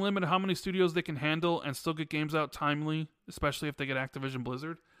reaching the limit of how many studios they can handle and still get games out timely, especially if they get Activision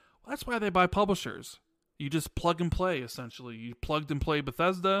Blizzard? Well, that's why they buy publishers. You just plug and play, essentially. You plugged and play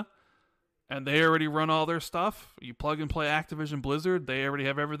Bethesda, and they already run all their stuff. You plug and play Activision Blizzard, they already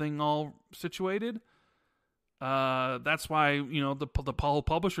have everything all situated. That's why, the whole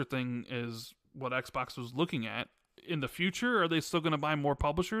publisher thing is what Xbox was looking at. In the future, are they still going to buy more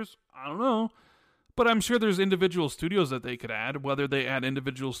publishers? I don't know. But I'm sure there's individual studios that they could add, whether they add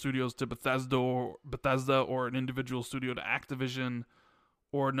individual studios to Bethesda or an individual studio to Activision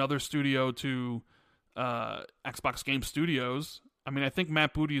or another studio to Xbox Game Studios. I mean, I think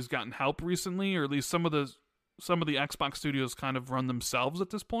Matt Booty has gotten help recently, or at least some of the Xbox studios kind of run themselves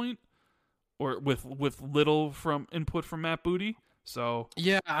at this point, or with little from input from Matt Booty. So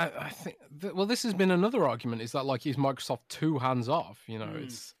yeah, I think. This has been another argument. Is that is Microsoft too hands off?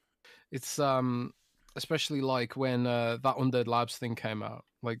 It's especially when that Undead Labs thing came out.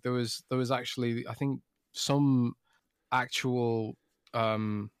 There was actually, I think, some actual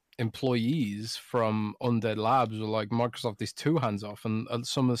employees from Undead Labs were like, Microsoft is too hands off, and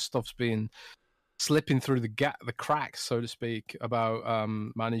some of the stuff's been slipping through the cracks, so to speak, about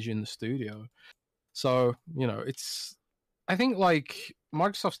managing the studio. So I think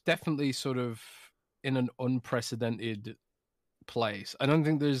Microsoft's definitely sort of in an unprecedented place. I don't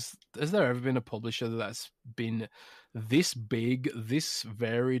think has there ever been a publisher that's been this big, this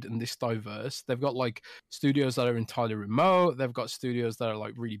varied, and this diverse. They've got studios that are entirely remote. They've got studios that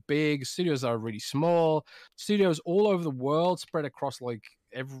are really big, studios that are really small, studios all over the world, spread across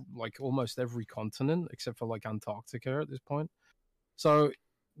almost every continent except for Antarctica at this point. So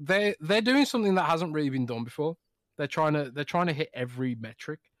they're doing something that hasn't really been done before. They're trying to hit every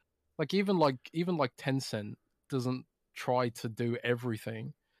metric. Even Tencent doesn't try to do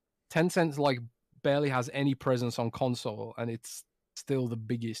everything. Tencent's barely has any presence on console, and it's still the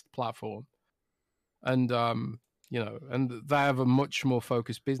biggest platform. And and they have a much more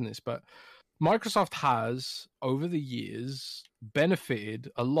focused business. But Microsoft has, over the years, benefited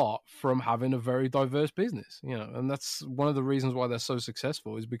a lot from having a very diverse business. And that's one of the reasons why they're so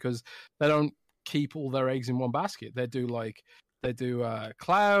successful, is because they don't keep all their eggs in one basket. They do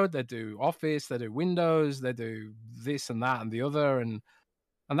cloud, they do Office, they do Windows, they do this and that and the other, and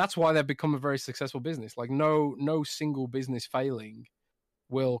that's why they've become a very successful business. Like no single business failing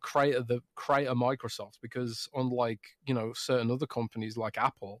will create a Microsoft, because unlike certain other companies like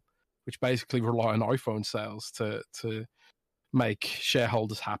Apple, which basically rely on iPhone sales to make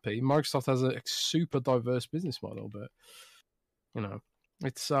shareholders happy, Microsoft has a super diverse business model. But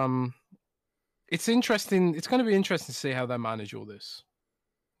it's interesting. It's going to be interesting to see how they manage all this,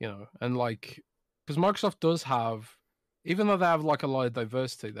 and like, because Microsoft does have, even though they have like a lot of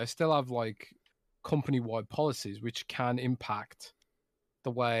diversity, they still have like company-wide policies which can impact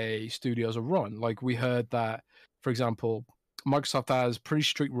the way studios are run. Like we heard that, for example, Microsoft has pretty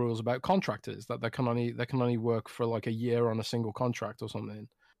strict rules about contractors, that they can only work for like a year on a single contract or something,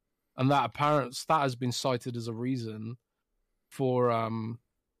 and that has been cited as a reason for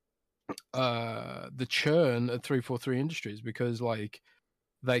the churn at 343 Industries, because like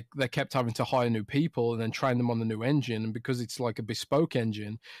they kept having to hire new people and then train them on the new engine, and because it's like a bespoke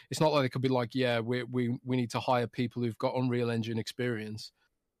engine, it's not like they could be like, yeah, we need to hire people who've got Unreal Engine experience,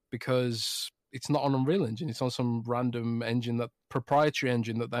 because it's not on Unreal Engine, it's on some random engine, that proprietary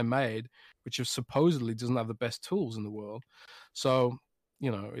engine that they made, which supposedly doesn't have the best tools in the world. So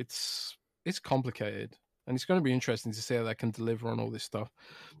it's complicated, and it's going to be interesting to see how they can deliver on all this stuff,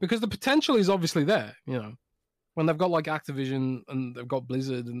 because the potential is obviously there. When they've got like Activision and they've got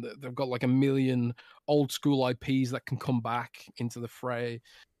Blizzard and they've got like a million old school IPs that can come back into the fray.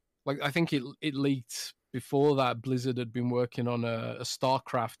 Like I think it leaked before that Blizzard had been working on a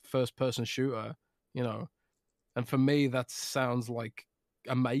StarCraft first person shooter, and for me that sounds like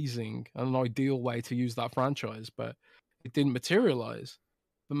amazing and an ideal way to use that franchise, but it didn't materialize.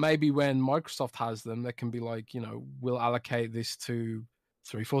 But maybe when Microsoft has them, they can be like, we'll allocate this to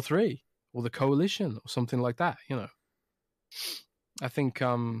 343 or the Coalition or something like that. I think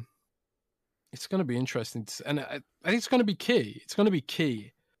it's going to be interesting, and I think it's going to be key. It's going to be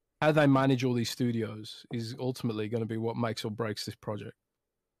key. How they manage all these studios is ultimately going to be what makes or breaks this project.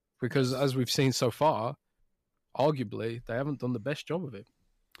 Because as we've seen so far, arguably they haven't done the best job of it.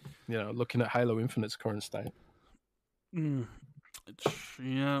 Looking at Halo Infinite's current state.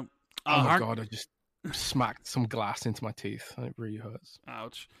 Yeah. Oh my god! I just smacked some glass into my teeth. It really hurts.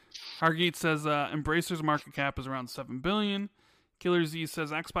 Ouch. Hargeet says Embracer's market cap is around $7 billion. Killer Z says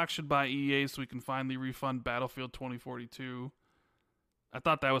Xbox should buy EA so we can finally refund Battlefield 2042. I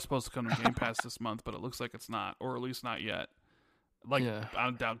thought that was supposed to come to Game Pass this month, but it looks like it's not, or at least not yet.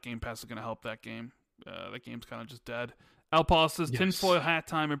 I doubt Game Pass is going to help that game. That game's kind of just dead. Al Paul says tinfoil hat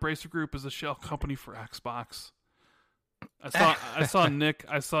time. Embracer Group is a shell company for Xbox. I saw Nick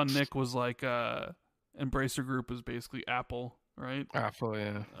was like Embracer Group is basically Apple, right? Apple,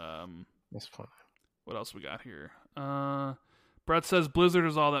 yeah. That's funny. What else we got here? Brett says Blizzard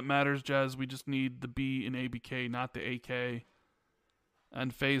is all that matters, Jez. We just need the B in ABK, not the AK.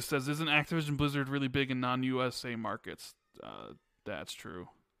 And FaZe says, isn't Activision Blizzard really big in non-USA markets? That's true.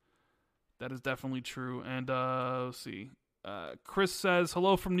 That is definitely true. And let's see. Chris says,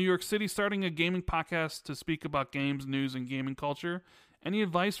 hello from New York City, starting a gaming podcast to speak about games, news, and gaming culture. Any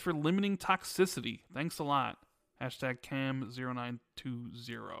advice for limiting toxicity? Thanks a lot. Hashtag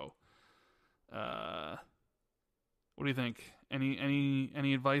Cam0920. What do you think?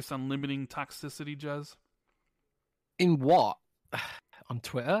 Any advice on limiting toxicity, Jez? In what? On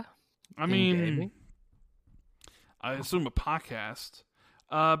Twitter? I mean, I assume a podcast.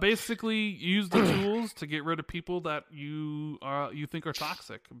 Basically, use the tools to get rid of people that you think are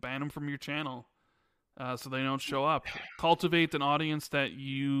toxic. Ban them from your channel so they don't show up. Cultivate an audience that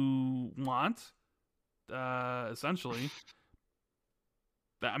you want, essentially.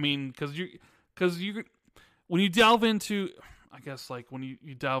 Because when you delve into, I guess, like when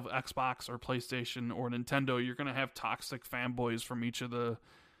you delve Xbox or PlayStation or Nintendo, you're gonna have toxic fanboys from each of the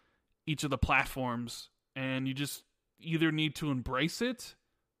platforms, and you just either need to embrace it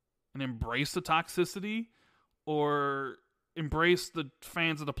and embrace the toxicity, or embrace the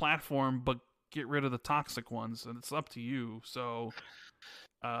fans of the platform but get rid of the toxic ones, and it's up to you. So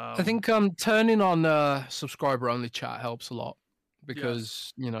I think turning on subscriber only chat helps a lot,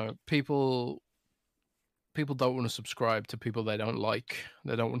 because people don't want to subscribe to people they don't like.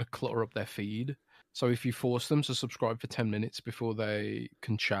 They don't want to clutter up their feed. So if you force them to subscribe for 10 minutes before they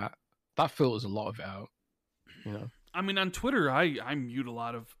can chat, that filters a lot of it out. I mean, on Twitter, I mute a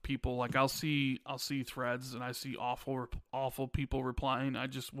lot of people. Like I'll see threads and I see awful people replying. I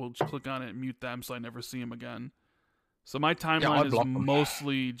just will click on it and mute them so I never see them again. So my timeline is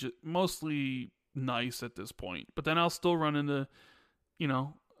mostly nice at this point. But then I'll still run into,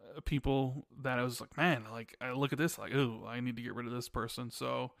 people that I was like, man, like I look at this like, oh, I need to get rid of this person.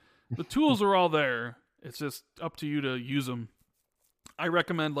 So the tools are all there. It's just up to you to use them. I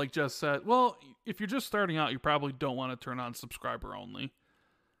recommend, like Jess said, well, if you're just starting out, you probably don't want to turn on subscriber only.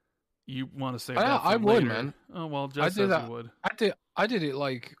 You want to save that for I later. would, man. Oh, well, Jess says you would. I did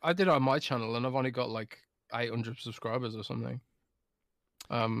it on my channel, and I've only got like 800 subscribers or something.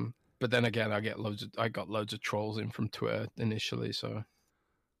 But then again, I got loads of trolls in from Twitter initially, so.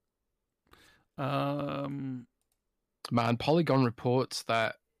 Man, Polygon reports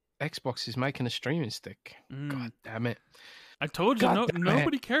that Xbox is making a streaming stick. God damn it. I told you,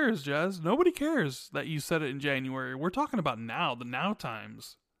 nobody cares, Jazz. Nobody cares that you said it in January. We're talking about now, the now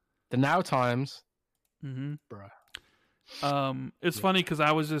times. The now times. Mm-hmm. Bruh. It's funny because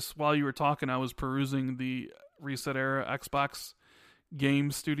I was just, while you were talking, I was perusing the Reset Era Xbox Game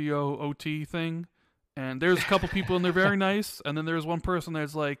Studio OT thing, and there's a couple people in there very nice, and then there's one person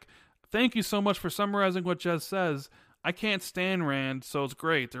that's like, thank you so much for summarizing what Jez says. I can't stand Rand, so it's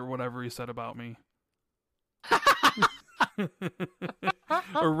great, or whatever he said about me.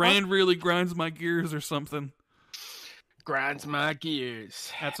 Or Rand really grinds my gears or something. Grinds my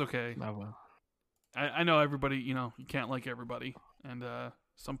gears. That's okay. Oh, well. I know everybody, you can't like everybody, and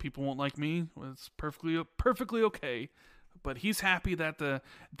some people won't like me. Well, it's perfectly okay. But he's happy that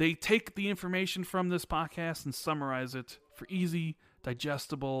they take the information from this podcast and summarize it for easy,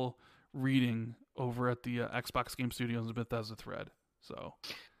 digestible reading over at the Xbox Game Studios and Bethesda thread. So,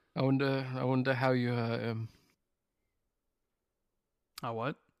 I wonder how you hurt him.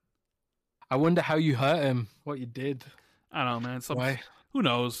 What? I wonder how you hurt him. What you did? I don't know, man. Why? Who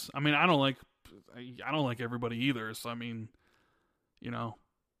knows? I mean, I don't like everybody either. So I mean,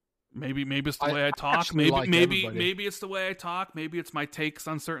 maybe it's the way I talk. Maybe it's the way I talk. Maybe it's my takes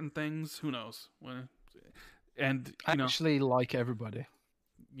on certain things. Who knows? And I actually like everybody.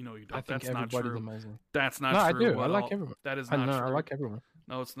 You don't. I think That's not everybody's true. amazing. That's not no, true. I do. I like everyone. That is not true. I like everyone.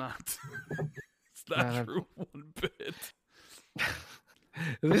 No, it's not. It's not true one bit.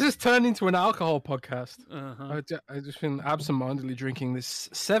 This has turned into an alcohol podcast. Uh-huh. I just been absentmindedly drinking this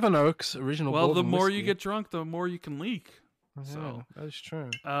Seven Oaks original. Well, bourbon the more whiskey. you get drunk, the more you can leak. Yeah, So that's true.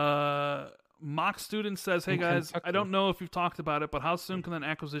 Mock Student says, "Hey guys, Kentucky. I don't know if you've talked about it, but how soon can an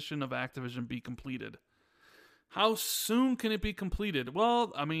acquisition of Activision be completed? How soon can it be completed?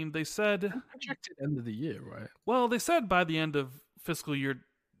 Well, I mean, they said Projected end of the year, right? Well, they said by the end of fiscal year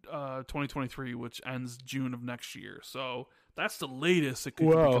 2023, which ends June of next year. So that's the latest it could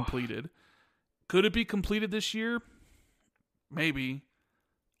be completed. Could it be completed this year? Maybe.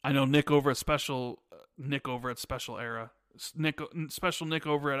 I know Nick over at Special Era, Special Nick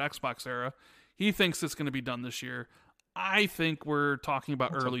over at Xbox Era, he thinks it's going to be done this year. I think we're talking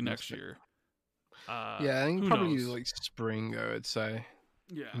about early next year. Yeah, I think who probably knows? like spring, I would say.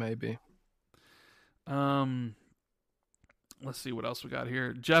 Yeah. Maybe. Let's see what else we got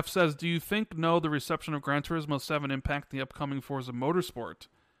here. Jeff says, do you think the reception of Gran Turismo 7 impact the upcoming Forza Motorsport?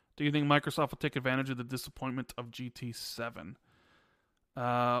 Do you think Microsoft will take advantage of the disappointment of GT7?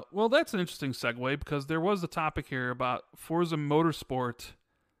 Well, that's an interesting segue because there was a topic here about Forza Motorsport.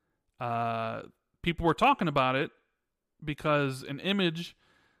 People were talking about it because an image,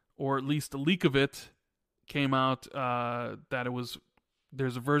 or at least a leak of it, came out that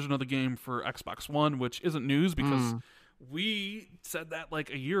there's a version of the game for Xbox One, which isn't news because we said that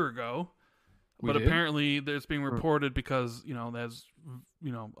like a year ago. But apparently there's being reported because, there's,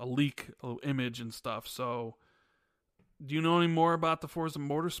 a leak, a image and stuff. So do you know any more about the Forza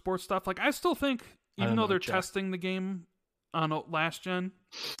Motorsport stuff? Like, I still think, even though they're testing the game on last gen,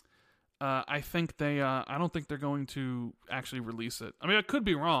 I think I don't think they're going to actually release it. I mean, I could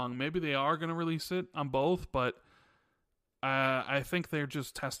be wrong. Maybe they are going to release it on both, but I think they're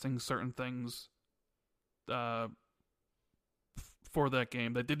just testing certain things for that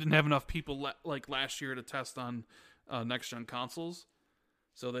game. They didn't have enough people like last year to test on next gen consoles,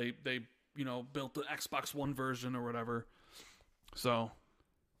 so they built the Xbox One version or whatever. So,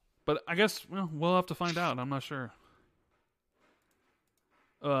 but I guess we'll have to find out. I'm not sure.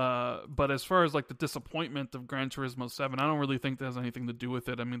 But as far as like the disappointment of Gran Turismo 7, I don't really think that has anything to do with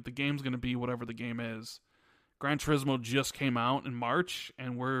it. I mean, the game's going to be whatever the game is. Gran Turismo just came out in March,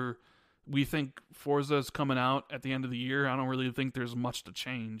 and we think Forza's coming out at the end of the year. I don't really think there's much to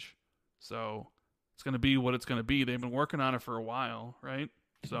change. So it's going to be what it's going to be. They've been working on it for a while, right?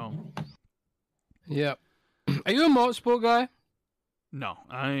 So. Yeah. Are you a motorsport guy? No,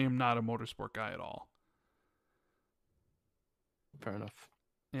 I am not a motorsport guy at all. Fair enough.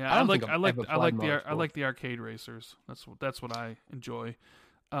 Yeah, I like the arcade racers. That's what I enjoy.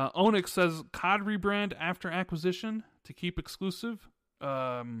 Onyx says COD rebrand after acquisition to keep exclusive.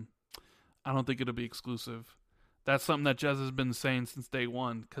 I don't think it'll be exclusive. That's something that Jez has been saying since day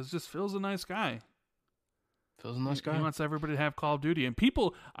one, because just Phil's a nice guy. Phil's a nice guy. He wants everybody to have Call of Duty. And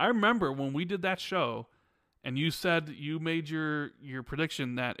people, I remember when we did that show, and you said you made your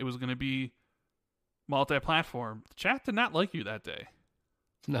prediction that it was going to be multi-platform. The chat did not like you that day.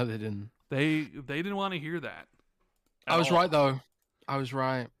 No, they didn't. They didn't want to hear that. I was right, though. I was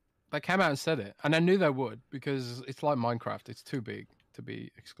right. They came out and said it. And I knew they would, because it's like Minecraft. It's too big to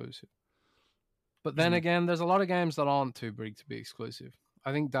be exclusive. But then again, there's a lot of games that aren't too big to be exclusive.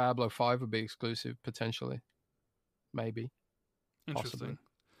 I think Diablo 5 would be exclusive, potentially. Maybe. Interesting. Possibly.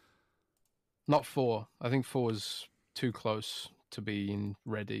 Not 4. I think 4 is too close to being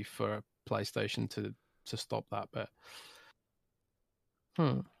ready for PlayStation to stop that. But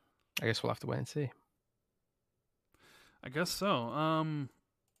I guess we'll have to wait and see. I guess so. All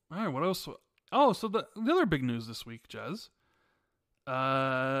right, what else? Oh, so the other big news this week, Jez.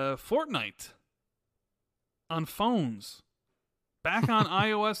 Fortnite on phones. Back on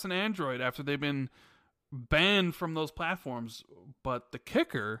iOS and Android after they've been banned from those platforms. But the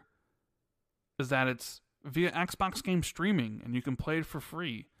kicker is that it's via Xbox game streaming, and you can play it for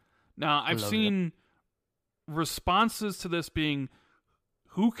free. Now, I've seen responses to this being,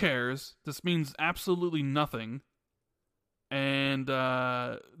 who cares? This means absolutely nothing. And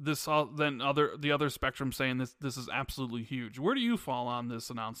the other spectrum saying this is absolutely huge. Where do you fall on this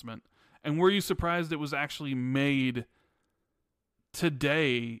announcement? And were you surprised it was actually made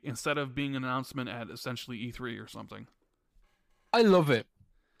today instead of being an announcement at essentially E3 or something? I love it.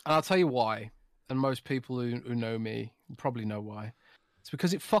 And I'll tell you why. And most people who know me probably know why. It's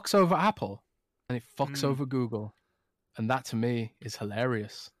because it fucks over Apple and it fucks over Google. And that to me is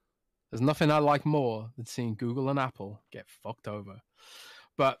hilarious. There's nothing I like more than seeing Google and Apple get fucked over.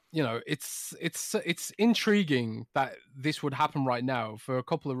 But, you know, it's intriguing that this would happen right now for a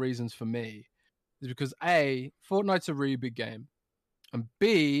couple of reasons for me. Is because A, Fortnite's a really big game. And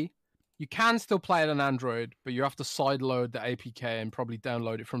B, you can still play it on Android, but you have to sideload the APK and probably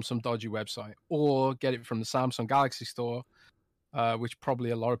download it from some dodgy website or get it from the Samsung Galaxy Store, which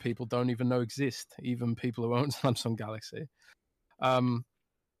probably a lot of people don't even know exist, even people who own Samsung Galaxy.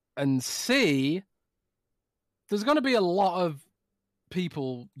 And C, there's going to be a lot of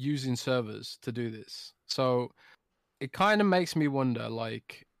people using servers to do this. So it kind of makes me wonder,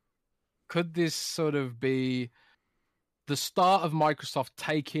 like, could this sort of be the start of Microsoft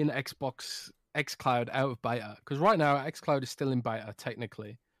taking Xbox xCloud out of beta? Because right now, xCloud is still in beta,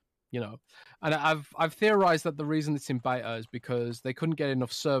 technically, you know. And I've theorized that the reason it's in beta is because they couldn't get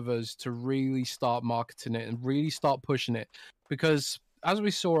enough servers to really start marketing it and really start pushing it. Because as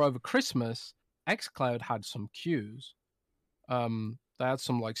we saw over Christmas, xCloud had some queues. They had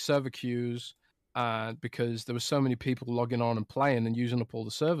some like server queues, because there were so many people logging on and playing and using up all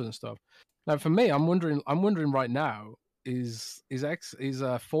the servers and stuff. Now, for me, I'm wondering right now, is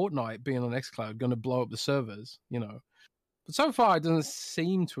Fortnite being on xCloud going to blow up the servers? You know, but so far it doesn't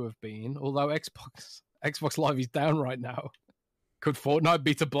seem to have been. Although Xbox Live is down right now, could Fortnite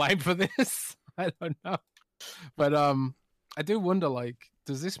be to blame for this? I don't know, but I do wonder, like,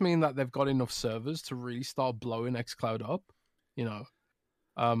 does this mean that they've got enough servers to really start blowing xCloud up? You know,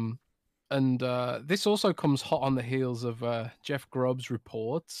 and this also comes hot on the heels of Jeff Grubb's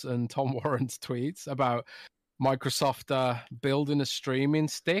reports and Tom Warren's tweets about Microsoft building a streaming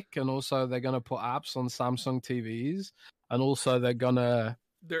stick, and also they're going to put apps on Samsung TVs, and also they're going to...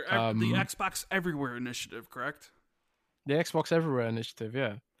 the Xbox Everywhere initiative, correct? The Xbox Everywhere initiative,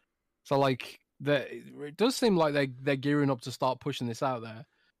 yeah. So, like, it does seem like they're gearing up to start pushing this out there.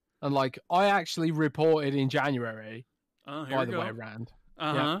 And, like, I actually reported in January, by the way around.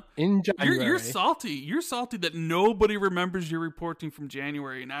 Uh-huh. Yeah, in January. You're salty. You're salty that nobody remembers your reporting from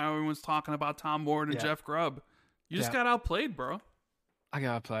January. Now everyone's talking about Tom Ward and Jeff Grubb. You just got outplayed, bro. I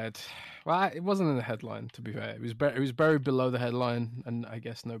got outplayed. Well, it wasn't in the headline, to be fair. It was buried below the headline, and I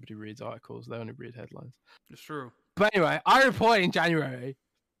guess nobody reads articles. They only read headlines. It's true. But anyway, I reported in January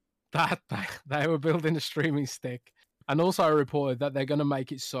that they were building a streaming stick, and also I reported that they're going to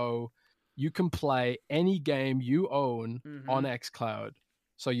make it so you can play any game you own on xCloud.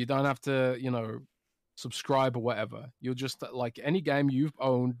 So you don't have to, you know, subscribe or whatever. You'll just, like, any game you've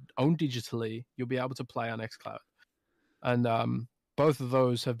owned digitally, you'll be able to play on xCloud. And both of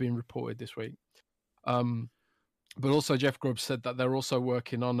those have been reported this week. But also Jeff Grubb said that they're also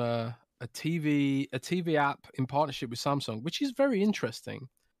working on a TV app in partnership with Samsung, which is very interesting.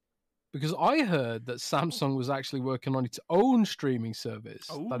 Because I heard that Samsung was actually working on its own streaming service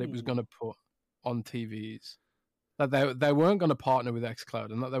that it was going to put on TVs. That they weren't going to partner with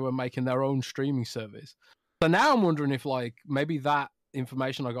xCloud, and that they were making their own streaming service. So now I'm wondering if, like, maybe that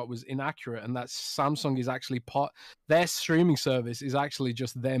information I got was inaccurate, and that Samsung is actually their streaming service is actually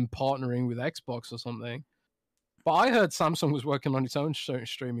just them partnering with Xbox or something. But I heard Samsung was working on its own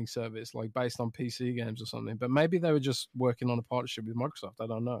streaming service, like based on PC games or something. But maybe they were just working on a partnership with Microsoft. I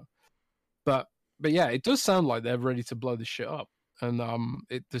don't know. But yeah, it does sound like they're ready to blow this shit up, and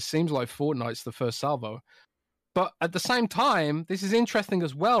it just seems like Fortnite's the first salvo. But at the same time, this is interesting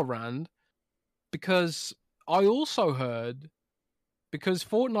as well, Rand, because I also heard, because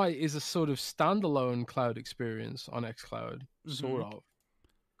Fortnite is a sort of standalone cloud experience on xCloud, sort of.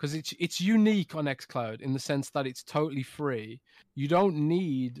 Because it's unique on xCloud in the sense that it's totally free. You don't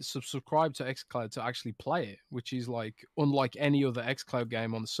need to subscribe to xCloud to actually play it, which is like unlike any other xCloud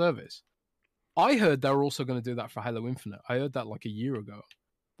game on the service. I heard they were also going to do that for Halo Infinite. I heard that like a year ago,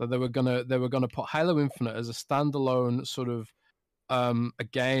 that they were gonna put Halo Infinite as a standalone sort of a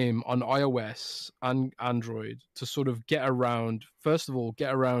game on iOS and Android to sort of get around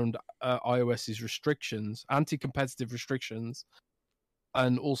iOS's restrictions, anti-competitive restrictions.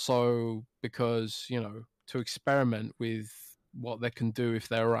 And also because, to experiment with what they can do if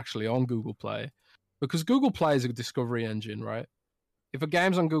they're actually on Google Play. Because Google Play is a discovery engine, right? If a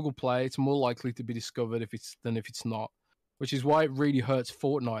game's on Google Play, it's more likely to be discovered than if it's not. Which is why it really hurts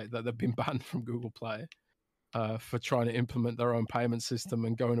Fortnite that they've been banned from Google Play for trying to implement their own payment system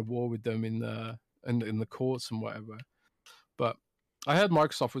and going to war with them in the courts and whatever. But I heard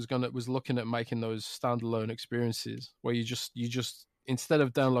Microsoft was looking at making those standalone experiences where you just instead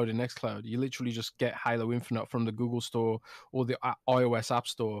of downloading xCloud, you literally just get Halo Infinite from the Google Store or the iOS App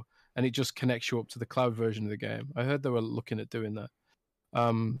Store, and it just connects you up to the cloud version of the game. I heard they were looking at doing that.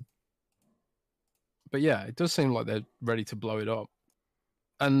 But yeah, it does seem like they're ready to blow it up.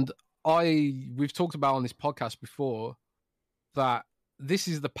 And we've talked about on this podcast before that this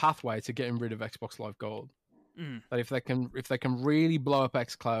is the pathway to getting rid of Xbox Live Gold. That if they can really blow up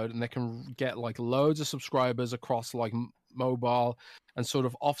xCloud and they can get like loads of subscribers across like mobile and sort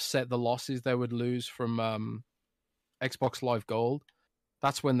of offset the losses they would lose from Xbox Live Gold,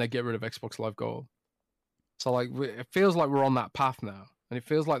 that's when they get rid of Xbox Live Gold. So like it feels like we're on that path now, and it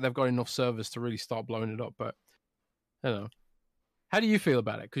feels like they've got enough servers to really start blowing it up. But I don't know. How do you feel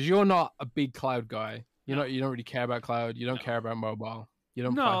about it? Because you're not a big cloud guy. You don't really care about cloud. You don't care about mobile. You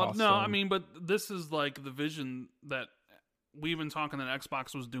don't. No. I mean, but this is like the vision that we've been talking that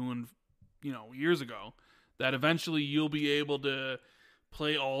Xbox was doing, years ago. That eventually you'll be able to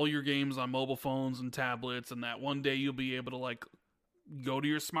play all your games on mobile phones and tablets, and that one day you'll be able to like go to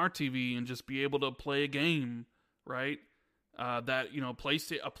your smart TV and just be able to play a game, right? That a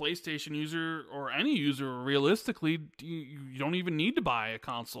PlayStation user or any user realistically, you don't even need to buy a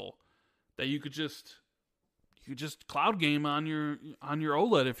console. That you could just cloud game on your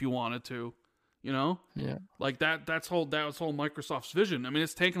OLED if you wanted to, Yeah. Like that was whole Microsoft's vision. I mean,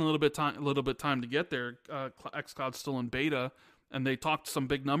 it's taken a little bit time to get there. xCloud's still in beta, and they talked some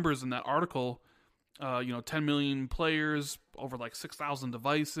big numbers in that article. 10 million players, over like 6,000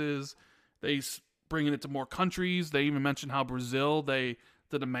 devices. They bringing it to more countries. They even mentioned how Brazil, the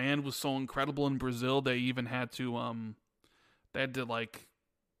demand was so incredible in Brazil. They even had to like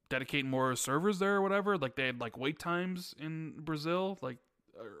dedicate more servers there or whatever. Like they had like wait times in Brazil, like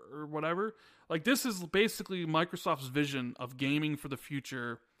or whatever. Like this is basically Microsoft's vision of gaming for the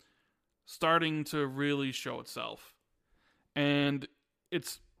future starting to really show itself. And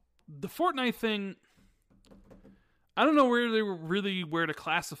it's the Fortnite thing. I don't know where to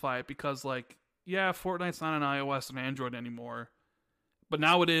classify it, because like, yeah, Fortnite's not on iOS and Android anymore, but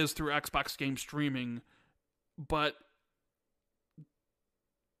now it is through Xbox game streaming. But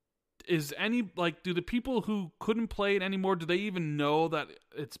is do the people who couldn't play it anymore, do they even know that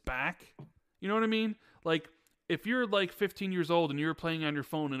it's back? You know what I mean? Like, if you're like 15 years old and you're playing on your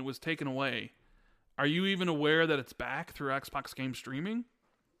phone and it was taken away, are you even aware that it's back through Xbox game streaming?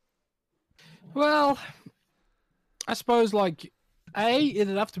 Well, I suppose like A,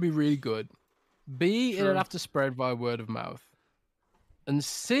 it'd have to be really good. B, it'd have to spread by word of mouth. And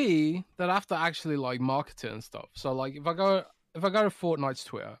C, they'd have to actually like market it and stuff. So like if I go to Fortnite's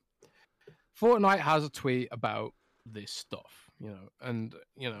Twitter, Fortnite has a tweet about this stuff, and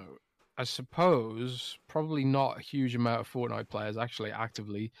I suppose probably not a huge amount of Fortnite players actually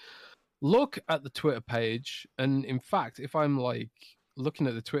actively look at the Twitter page. And in fact, if I'm like looking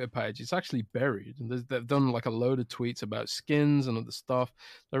at the Twitter page, it's actually buried. And they've done like a load of tweets about skins and other stuff.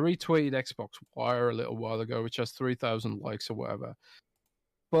 They retweeted Xbox Wire a little while ago, which has 3,000 likes or whatever.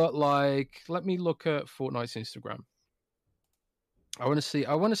 But like, let me look at Fortnite's Instagram. I want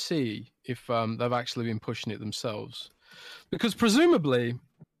to see if they've actually been pushing it themselves, because presumably,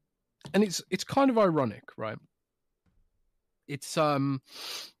 and it's kind of ironic, right? It's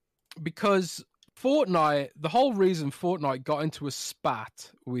because Fortnite, the whole reason Fortnite got into a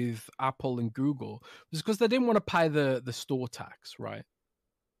spat with Apple and Google was because they didn't want to pay the store tax, right?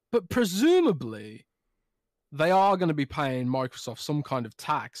 But presumably, they are going to be paying Microsoft some kind of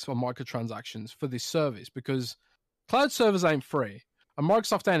tax on microtransactions for this service, because cloud servers ain't free, and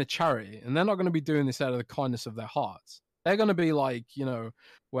Microsoft ain't a charity, and they're not going to be doing this out of the kindness of their hearts. They're going to be like,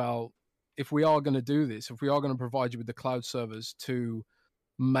 well, if we are going to do this, if we are going to provide you with the cloud servers to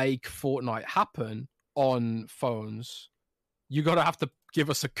make Fortnite happen on phones, you got to have to give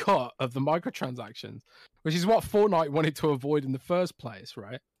us a cut of the microtransactions, which is what Fortnite wanted to avoid in the first place,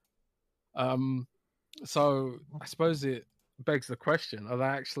 right? So I suppose it begs the question: are they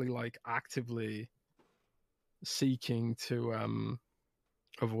actually like actively seeking to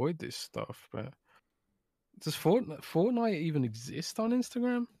avoid this stuff? But does Fortnite even exist on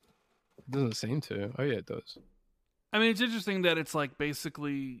Instagram? It doesn't seem to. Oh yeah, it does. I mean, it's interesting that it's like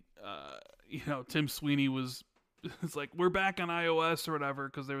basically, Tim Sweeney it's like, we're back on iOS or whatever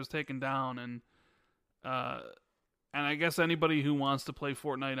because they was taken down, and I guess anybody who wants to play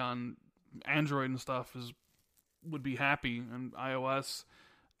Fortnite on Android and stuff would be happy on iOS.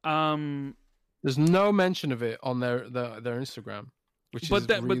 There's no mention of it on their Instagram, which is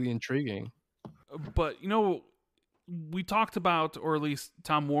really intriguing. But we talked about, or at least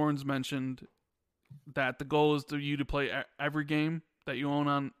Tom Warren's mentioned, that the goal is you to play every game that you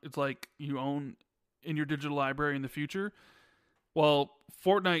own it's like you own in your digital library in the future. Well,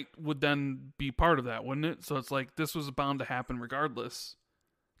 Fortnite would then be part of that, wouldn't it? So it's like this was bound to happen regardless.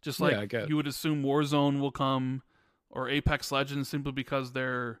 Just like you would assume Warzone will come, or Apex Legends, simply because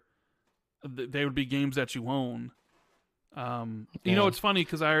they would be games that you own. It's funny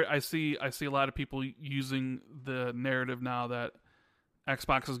because I see a lot of people using the narrative now that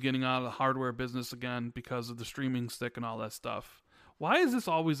Xbox is getting out of the hardware business again because of the streaming stick and all that stuff. Why is this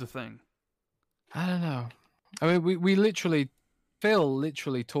always a thing? I don't know. I mean, Phil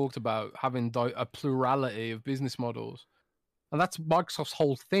literally talked about having a plurality of business models. And that's Microsoft's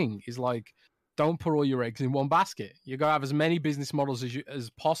whole thing, is like, don't put all your eggs in one basket. You got to have as many business models as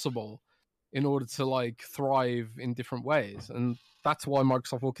possible in order to like thrive in different ways. And that's why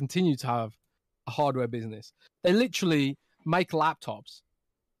Microsoft will continue to have a hardware business. They literally make laptops.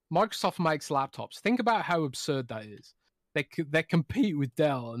 Microsoft makes laptops. Think about how absurd that is. They compete with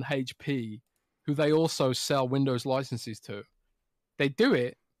Dell and HP, who they also sell Windows licenses to. They do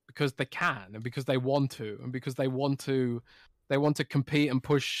it because they can, and because they want to, and because they want to compete and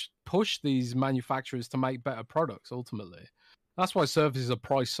push these manufacturers to make better products. Ultimately, that's why services are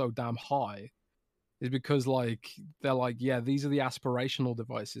priced so damn high. Is because they're like, yeah, these are the aspirational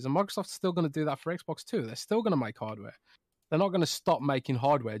devices, and Microsoft's still going to do that for Xbox too. They're still going to make hardware. They're not going to stop making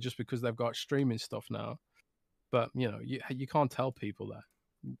hardware just because they've got streaming stuff now. But you can't tell people that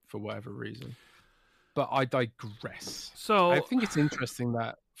for whatever reason. But I digress. So I think it's interesting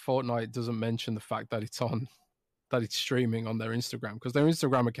that Fortnite doesn't mention the fact that it's streaming on their Instagram, because their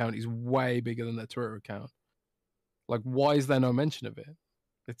Instagram account is way bigger than their Twitter account. Like, why is there no mention of it?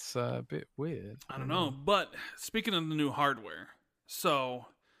 It's a bit weird. I don't know. But speaking of the new hardware, so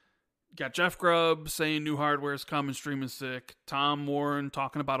got Jeff Grubb saying new hardware is coming, streaming sick. Tom Warren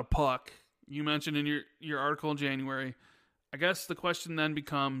talking about a puck. You mentioned in your article in January. I guess the question then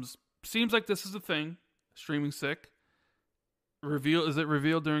becomes, seems like this is a thing, streaming sick. Is it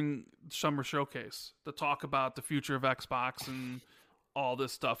revealed during Summer Showcase to talk about the future of Xbox and all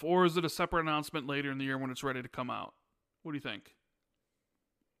this stuff? Or is it a separate announcement later in the year when it's ready to come out? What do you think?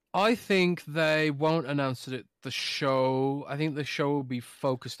 I think they won't announce it at the show. I think the show will be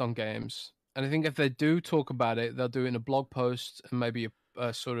focused on games. And I think if they do talk about it, they'll do it in a blog post and maybe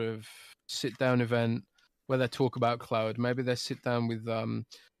a sort of sit-down event where they talk about cloud. Maybe they sit down with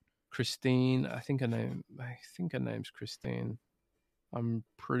Christine. I think her name's Christine. I'm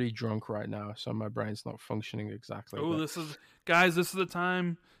pretty drunk right now, so my brain's not functioning exactly. Oh, this is the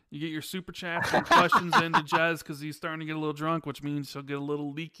time you get your super chats and questions into Jez, because he's starting to get a little drunk, which means he'll get a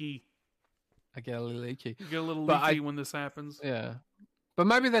little leaky. I get a little leaky. You get a little leaky when this happens. Yeah. But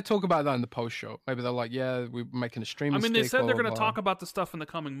maybe they talk about that in the post show. Maybe they're like, yeah, we're making a streaming stick. They said they're going to talk about the stuff in the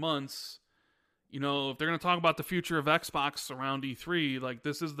coming months. If they're going to talk about the future of Xbox around E3, like,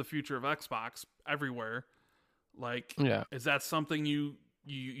 this is the future of Xbox everywhere. Like, is that something you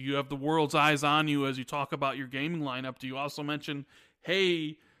have the world's eyes on you as you talk about your gaming lineup? Do you also mention,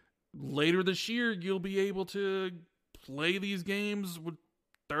 hey, later this year you'll be able to play these games with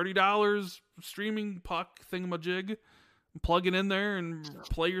 $30 streaming puck thingamajig, plug it in there and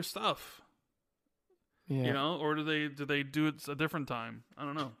play your stuff? Or do they do it a different time? I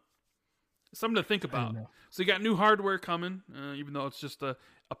don't know. Something to think about. know. So you got new hardware coming, even though it's just a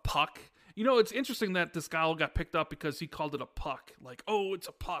puck. You know, it's interesting that this guy got picked up because he called it a puck. Like, oh, it's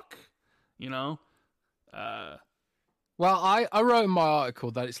a puck. You know? Well, I wrote in my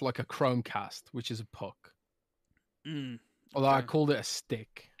article that it's like a Chromecast, which is a puck. Although I called it a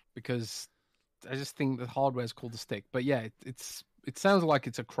stick because I just think the hardware is called a stick. But yeah, it sounds like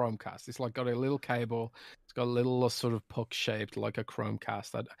it's a Chromecast. It's like got a little cable. It's got a little sort of puck shaped like a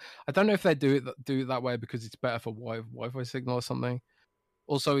Chromecast. I don't know if they do it that way because it's better for Wi-Fi signal or something.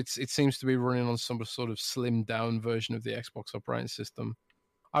 Also, it seems to be running on some sort of slimmed down version of the Xbox operating system.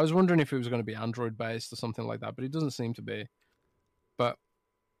 I was wondering if it was going to be Android based or something like that, but it doesn't seem to be. But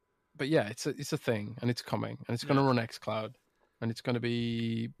yeah, it's a thing, and it's coming, and it's going to run xCloud, and it's going to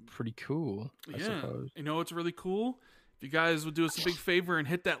be pretty cool. I suppose. You know what's really cool? If you guys would do us a big favor and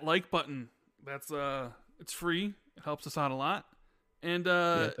hit that like button, that's it's free. It helps us out a lot. And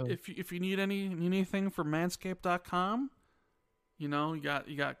if you need anything from Manscaped.com, you know, you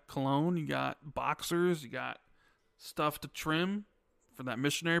got cologne, you got boxers, you got stuff to trim for that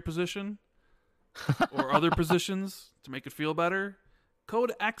missionary position or other positions to make it feel better.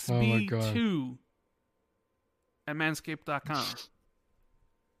 Code XB2 at Manscaped.com.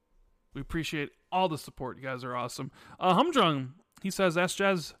 We appreciate all the support. You guys are awesome. Humdrum, he says, Ask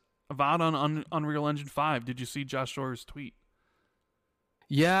Jazz Avowed on Unreal Engine 5. Did you see Josh Shore's tweet?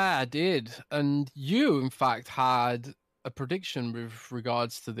 Yeah, I did. And you, in fact, had a prediction with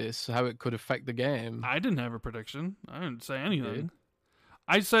regards to this, how it could affect the game. I didn't have a prediction. I didn't say anything.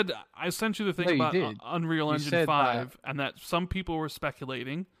 I said I sent you the thing about Unreal Engine 5, and that some people were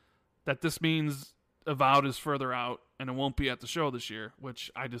speculating that this means Avowed is further out and it won't be at the show this year,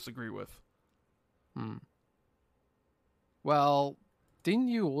 which I disagree with. Well, didn't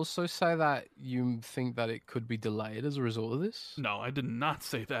you also say that you think that it could be delayed as a result of this? No, I did not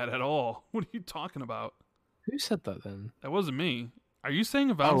say that at all. What are you talking about? Who said that then? That wasn't me. Are you saying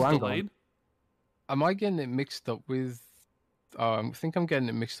Avowed is delayed? Am I getting it mixed up with... I think I'm getting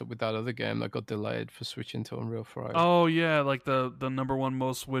it mixed up with that other game that got delayed for switching to Unreal 5. Oh, yeah, like the number one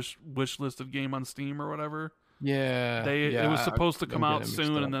most wish listed game on Steam or whatever. Yeah. It was supposed to come out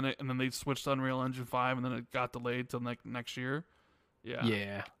soon, and then they switched to Unreal Engine 5, and then it got delayed till next year. Yeah.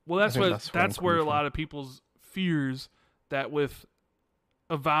 Yeah. Well, that's where a lot of people's fears that with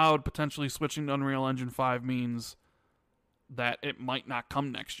Avowed potentially switching to Unreal Engine 5 means that it might not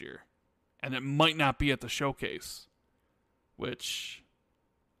come next year, and it might not be at the showcase, which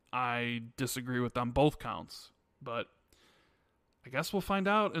I disagree with on both counts. But I guess we'll find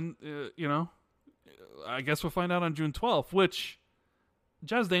out, and I guess we'll find out on June 12th. Which,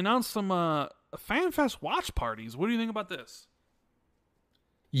 Jez, they announced some FanFest watch parties. What do you think about this?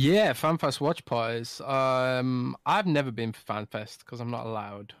 Yeah, FanFest watch parties. I've never been for FanFest because I'm not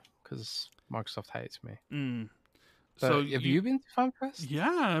allowed because Microsoft hates me. So have you been to FanFest?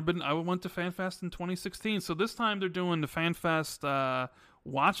 Yeah, I went to FanFest in 2016. So this time they're doing the FanFest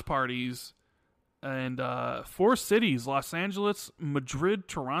watch parties in 4 cities: Los Angeles, Madrid,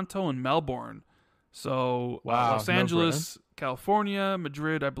 Toronto, and Melbourne. So Los Angeles, California;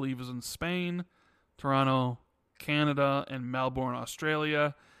 Madrid, I believe, is in Spain; Toronto, Canada; and Melbourne,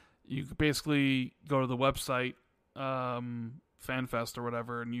 Australia. You could basically go to the website, FanFest or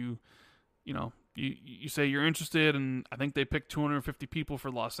whatever, and you say you're interested, and I think they picked 250 people for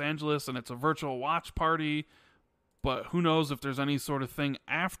Los Angeles, and it's a virtual watch party. But who knows if there's any sort of thing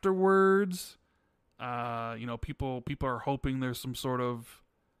afterwards? People are hoping there's some sort of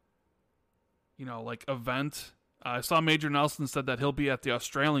like event. I saw Major Nelson said that he'll be at the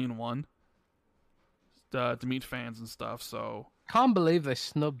Australian one to meet fans and stuff. So can't believe they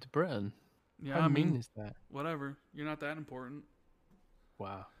snubbed Britain. Yeah, How mean is that? Whatever. You're not that important.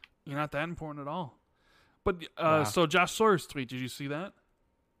 Wow. You're not that important at all. But So Josh Sawyer's tweet, did you see that?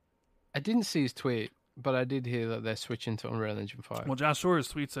 I didn't see his tweet, but I did hear that they're switching to Unreal Engine 5. Well, Josh Sawyer's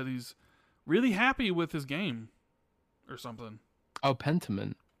tweet said he's really happy with his game or something. Oh,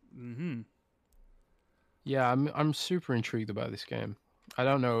 Pentiment. Mm-hmm. Yeah, I'm super intrigued about this game. I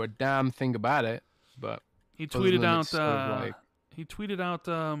don't know a damn thing about it, but he tweeted out. He tweeted out.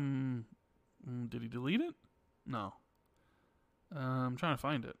 Did he delete it? No. I'm trying to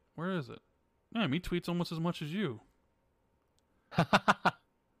find it. Where is it? Man, he tweets almost as much as you. Wait.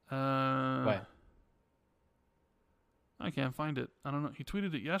 I can't find it. I don't know. He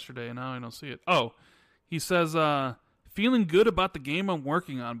tweeted it yesterday, and now I don't see it. Oh, he says, feeling good about the game I'm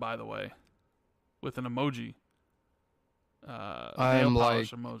working on, by the way. With an emoji. I'm like...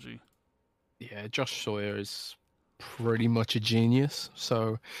 emoji. Yeah, Josh Sawyer is pretty much a genius,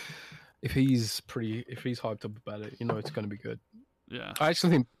 so if he's hyped up about it, it's going to be good. Yeah. I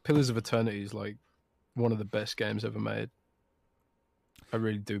actually think Pillars of Eternity is like one of the best games ever made. I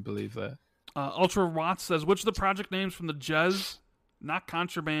really do believe that. Ultra Watts says, which of the project names from the Jez, not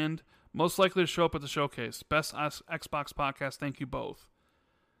Contraband, most likely to show up at the showcase? Best Xbox podcast, thank you both.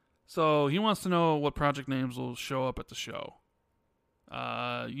 So he wants to know what project names will show up at the show.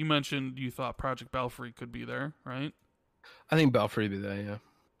 You mentioned you thought Project Belfry could be there, right? I think Belfry will be there,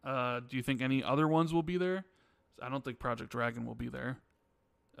 yeah. Do you think any other ones will be there? I don't think Project Dragon will be there.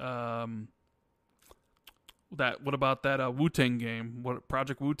 What about that Wu-Tang game? What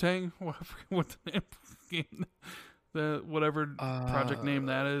Project Wu-Tang? What the name of the game? The whatever project name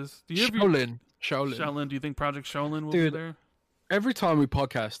that is. Shaolin. Do you think Project Shaolin will be there? Every time we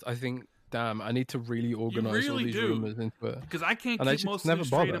podcast, I think, damn, I need to really organize all these rumors into it. Because I can't keep most of these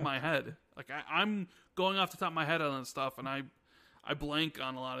straight in my head. Like I'm going off the top of my head on this stuff, and I blank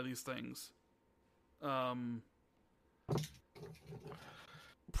on a lot of these things.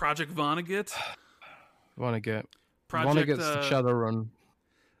 Project Vonnegut. Vonnegut. Project Vonnegut's the Shadowrun.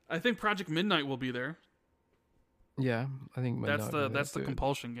 I think Project Midnight will be there. Yeah, I think Midnight that's the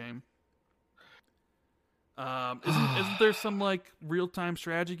compulsion game. Isn't there some like real time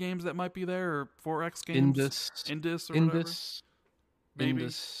strategy games that might be there, or 4X games? Indus or whatever? Maybe.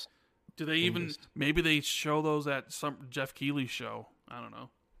 Indus. Do they even? Maybe they show those at some Jeff Keighley show. I don't know.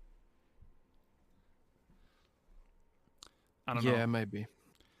 Yeah, maybe.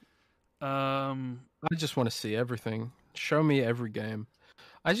 I just want to see everything. Show me every game.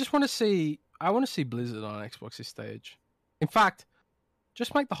 I want to see Blizzard on Xbox's stage. In fact,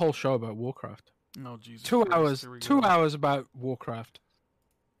 just make the whole show about Warcraft. Oh Jesus! 2 hours. 2 hours about Warcraft,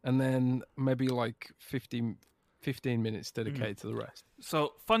 and then maybe like 15 minutes dedicated to the rest.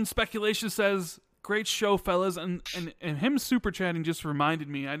 So, Fun Speculation says, "Great show, fellas," and him super chatting just reminded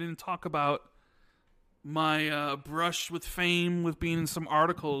me I didn't talk about my brush with fame with being in some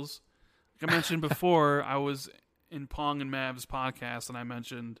articles. Like I mentioned before, I was in Pong and Mav's podcast, and I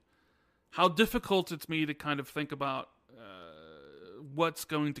mentioned how difficult it's me to kind of think about what's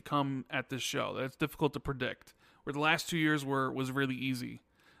going to come at this show. That's difficult to predict. Where the last 2 years was really easy.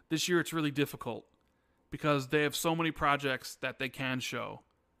 This year it's really difficult because they have so many projects that they can show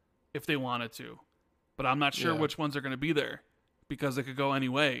if they wanted to. But I'm not sure which ones are going to be there because it could go any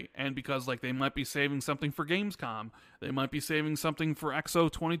way, and because like they might be saving something for Gamescom. They might be saving something for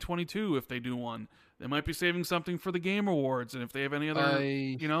EXO 2022 if they do one. They might be saving something for the Game Awards, and if they have any other,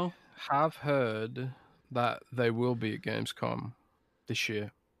 I have heard that they will be at Gamescom this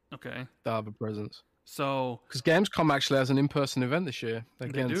year. Okay. They'll have a presence. So, because Gamescom actually has an in-person event this year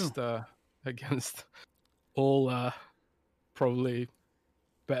against all probably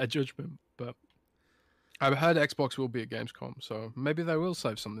better judgment, but I've heard Xbox will be at Gamescom, so maybe they will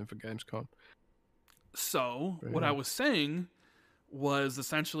save something for Gamescom. So, what I was saying was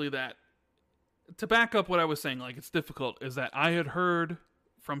essentially that, to back up what I was saying, like it's difficult, is that I had heard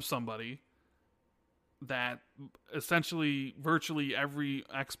from somebody that essentially virtually every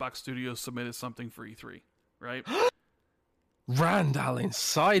Xbox studio submitted something for E3, right? Randall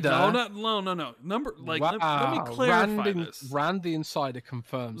Insider. No. Let me clarify this. Rand the Insider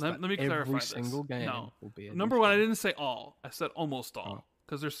confirms let me clarify every this. single game No. will be. Number one, I didn't say all. I said almost all,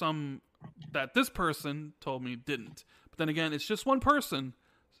 because there's some that this person told me didn't. But then again, it's just one person,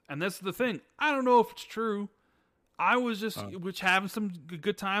 and that's the thing. I don't know if it's true. I was just having some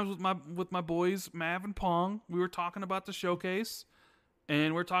good times with my boys Mav and Pong. We were talking about the showcase,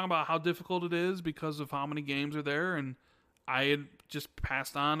 and we're talking about how difficult it is because of how many games are there. And I had just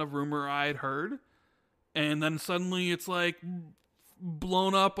passed on a rumor I had heard, and then suddenly it's like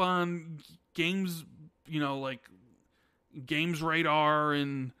blown up on games, like Games Radar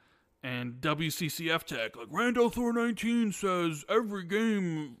and WCCF Tech. Like Randall Thor 19 says every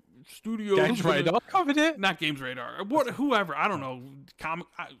game. Studio Games Radar covered it. Not Games Radar. Whoever. I don't know.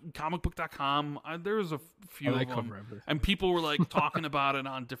 Comicbook.com. There's a few of them. And people were like talking about it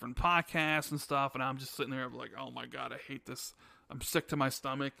on different podcasts and stuff. And I'm just sitting there like, oh my God, I hate this. I'm sick to my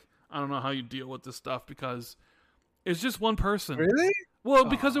stomach. I don't know how you deal with this stuff because it's just one person. Really? Well,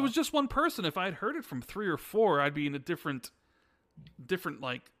 because it was just one person. If I had heard it from 3 or 4, I'd be in a different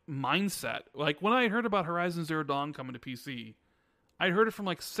like mindset. Like when I heard about Horizon Zero Dawn coming to PC, I'd heard it from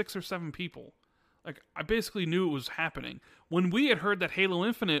like 6 or 7 people. Like, I basically knew it was happening. When we had heard that Halo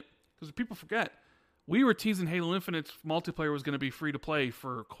Infinite, because people forget, we were teasing Halo Infinite's multiplayer was going to be free to play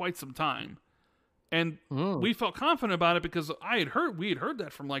for quite some time. And we felt confident about it because we had heard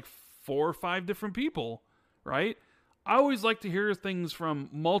that from like 4 or 5 different people, right? I always like to hear things from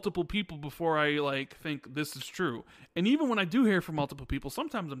multiple people before I like think this is true. And even when I do hear from multiple people,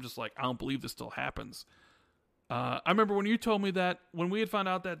 sometimes I'm just like, I don't believe this still happens. I remember when you told me that when we had found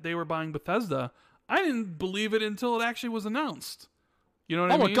out that they were buying Bethesda, I didn't believe it until it actually was announced. You know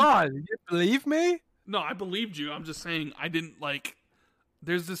what I mean? Oh my god, you believe me? No, I believed you. I'm just saying I didn't like.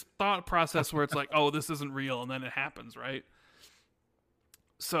 There's this thought process where it's like, oh, this isn't real, and then it happens, right?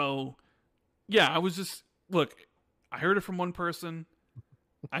 So, yeah, I was just look. I heard it from one person.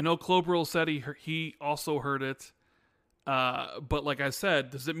 I know Clobril said he also heard it. But like I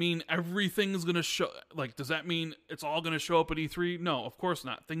said, does it mean everything's going to show? Like, does that mean it's all going to show up at E3? No, of course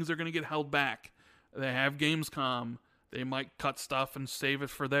not. Things are going to get held back. They have Gamescom. They might cut stuff and save it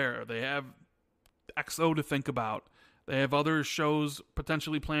for there. They have XO to think about. They have other shows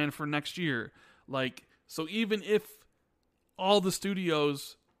potentially planned for next year. Like, so even if all the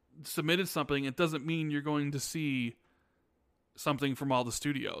studios submitted something, it doesn't mean you're going to see something from all the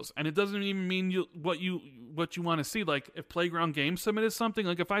studios, and it doesn't even mean what you want to see. Like if Playground Games submitted something,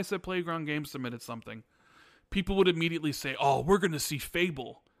 like if I said Playground Games submitted something, people would immediately say, "Oh, we're going to see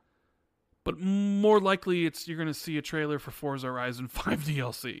Fable," but more likely you're going to see a trailer for Forza Horizon 5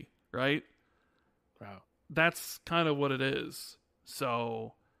 DLC, right? Wow, that's kind of what it is.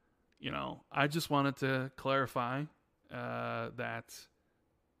 So, I just wanted to clarify that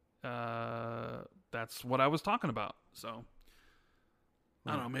that's what I was talking about. So.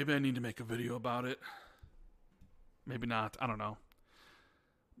 I don't know, maybe I need to make a video about it. Maybe not. I don't know.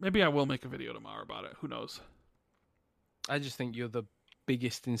 Maybe I will make a video tomorrow about it. Who knows? I just think you're the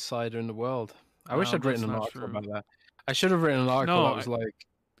biggest insider in the world. I wish I'd written an article about that. I should have written an article that was like,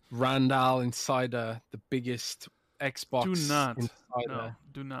 Randall Insider, the biggest Xbox insider. No,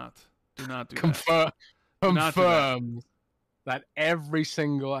 do not do Confirms that. That every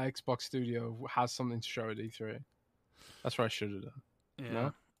single Xbox studio has something to show at E3. That's what I should have done. Yeah.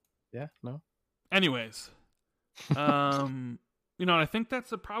 No? Yeah, no. Anyways, I think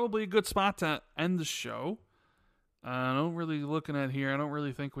that's probably a good spot to end the show. I don't really looking at here. I don't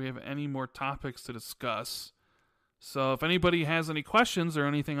really think we have any more topics to discuss. So if anybody has any questions or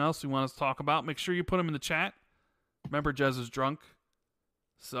anything else you want us to talk about, make sure you put them in the chat. Remember, Jez is drunk.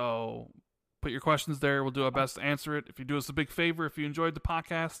 So put your questions there. We'll do our best to answer it. If you do us a big favor, if you enjoyed the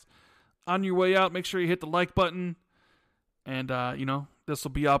podcast, on your way out, make sure you hit the like button. And, this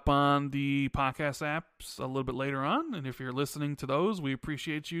will be up on the podcast apps a little bit later on. And if you're listening to those, we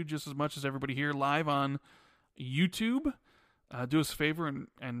appreciate you just as much as everybody here live on YouTube. Do us a favor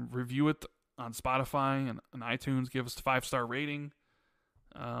and review it on Spotify and iTunes. Give us a 5-star rating.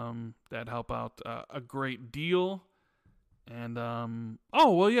 That'd help out a great deal. And,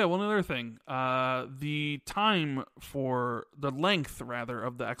 one other thing. The length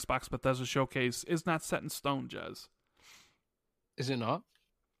of the Xbox Bethesda showcase is not set in stone, Jez. Is it not?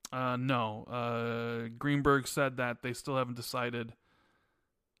 No. Greenberg said that they still haven't decided,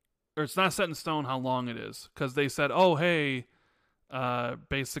 or it's not set in stone how long it is, because they said, oh, hey,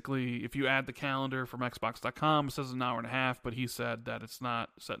 basically, if you add the calendar from Xbox.com, it says an hour and a half, but he said that it's not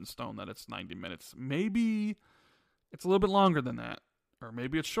set in stone, that it's 90 minutes. Maybe it's a little bit longer than that, or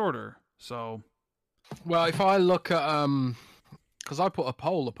maybe it's shorter. So, well, if I look at, because I put a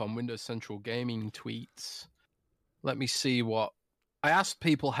poll up on Windows Central Gaming tweets, let me see what. I asked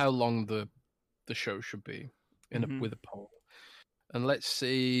people how long the show should be with a poll. And let's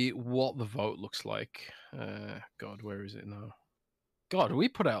see what the vote looks like. God, where is it now? God, we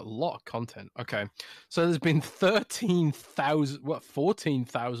put out a lot of content. Okay. So there's been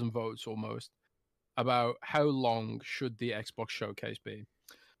 14,000 votes almost about how long should the Xbox showcase be.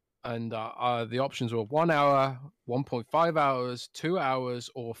 And the options were 1 hour, 1.5 hours, 2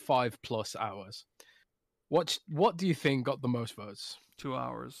 hours, or 5+ hours. What do you think got the most votes? 2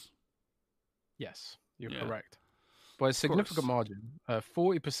 hours. Yes, you're correct. By a significant margin,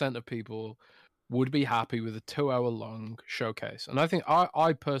 40% of people would be happy with a 2-hour long showcase. And I think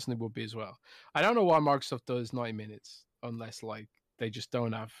I personally would be as well. I don't know why Microsoft does 90 minutes unless they just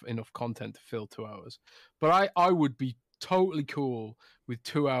don't have enough content to fill 2 hours. But I would be totally cool with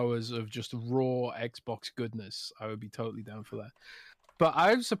 2 hours of just raw Xbox goodness. I would be totally down for that. But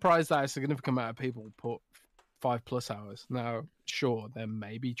I'm surprised that a significant amount of people put 5+ hours. Now, sure, there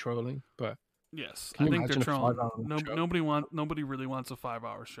may be trolling, but yes, I think they're trolling. Nobody really wants a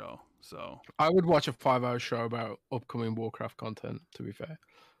 5-hour show. So I would watch a 5-hour show about upcoming Warcraft content, to be fair.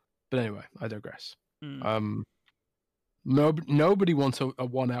 But anyway, I digress. Nobody wants a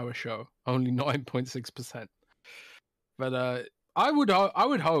 1-hour show. Only 9.6%. But I would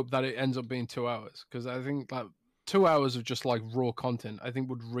hope that it ends up being 2 hours, because I think 2 hours of just raw content, I think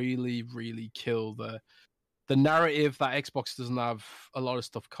would really, really kill the narrative that Xbox doesn't have a lot of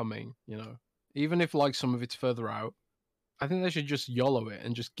stuff coming, Even if some of it's further out, I think they should just YOLO it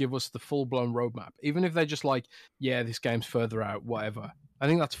and just give us the full-blown roadmap. Even if they're just like, yeah, this game's further out, whatever. I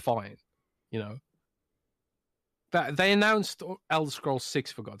think that's fine, you know. That they announced Elder Scrolls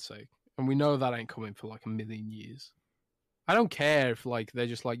 6, for God's sake, and we know that ain't coming for like a million years. I don't care if like they're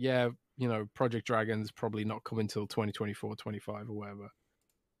just like, yeah, you know, Project Dragon's probably not coming till 2024, 25 or whatever.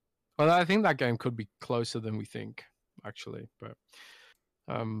 Well, I think that game could be closer than we think, actually. But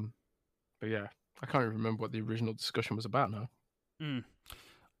yeah, I can't even remember what the original discussion was about now.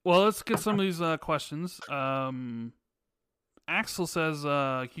 Well, let's get some of these questions. Axel says,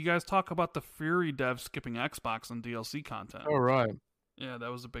 you guys talk about the Fury devs skipping Xbox and DLC content. Oh, right. Yeah,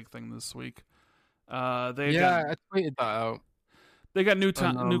 that was a big thing this week. I tweeted that out. They got new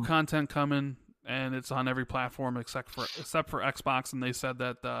content coming, and it's on every platform except for Xbox. And they said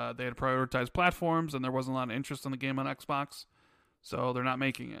that they had prioritized platforms, and there wasn't a lot of interest in the game on Xbox, so they're not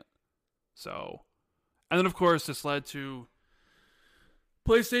making it. So, and then of course this led to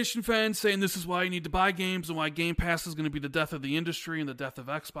PlayStation fans saying this is why you need to buy games and why Game Pass is going to be the death of the industry and the death of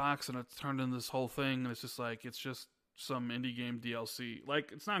Xbox, and it's turned into this whole thing. And it's just like it's just some indie game DLC.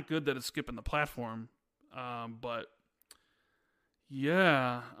 Like, it's not good that it's skipping the platform, but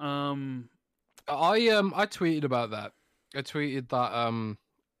yeah. I tweeted about that. I tweeted that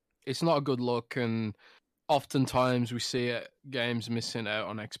it's not a good look, and oftentimes we see games missing out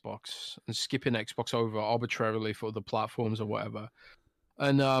on Xbox and skipping Xbox over arbitrarily for other platforms or whatever.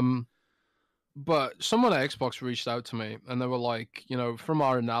 And but someone at Xbox reached out to me and they were like, you know, from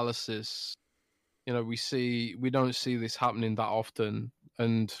our analysis, you know, we don't see this happening that often,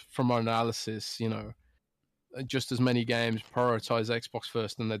 and from our analysis, you know, just as many games prioritize Xbox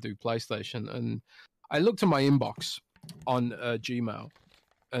first than they do PlayStation. And I looked at my inbox on Gmail,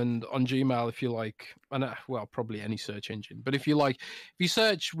 and on Gmail, if you like, and well, probably any search engine, but if you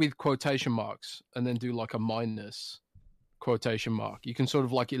search with quotation marks and then do like a minus quotation mark, you can sort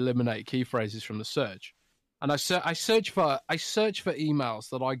of like eliminate key phrases from the search. And I search for emails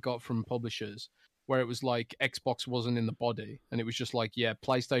that I got from publishers where it was like Xbox wasn't in the body, and it was just like, yeah,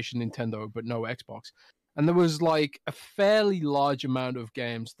 PlayStation, Nintendo, but no Xbox. And there was like a fairly large amount of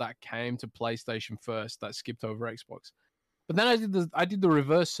games that came to PlayStation first that skipped over Xbox. But then I did the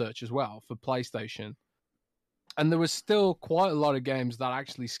reverse search as well for PlayStation, and there was still quite a lot of games that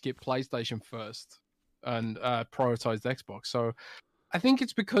actually skipped PlayStation first and prioritized Xbox. So I think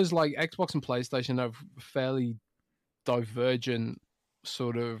it's because like Xbox and PlayStation have fairly divergent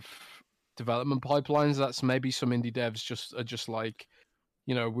sort of development pipelines. That's maybe some indie devs are just like,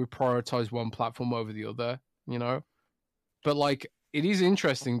 you know, we prioritize one platform over the other, you know. But like, it is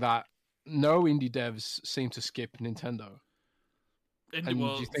interesting that no indie devs seem to skip Nintendo.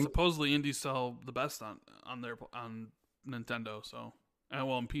 Supposedly indies sell the best on Nintendo, so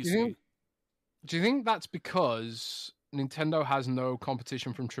on PC. Do you think that's because Nintendo has no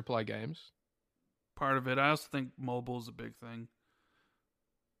competition from AAA games? Part of it. I also think mobile is a big thing.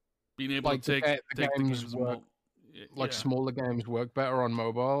 Being able to take the games work, smaller games work better on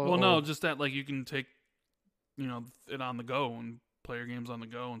mobile. Well, no, just that like you can take, you know, it on the go and play your games on the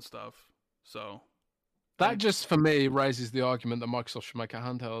go and stuff. So that just for me raises the argument that Microsoft should make a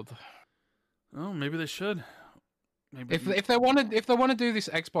handheld. Oh, maybe they should. Maybe if they want to do this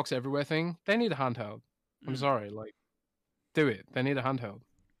Xbox everywhere thing, they need a handheld. I'm sorry, like, do it. They need a handheld.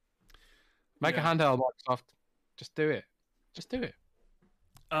 Make a handheld, Microsoft. Just do it.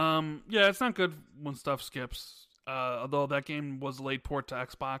 Yeah, it's not good when stuff skips. Although that game was a late port to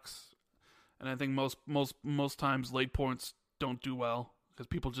Xbox, and I think most times late ports don't do well because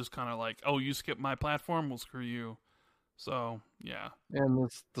people just kind of like, oh, you skipped my platform, well, screw you. So yeah,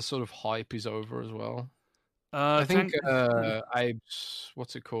 and the sort of hype is over as well. I think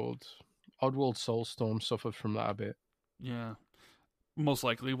what's it called? Oddworld Soulstorm suffered from that a bit. Yeah, most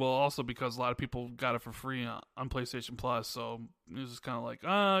likely. Well, also because a lot of people got it for free on PlayStation Plus, so it was just kind of like,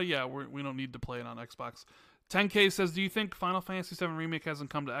 yeah, we don't need to play it on Xbox. 10K says, do you think Final Fantasy VII Remake hasn't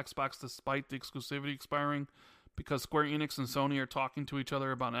come to Xbox despite the exclusivity expiring because Square Enix and Sony are talking to each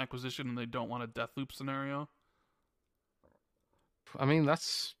other about an acquisition and they don't want a Deathloop scenario? I mean,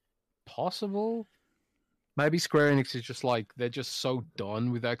 that's possible. Maybe Square Enix is just like, they're just so done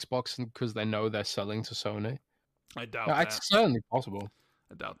with Xbox because they know they're selling to Sony. I doubt that. It's certainly possible.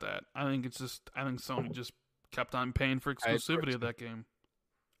 I doubt that. I think Sony just kept on paying for exclusivity of that game.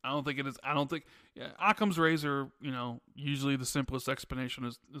 I don't think it is. Occam's razor, you know, usually the simplest explanation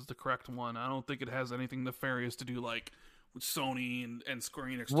is the correct one. I don't think it has anything nefarious to do like with Sony and Square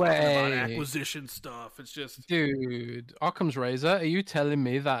Enix talking about acquisition stuff. It's just... Dude, Occam's razor, are you telling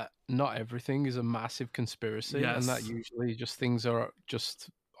me that not everything is a massive conspiracy? Yes. And that usually just things are just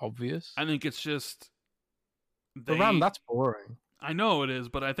obvious? I think it's just But Ram, that's boring. I know it is,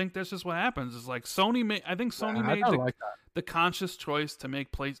 but I think that's just what happens. It's like Sony made. I think Sony made the conscious choice to make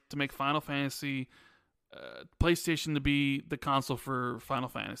Final Fantasy, PlayStation to be the console for Final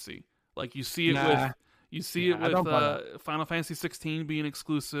Fantasy. Like you see it with Final Fantasy 16 being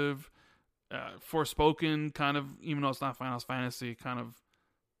exclusive, Forspoken kind of, even though it's not Final Fantasy, kind of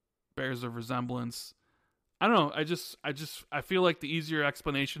bears a resemblance. I don't know. I feel like the easier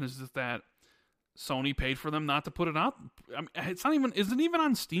explanation is just that Sony paid for them not to put it out. I mean, it's not even. Isn't it even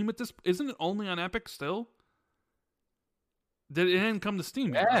on Steam at this? Isn't it only on Epic still? It didn't come to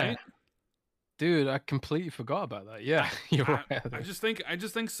Steam yet, right? Dude, I completely forgot about that. Yeah, you're right. I just think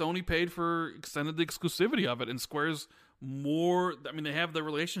Sony paid for extended the exclusivity of it, and Square's more. I mean, they have the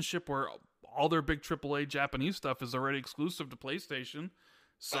relationship where all their big AAA Japanese stuff is already exclusive to PlayStation,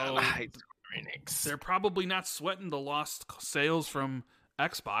 so they're probably not sweating the lost sales from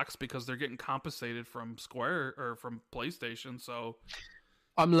Xbox because they're getting compensated from Square or from PlayStation. So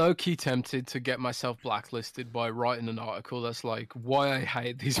I'm low-key tempted to get myself blacklisted by writing an article that's like why I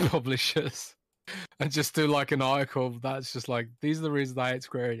hate these publishers, and just do like an article that's just like, these are the reasons I hate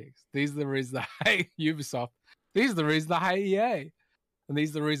Square Enix, these are the reasons I hate Ubisoft, these are the reasons I hate EA, and these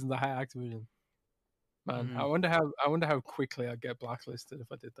are the reasons I hate Activision. Man, I wonder how quickly I'd get blacklisted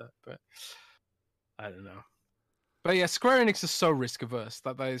if I did that, but I don't know. But yeah, Square Enix is so risk averse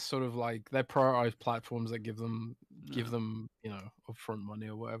that they sort of like they prioritize platforms that give them upfront money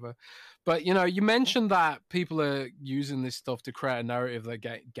or whatever. But you mentioned that people are using this stuff to create a narrative that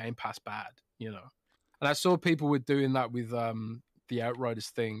Game Pass bad, and I saw people were doing that with the Outriders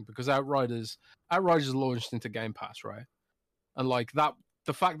thing, because Outriders launched into Game Pass, right? And like that,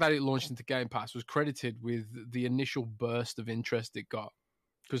 the fact that it launched into Game Pass was credited with the initial burst of interest it got.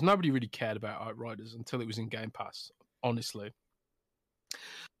 Because nobody really cared about Outriders until it was in Game Pass, honestly.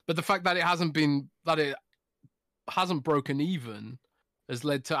 But the fact that it hasn't broken even has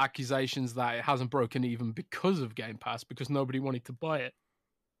led to accusations that it hasn't broken even because of Game Pass, because nobody wanted to buy it.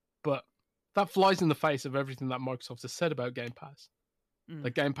 But that flies in the face of everything that Microsoft has said about Game Pass.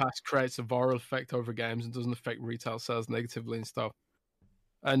 That Game Pass creates a viral effect over games and doesn't affect retail sales negatively and stuff.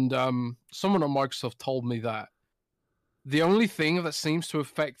 And someone on Microsoft told me that the only thing that seems to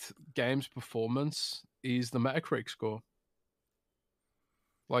affect games' performance is the Metacritic score.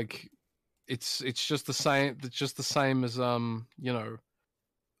 Like, it's just the same. It's just the same as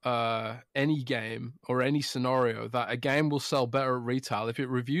any game or any scenario, that a game will sell better at retail if it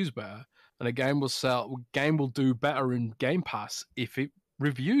reviews better, and a game will do better in Game Pass if it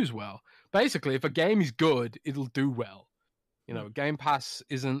reviews well. Basically, if a game is good, it'll do well. Game Pass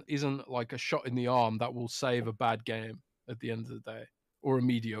isn't like a shot in the arm that will save a bad game at the end of the day, or a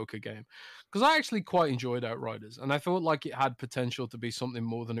mediocre game. Because I actually quite enjoyed Outriders, and I thought like it had potential to be something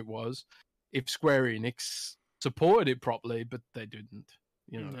more than it was if Square Enix supported it properly, but they didn't.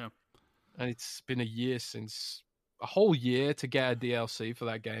 Yeah. And it's been a whole year to get a DLC for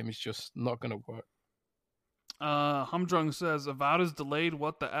that game is just not going to work. Humdrung says Avowed is delayed.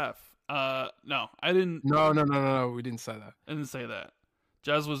 What the f? No, I didn't. No, we didn't say that. I didn't say that.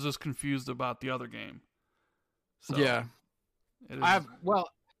 Jez was just confused about the other game. So, yeah.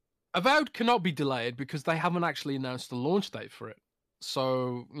 Avowed cannot be delayed because they haven't actually announced the launch date for it.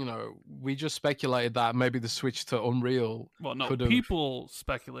 So, we just speculated that maybe the switch to Unreal. Well, no, people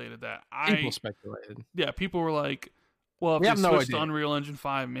speculated that. People speculated. Yeah, people were like, well, if they switch to Unreal Engine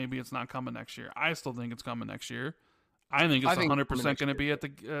 5, maybe it's not coming next year. I still think it's coming next year. I think it's 100% going to be at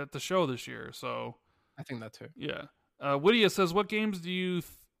the show this year. So I think that too. Yeah. Whittier says, what games do you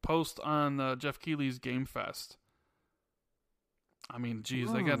post on Jeff Keighley's Game Fest? I mean,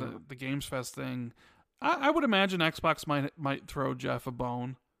 geez, they got the Games Fest thing. I would imagine Xbox might throw Jeff a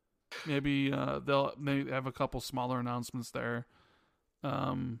bone. Maybe they'll have a couple smaller announcements there.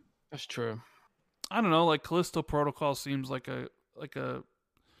 That's true. I don't know. Like Callisto Protocol seems like a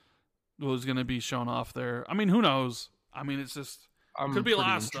was going to be shown off there. I mean, who knows? I mean, it's just could be a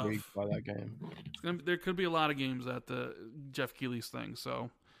lot of stuff by that game. There could be a lot of games at the Jeff Keighley's thing, so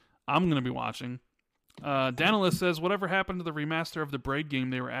I'm going to be watching. Danilus says, whatever happened to the remaster of the Braid game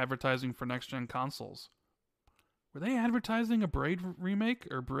they were advertising for next-gen consoles? Were they advertising a Braid remake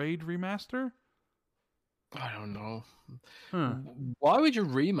or Braid remaster? I don't know. Why would you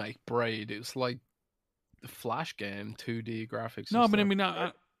remake Braid? It was like the Flash game, 2D graphics. No, but I mean,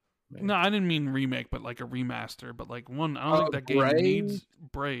 no, I didn't mean remake, but like a remaster. But like one, I don't think that game needs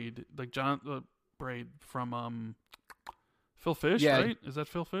Braid. Like Braid from Phil Fish, right? Is that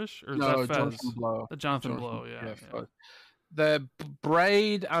Phil Fish or is that Fez? Jonathan Blow. Jonathan Blow, yeah. The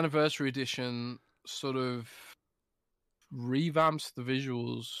Braid Anniversary Edition sort of revamps the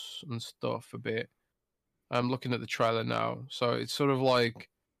visuals and stuff a bit. I'm looking at the trailer now, so it's sort of like,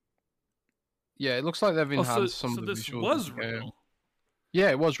 yeah, it looks like they've enhanced some of the this visuals. was of the game. real.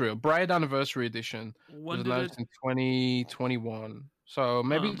 Yeah, it was real. Braid Anniversary Edition When was did announced in 2021, so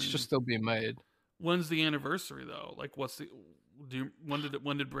maybe it's just still being made. When's the anniversary though? Like, what's the?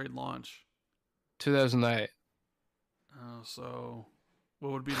 When did Braid launch? 2008. Oh, so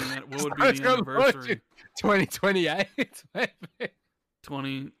what would be the anniversary? 2028.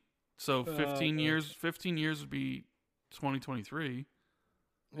 20. So 15 years. 15 years would be 2023.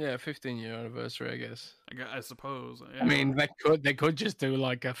 Yeah, 15-year anniversary, I guess. I suppose. Yeah. I mean, they could just do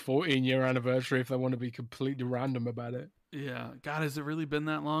like a 14-year anniversary if they want to be completely random about it. Yeah. God, has it really been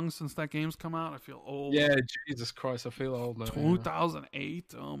that long since that game's come out? I feel old. Yeah, Jesus Christ, I feel old now.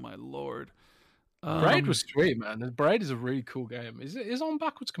 2008. Oh my lord. Braid was sweet, man. Braid is a really cool game. Is it on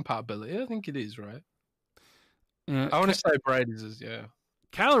backwards compatibility? I think it is, right? Yeah. I want to say Braid is, yeah.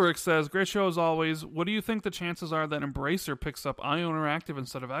 Caloric says, great show as always. What do you think the chances are that Embracer picks up IO Interactive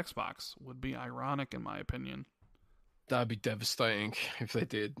instead of Xbox? Would be ironic in my opinion. That'd be devastating if they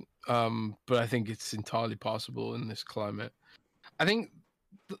did. But I think it's entirely possible in this climate. I think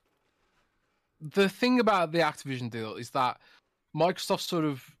the thing about the Activision deal is that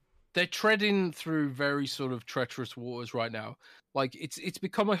Microsoft they're treading through very sort of treacherous waters right now. Like it's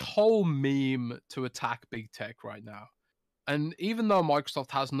become a whole meme to attack big tech right now. And even though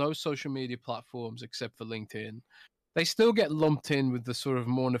Microsoft has no social media platforms except for LinkedIn, they still get lumped in with the sort of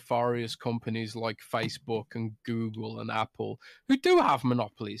more nefarious companies like Facebook and Google and Apple, who do have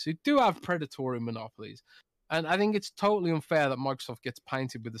monopolies, who do have predatory monopolies. And I think it's totally unfair that Microsoft gets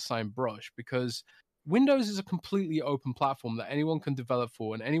painted with the same brush, because Windows is a completely open platform that anyone can develop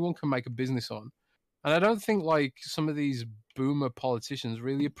for and anyone can make a business on. And I don't think like some of these boomer politicians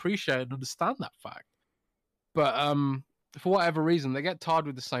really appreciate and understand that fact. But for whatever reason, they get tarred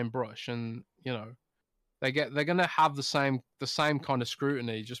with the same brush, and you know, they're gonna have the same kind of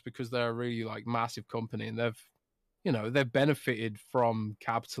scrutiny just because they're a really like massive company, and they've benefited from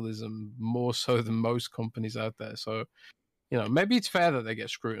capitalism more so than most companies out there. So, you know, maybe it's fair that they get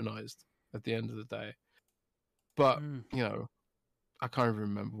scrutinized at the end of the day. But you know, I can't even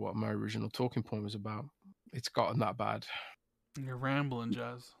remember what my original talking point was about. It's gotten that bad. You're rambling,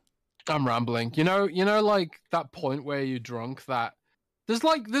 Jazz. I'm rambling. You know, like that point where you're drunk. That there's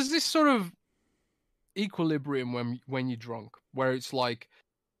this sort of equilibrium when you're drunk, where it's like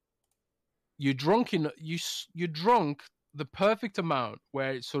you're drunk the perfect amount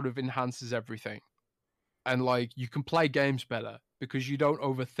where it sort of enhances everything, and like you can play games better because you don't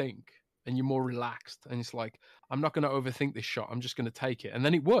overthink and you're more relaxed. And it's like, I'm not going to overthink this shot. I'm just going to take it, and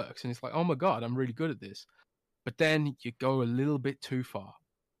then it works, and it's like, oh my god, I'm really good at this. But then you go a little bit too far,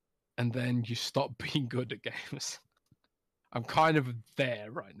 and then you stop being good at games. I'm kind of there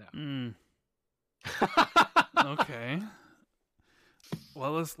right now. Okay.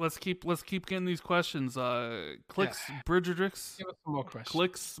 Well, let's keep getting these questions. Clicks Bridgerdrix. Give us some more questions.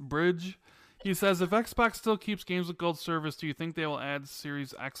 Clicks Bridge. He says, if Xbox still keeps games with gold service, do you think they will add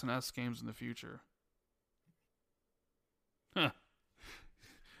Series X and S games in the future? Huh.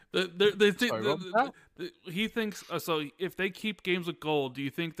 He thinks so. If they keep games with gold, do you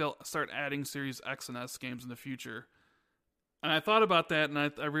think they'll start adding Series X and S games in the future? And I thought about that, and I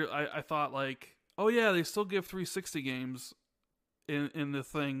thought like, oh yeah, they still give 360 games in the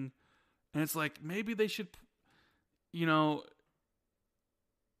thing, and it's like maybe they should, you know,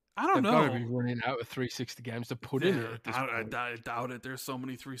 I don't know. They've got to be running out of 360 games to put in it. I doubt it. There's so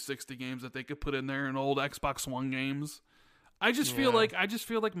many 360 games that they could put in there, and old Xbox One games. I just feel like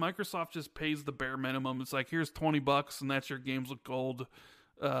Microsoft just pays the bare minimum. It's like, here's $20 and that's your games with gold,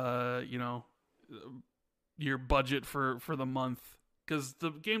 you know, your budget for the month. Because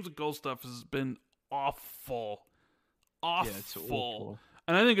the games with gold stuff has been awful. Yeah, it's awful.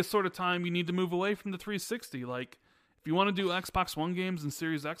 And I think it's sort of time you need to move away from the 360. Like, if you want to do Xbox One games and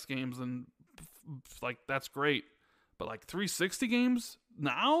Series X games, then like that's great. But like 360 games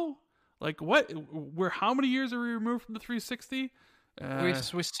now? Like what? How many years are we removed from the 360?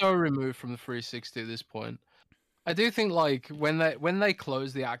 We're so removed from the 360 at this point. I do think like when they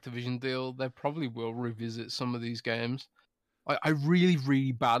close the Activision deal, they probably will revisit some of these games. I really,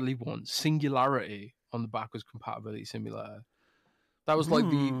 really badly want Singularity on the backwards compatibility simulator. That was like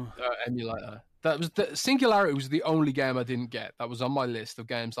the emulator. Singularity was the only game I didn't get. That was on my list of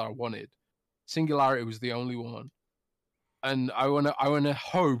games that I wanted. Singularity was the only one, and I wanna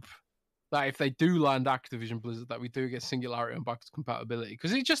hope that if they do land Activision Blizzard, that we do get Singularity and backwards compatibility,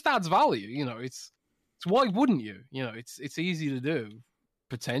 because it just adds value. You know, it's why wouldn't you? You know, it's easy to do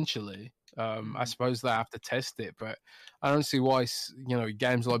potentially. I suppose they have to test it, but I don't see why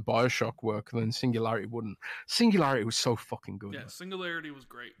games like Bioshock work and then Singularity wouldn't. Singularity was so fucking good. Yeah, Singularity was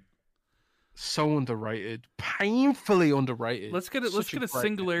great. So underrated, painfully underrated. Let's get a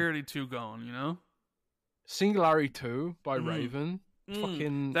Singularity 2 going. Singularity 2 by Raven.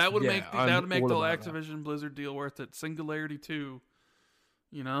 Fucking that would make the whole Activision Blizzard deal worth it. Singularity 2.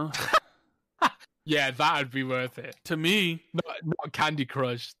 Yeah, that'd be worth it. To me. Not Candy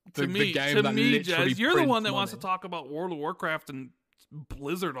Crush. To me, Jazz, you're the one that wants to talk about World of Warcraft and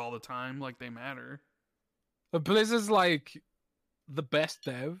Blizzard all the time like they matter. But Blizzard's like the best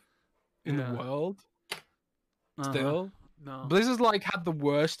dev in the world. Still. No. Blizzard's like had the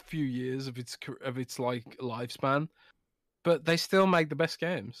worst few years of its like lifespan, but they still make the best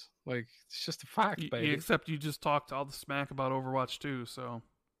games. Like, it's just a fact, baby. Except you just talked all the smack about Overwatch 2, so...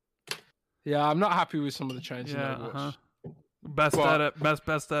 Yeah, I'm not happy with some of the changes in Overwatch.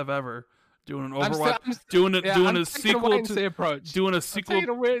 Best dev ever. Doing an Overwatch, doing a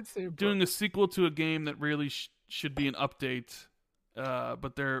sequel to a game that really should be an update.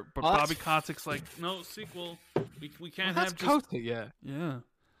 But Bobby Kotick's like, no sequel. We can't have just... Kotick, yeah. Yeah.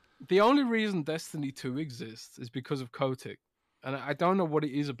 The only reason Destiny 2 exists is because of Kotick. And I don't know what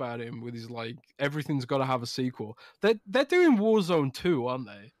it is about him with his like everything's got to have a sequel. They're doing Warzone 2, aren't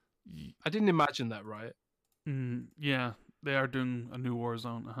they? I didn't imagine that, right? Yeah, they are doing a new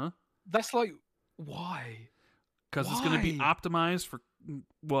Warzone. That's like, why? Because it's going to be optimized for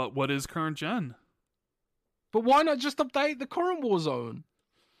what is current gen. But why not just update the current Warzone?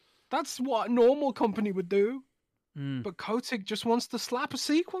 That's what a normal company would do. But Kotick just wants to slap a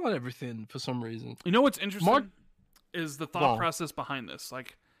sequel on everything for some reason. You know what's interesting is the thought process behind this.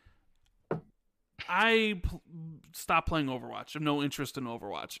 Like, I stopped playing Overwatch. I have no interest in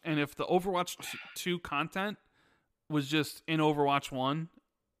Overwatch. And if the Overwatch 2 content was just in Overwatch 1,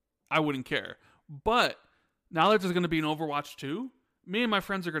 I wouldn't care. But now that there's going to be an Overwatch 2, me and my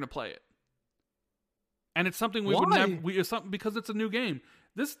friends are going to play it. And it's something we would never... because it's a new game.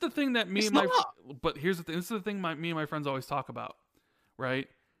 This is the thing that me But here's the thing. This is the thing me and my friends always talk about, right?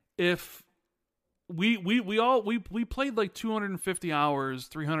 If... We played like 250 hours,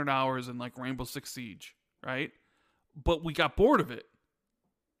 300 hours in like Rainbow Six Siege, right? But we got bored of it.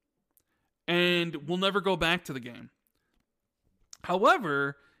 And we'll never go back to the game.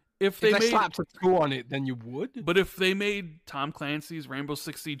 However, if they slapped a 2 on it, then you would? But if they made Tom Clancy's Rainbow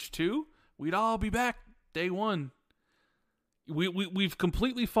Six Siege 2, we'd all be back day one. We've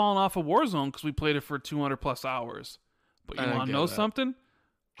completely fallen off of Warzone because we played it for 200 plus hours. But you want to know something?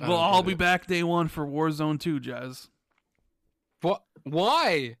 We'll all be back day one for Warzone 2, Jazz. What?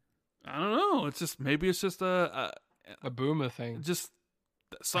 Why? I don't know. It's just a boomer thing. Just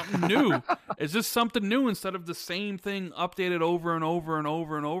something new. It's just something new instead of the same thing updated over and over and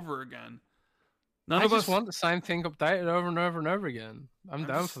over and over again. I just want the same thing updated over and over and over again. I'm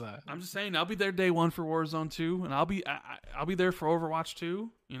down for that. I'm just saying, I'll be there day one for Warzone 2, and I'll be there for Overwatch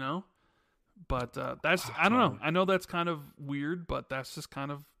 2. But that's I don't know. I know that's kind of weird, but that's just kind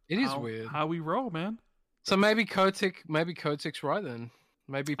of weird how we roll, man. So maybe Kotick's right then.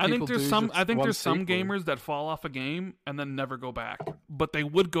 Maybe people there's some gamers that fall off a game and then never go back, but they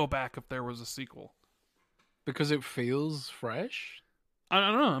would go back if there was a sequel because it feels fresh. I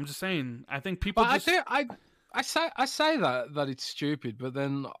don't know. I'm just saying. I think people. I say that it's stupid, but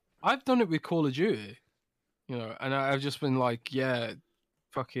then I've done it with Call of Duty, and I've just been like, yeah,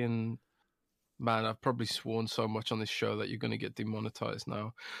 fucking. Man, I've probably sworn so much on this show that you're going to get demonetized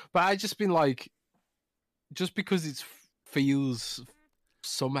now. But I've just been like, just because it feels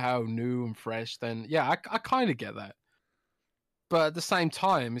somehow new and fresh, then yeah, I kind of get that. But at the same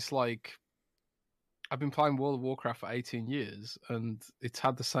time, it's like, I've been playing World of Warcraft for 18 years, and it's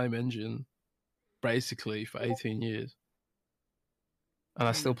had the same engine, basically, for 18 years. And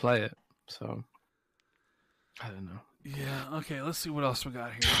I still play it, so, I don't know. Yeah, okay, let's see what else we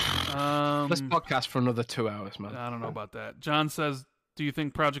got here. Let's podcast for another 2 hours, man. I don't know about that. John says, do you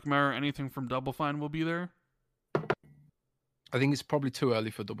think Project Mirror, anything from Double Fine will be there? I think it's probably too early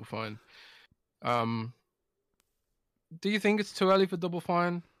for Double Fine. Do you think it's too early for Double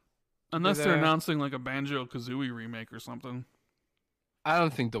Fine? Unless they're announcing like a Banjo-Kazooie remake or something. I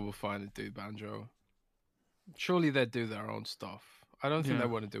don't think Double Fine would do Banjo. Surely they'd do their own stuff. I don't think they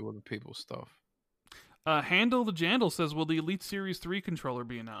want to do other people's stuff. Handle the Jandal says, will the Elite Series 3 controller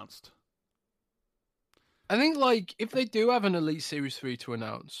be announced? I think, like, if they do have an Elite Series 3 to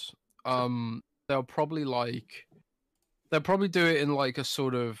announce, they'll probably do it in, like, a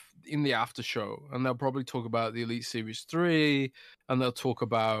sort of, in the after show, and they'll probably talk about the Elite Series 3, and they'll talk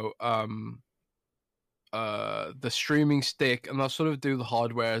about, the streaming stick, and they'll sort of do the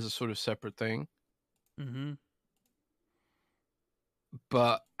hardware as a sort of separate thing. Mm-hmm.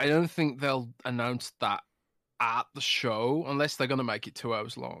 But I don't think they'll announce that at the show unless they're gonna make it 2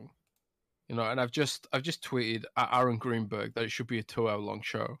 hours long. You know, and I've just tweeted at Aaron Greenberg that it should be a 2 hour long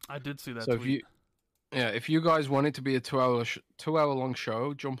show. I did see that So tweet. if you guys want it to be a 2 hour long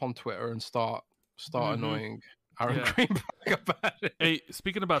show, jump on Twitter and start annoying Aaron Greenberg about it. Hey,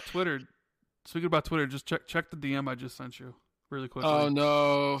 speaking about Twitter, just check the DM I just sent you really quickly. Oh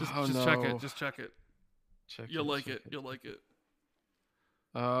no! Just check it. Just check it. You'll like it. It. You'll like it.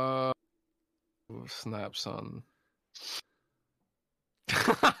 Snap, son.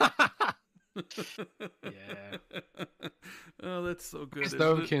 Yeah. Oh, that's so good.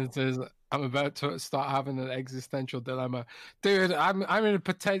 Stovkin says, "I'm about to start having an existential dilemma, dude. I'm in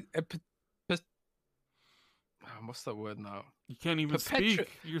what's that word now? You can't even speak.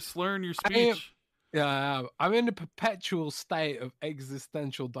 You're slurring your speech. I'm in a perpetual state of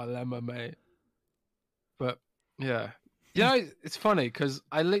existential dilemma, mate. But yeah, you know, it's funny because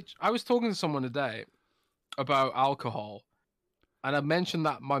I was talking to someone today about alcohol, and I mentioned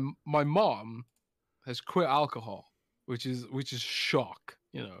that my mom has quit alcohol, which is shock.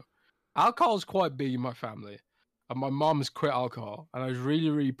 You know, alcohol is quite big in my family, and my mom has quit alcohol, and I was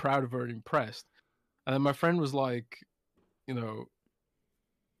really, really proud of her and impressed. And then my friend was like, you know,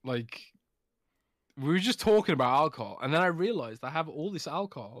 like we were just talking about alcohol, and then I realized I have all this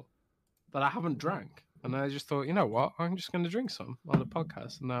alcohol that I haven't drank, and I just thought, you know what, I'm just going to drink some on the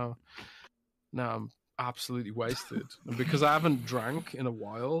podcast. And now I'm absolutely wasted, and because I haven't drank in a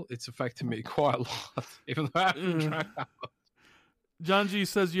while, it's affecting me quite a lot, even though I haven't drank that much. John G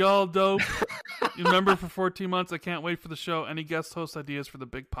says, y'all dope. You remember for 14 months. I can't wait for the show. Any guest host ideas for the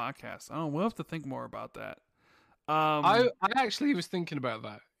big podcast? Oh, we'll have to think more about that. I actually was thinking about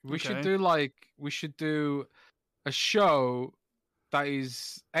that. We should do a show that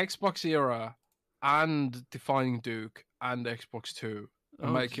is Xbox era and Defining Duke and Xbox 2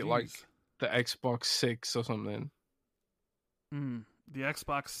 and make it like the Xbox 6 or something. The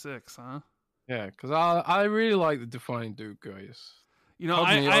Xbox 6, huh? Yeah, because I really like the Defining Duke guys. You know,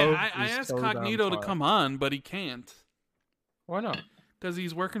 I asked Cognito to come on, but he can't. Why not? Because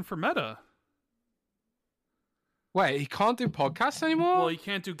he's working for Meta. Wait, he can't do podcasts anymore? Well, he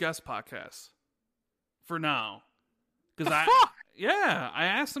can't do guest podcasts for now. Because I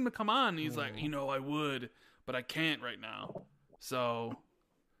asked him to come on. And he's like, I would, but I can't right now. So,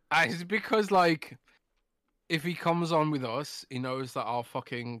 it's because like, if he comes on with us, he knows that I'll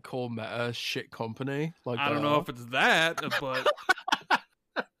fucking call Meta a shit company. Like, I don't know if it's that, but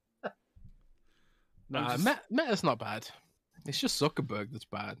nah, Meta's not bad. It's just Zuckerberg that's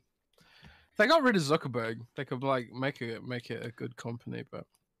bad. If they got rid of Zuckerberg, they could like make it a good company. But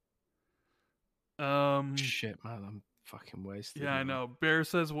shit, man, I'm fucking wasted. Yeah, man. I know. Bear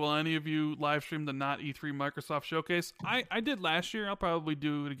says, "Will any of you live stream the not E3 Microsoft showcase?" I did last year. I'll probably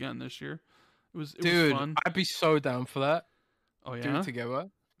do it again this year. It was fun. I'd be so down for that. Oh yeah, do it together.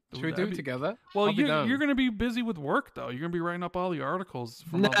 Should we do it together? Well, you're going to be busy with work though. You're going to be writing up all the articles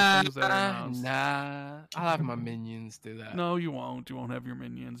from all the things that are announced. Nah, I'll have my minions do that. No, you won't. You won't have your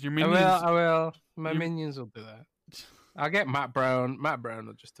minions. Your minions. I will. My minions will do that. I'll get Matt Brown. Matt Brown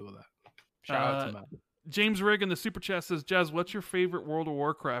will just do that. Shout out to Matt. James Rigg in the Super Chat says, Jez, what's your favorite World of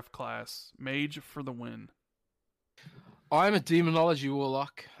Warcraft class? Mage for the win. I'm a demonology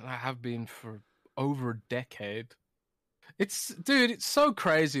warlock, and I have been for over a decade. It's so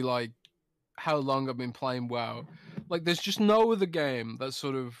crazy, like, how long I've been playing WoW. Like, there's just no other game that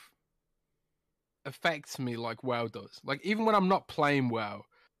sort of affects me like WoW does. Like, even when I'm not playing WoW,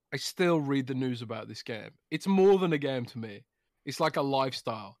 I still read the news about this game. It's more than a game to me. It's like a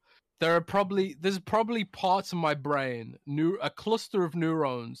lifestyle. There's probably parts of my brain, a cluster of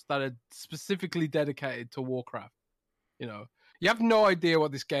neurons that are specifically dedicated to Warcraft. You know, you have no idea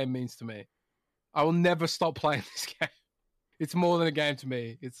what this game means to me. I will never stop playing this game. It's more than a game to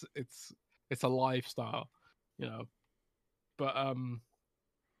me. It's a lifestyle, you know. But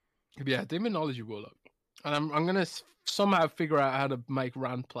yeah, demonology warlock, and I'm gonna somehow figure out how to make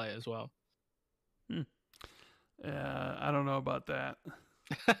Rand play as well. Yeah, I don't know about that.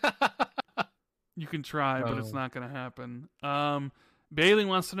 You can try, but it's not going to happen. Bailey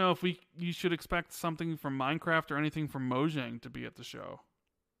wants to know if you should expect something from Minecraft or anything from Mojang to be at the show.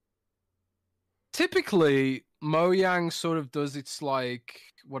 Typically, Mojang sort of does its like,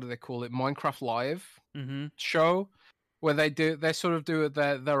 what do they call it? Minecraft Live show, where they sort of do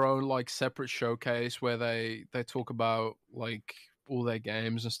their own like separate showcase where they talk about like all their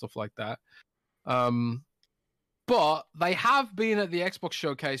games and stuff like that. But they have been at the Xbox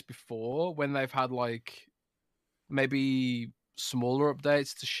showcase before when they've had like maybe smaller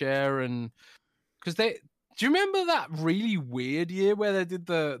updates to share, and because they do you remember that really weird year where they did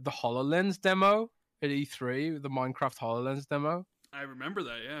the HoloLens demo at E3, the Minecraft HoloLens demo? I remember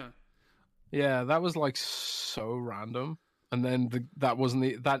that, yeah. Yeah, that was like so random. And then that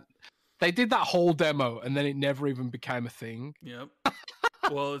wasn't that they did that whole demo and then it never even became a thing. Yep.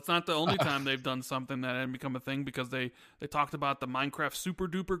 Well, it's not the only time they've done something that hadn't become a thing, because they talked about the Minecraft super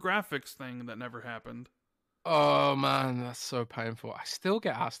duper graphics thing that never happened. Oh man, that's so painful. I still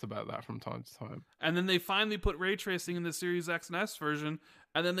get asked about that from time to time. And then they finally put ray tracing in the Series X and S version,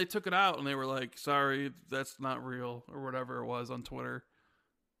 and then they took it out and they were like, sorry, that's not real, or whatever it was on Twitter.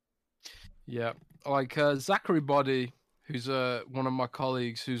 Yeah, like Zachary Body, who's one of my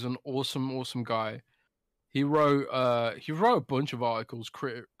colleagues, who's an awesome guy. He wrote a bunch of articles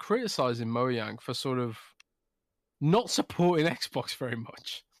criticizing Mojang for sort of not supporting Xbox very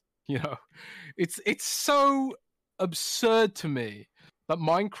much. You know, it's so absurd to me that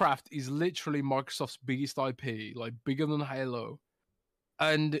Minecraft is literally Microsoft's biggest IP, like bigger than Halo,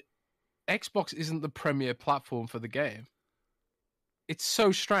 and Xbox isn't the premier platform for the game. It's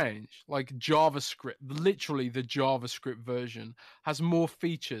so strange. Like JavaScript, literally the JavaScript version has more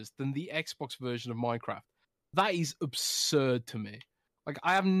features than the Xbox version of Minecraft. That is absurd to me. Like,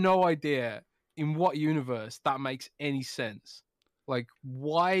 I have no idea in what universe that makes any sense. Like,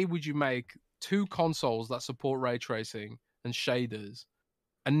 why would you make two consoles that support ray tracing and shaders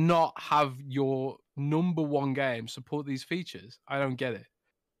and not have your number one game support these features? I don't get it.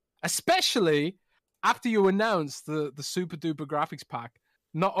 Especially after you announce the super duper graphics pack,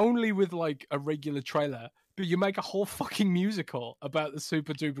 not only with like a regular trailer, but you make a whole fucking musical about the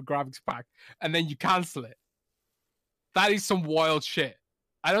super duper graphics pack and then you cancel it. That is some wild shit.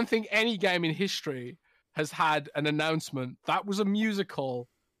 I don't think any game in history has had an announcement that was a musical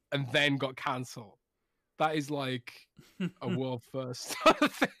and then got cancelled. That is like a world first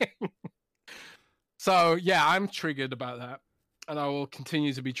thing. So yeah, I'm triggered about that. And I will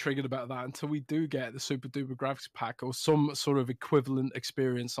continue to be triggered about that until we do get the super duper graphics pack or some sort of equivalent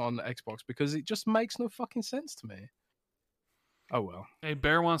experience on Xbox, because it just makes no fucking sense to me. Oh well. Hey,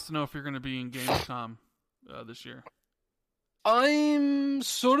 Bear wants to know if you're going to be in Gamescom this year. I'm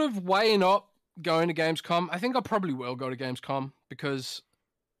sort of weighing up going to Gamescom. I think I probably will go to Gamescom because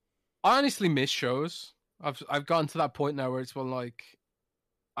I honestly miss shows. I've gotten to that point now where it's like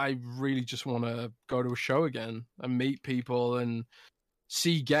I really just want to go to a show again and meet people and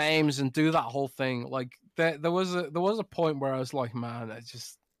see games and do that whole thing. Like there was a point where I was like, man, it's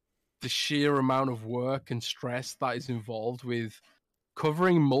just the sheer amount of work and stress that is involved with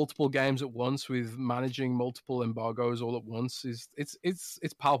covering multiple games at once, with managing multiple embargoes all at once, is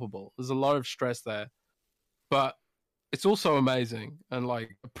it's palpable. There's a lot of stress there, but it's also amazing and like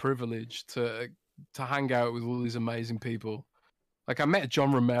a privilege to hang out with all these amazing people. Like I met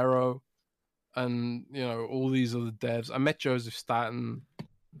John Romero and, you know, all these other devs. I met Joseph Staten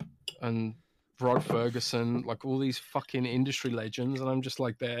and Rod Ferguson, like all these fucking industry legends, and I'm just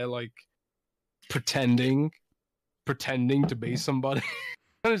like there, like pretending to be somebody.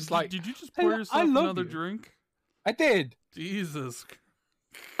 And it's like, did you just pour yourself another drink? I did. Jesus.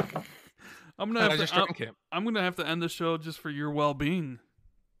 I'm gonna have to end the show just for your well-being.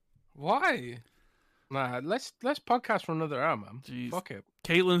 Why? Nah, let's podcast for another hour, man. Jeez. Fuck it.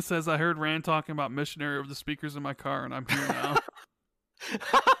 Caitlin says, I heard Rand talking about Missionary over the speakers in my car, and I'm here now.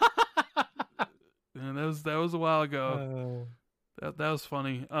 And that was a while ago. That was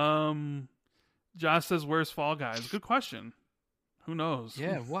funny. Josh says, where's Fall Guys? Good question. Who knows?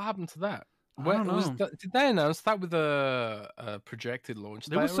 Yeah, what happened to that? I don't know. Did they announce that with a projected launch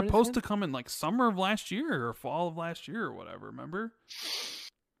date? It was supposed to come in like summer of last year or fall of last year or whatever, remember?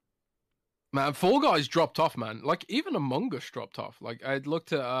 Man, Fall Guys dropped off, man. Like, even Among Us dropped off. Like, I'd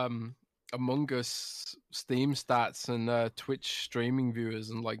looked at Among Us Steam stats and Twitch streaming viewers,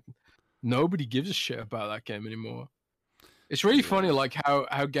 and, like, nobody gives a shit about that game anymore. It's really funny, like,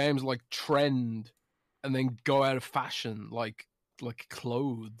 how games, like, trend and then go out of fashion, like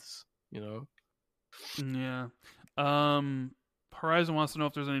clothes, you know? Yeah. Horizon wants to know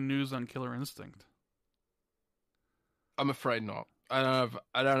if there's any news on Killer Instinct. I'm afraid not. I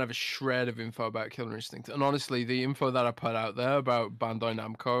don't have a shred of info about Killer Instinct. And honestly, the info that I put out there about Bandai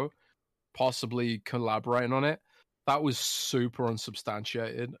Namco possibly collaborating on it, that was super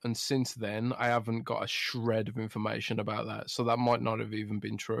unsubstantiated. And since then, I haven't got a shred of information about that. So that might not have even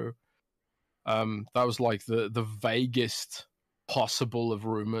been true. That was like the vaguest possible of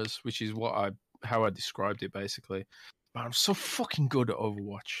rumors, which is how I described it basically. Man, I'm so fucking good at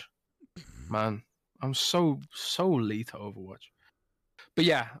Overwatch. Man, I'm so elite at Overwatch. But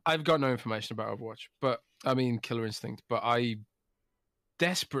yeah, I've got no information about Overwatch. But I mean, Killer Instinct. But I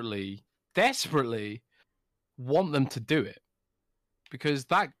desperately want them to do it because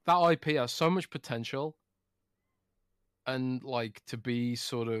that IP has so much potential, and like to be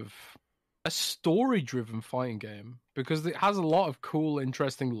sort of a story-driven fighting game because it has a lot of cool,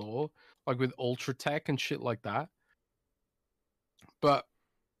 interesting lore, like with Ultra Tech and shit like that. But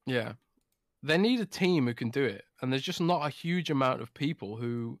yeah, they need a team who can do it, and there's just not a huge amount of people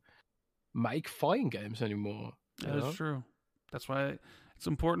who make fighting games anymore. That's true. That's why it's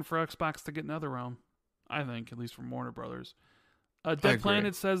important for Xbox to get NetherRealm. I think, at least from Warner Brothers. Dead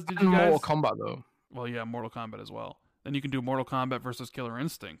Planet says, "Did you guys?" Mortal Kombat though. Well, yeah, Mortal Kombat as well. Then you can do Mortal Kombat versus Killer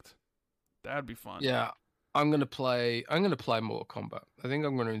Instinct. That'd be fun. Yeah, I'm gonna play Mortal Kombat. I think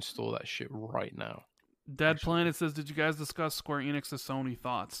I'm gonna install that shit right now. Dead Planet says, "Did you guys discuss Square Enix's Sony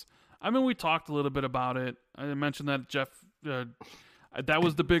thoughts?" I mean, we talked a little bit about it. I mentioned that Jeff, that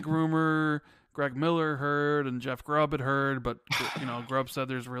was the big rumor. Greg Miller heard and Jeff Grubb had heard, but Grubb said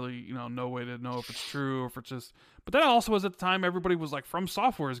there's really no way to know if it's true or if it's just. But that also was at the time everybody was like, From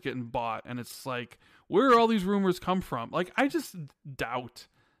Software is getting bought, and it's like, where are all these rumors come from? Like, I just doubt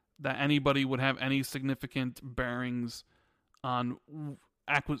that anybody would have any significant bearings on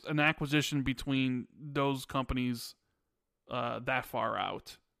an acquisition between those companies that far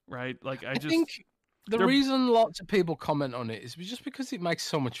out, right? Like, I think the reason lots of people comment on it is just because it makes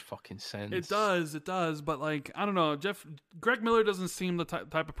so much fucking sense. It does, but like, I don't know, Greg Miller doesn't seem the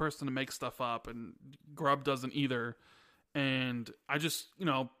type of person to make stuff up, and Grubb doesn't either. And I just,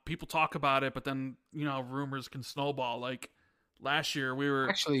 people talk about it, but then, rumors can snowball. Like, last year we were...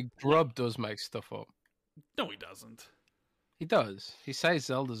 Actually, Grubb does make stuff up. No, he doesn't. He does. He says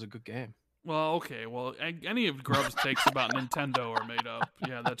Zelda's a good game. Well, okay. Well, any of Grubb's takes about Nintendo are made up.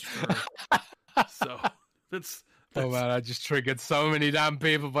 Yeah, that's true. So, that's... Oh, man, I just triggered so many damn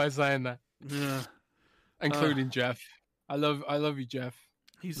people by saying that. Yeah. Including Jeff. I love you, Jeff.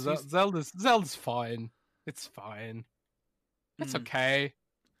 Zelda's fine. It's fine. It's okay.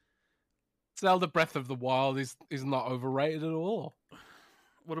 Zelda Breath of the Wild is not overrated at all.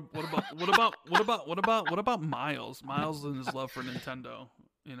 What about Miles? Miles and his love for Nintendo.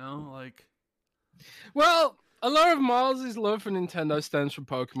 Like. Well, a lot of Miles' love for Nintendo stems from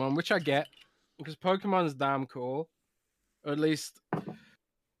Pokemon, which I get because Pokemon is damn cool. Or at least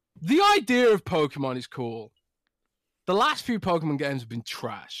the idea of Pokemon is cool. The last few Pokemon games have been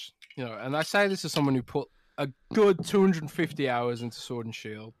trash, and I say this as someone who put a good 250 hours into Sword and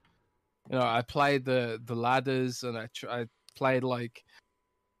Shield. I played the ladders, and I played like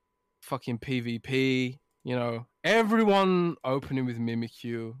fucking PvP. Everyone opening with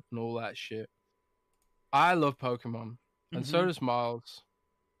Mimikyu and all that shit. I love Pokemon, and so does Miles.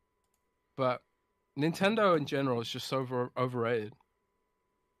 But Nintendo in general is just so overrated.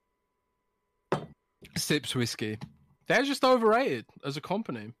 Sips whiskey. They're just overrated as a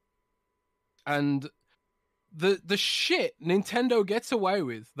company. And the shit Nintendo gets away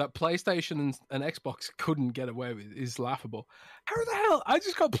with that PlayStation and Xbox couldn't get away with is laughable. How the hell? I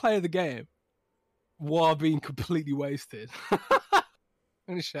just got to play the game while being completely wasted. I'm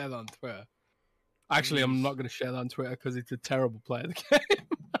going to share that on Twitter. Actually, I'm not going to share that on Twitter because it's a terrible play of the game.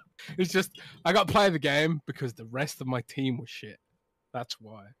 It's just, I got to play the game because the rest of my team was shit. That's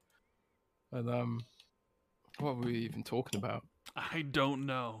why. And, what were we even talking about? I don't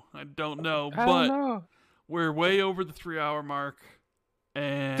know, but we're way over the 3-hour mark.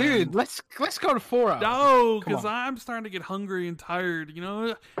 And dude, let's go to 4 hours. No, because I'm starting to get hungry and tired. You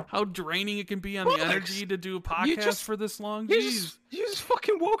know how draining it can be on the energy to do a podcast for this long? You just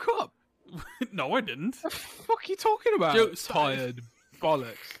fucking woke up. No, I didn't. What the fuck are you talking about? Tired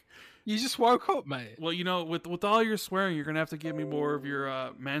bollocks. You just woke up, mate. Well, with all your swearing, you're gonna have to give me more of your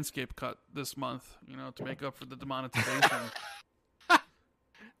Manscaped cut this month. To make up for the demonetization.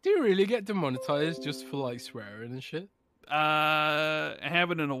 Do you really get demonetized just for like swearing and shit? I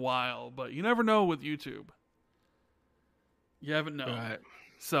haven't in a while, but you never know with YouTube. You haven't known. Right.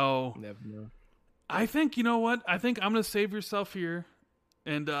 So never know. I think you know what? I think I'm gonna save yourself here,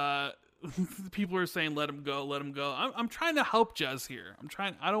 and people are saying let him go. I'm trying to help Jez here.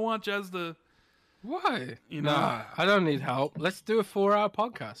 I don't want Jez to. Why? Nah, I don't need help. Let's do a 4-hour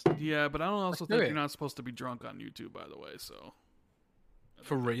podcast. Yeah, but I don't also think you're not supposed to be drunk on YouTube, by the way. So.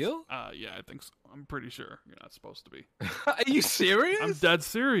 For real? Yeah, I think so. I'm pretty sure you're not supposed to be. Are you serious? I'm dead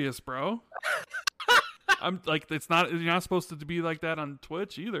serious, bro. I'm like, you're not supposed to be like that on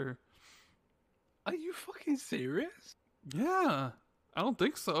Twitch either. Are you fucking serious? Yeah, I don't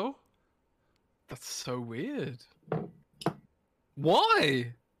think so. That's so weird.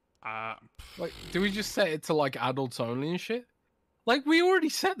 Why? Like, do we just set it to like adults only and shit? Like, we already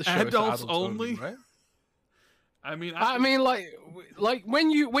set the show Adults to adults only? right? I mean, like when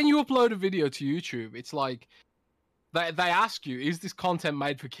you upload a video to YouTube, it's like they ask you, is this content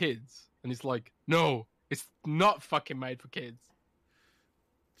made for kids? And it's like, no, it's not fucking made for kids.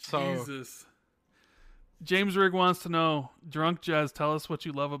 So, Jesus. James Rigg wants to know, Drunk Jazz, tell us what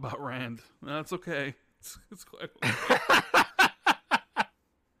you love about Rand. That's okay. It's quite okay.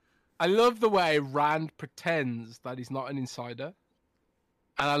 I love the way Rand pretends that he's not an insider.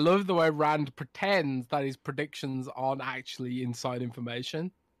 And I love the way Rand pretends that his predictions aren't actually inside information.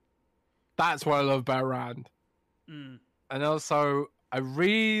 That's what I love about Rand. Mm. And also, I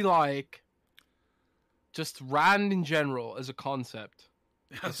really like just Rand in general as a concept.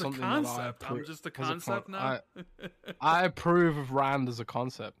 As a concept? I'm just a concept now? I approve of Rand as a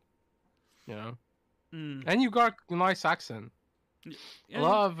concept. You know? Mm. And you've got a nice accent. Yeah. A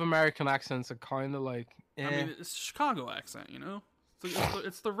lot of American accents are kind of like... I mean, it's a Chicago accent, you know?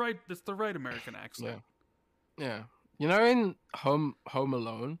 It's the right American accent. Yeah. You know, in Home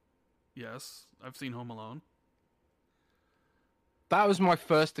Alone. Yes, I've seen Home Alone. That was my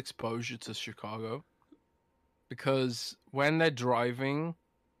first exposure to Chicago, because when they're driving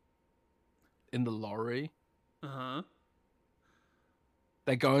in the lorry,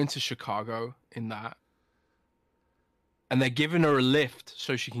 they're going to Chicago in that, and they're giving her a lift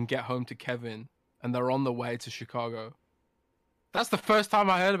so she can get home to Kevin, and they're on the way to Chicago. That's the first time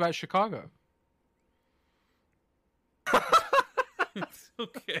I heard about Chicago. It's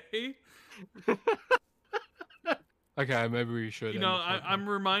okay. Okay, maybe we should. You know, I'm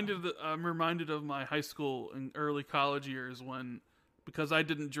reminded of my high school and early college years when, because I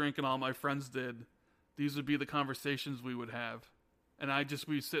didn't drink and all my friends did, these would be the conversations we would have, and I'd just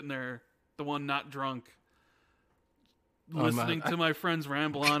be sitting there, the one not drunk, listening to my friends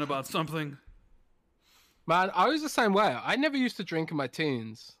ramble on about something. Man, I was the same way. I never used to drink in my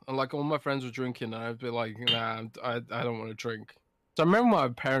teens. And like all my friends were drinking, and I'd be like, nah, I don't want to drink. So I remember what my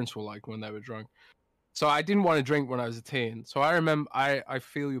parents were like when they were drunk. So I didn't want to drink when I was a teen. So I remember, I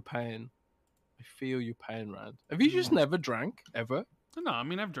feel your pain. I feel your pain, Rand. Have you just never drank, ever? No, I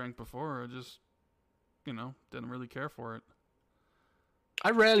mean, I've drank before. I just, didn't really care for it.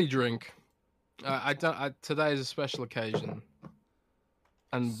 I rarely drink. Today is a special occasion.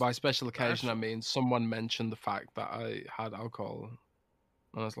 And by special occasion, I mean someone mentioned the fact that I had alcohol.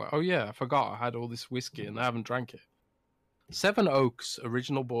 And I was like, oh yeah, I forgot I had all this whiskey and I haven't drank it. 7 Oaks,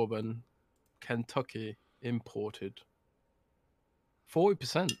 original bourbon, Kentucky, imported.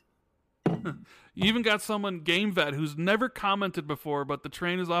 40%. You even got someone, Game Vet, who's never commented before, but the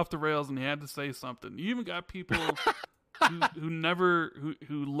train is off the rails and he had to say something. You even got people who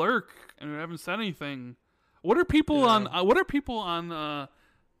lurk and who haven't said anything. What are people on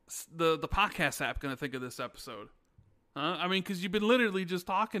the podcast app going to think of this episode? Huh? I mean, because you've been literally just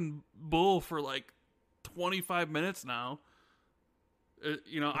talking bull for like 25 minutes now.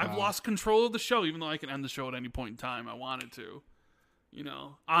 I've lost control of the show, even though I can end the show at any point in time I wanted to.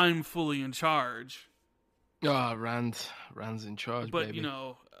 I'm fully in charge. Rand's in charge, but, baby.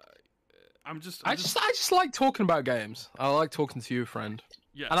 I just like talking about games. I like talking to you, friend.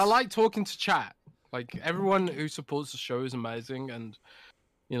 Yes. And I like talking to chat. Like, everyone who supports the show is amazing, and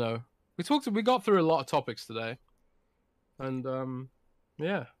we got through a lot of topics today. And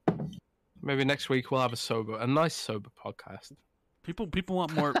yeah. Maybe next week we'll have a nice sober podcast. People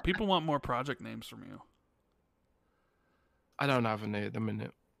want more project names from you. I don't have any at the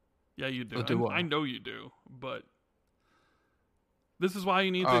minute. Yeah, you do. Do I know you do, but this is why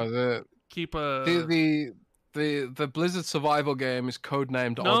you need to keep a the Blizzard survival game is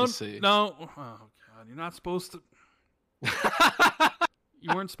codenamed Odyssey. No, oh god, you're not supposed to.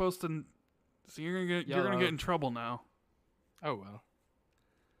 You weren't supposed to. So you're gonna get in trouble now. Oh well.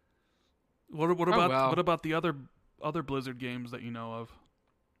 What about the other Blizzard games that you know of,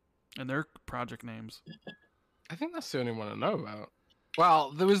 and their project names? I think that's the only one I know about.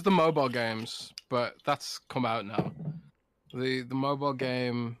 Well, there was the mobile games, but that's come out now. The mobile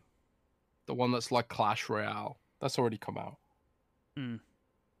game, the one that's like Clash Royale, that's already come out. Mm.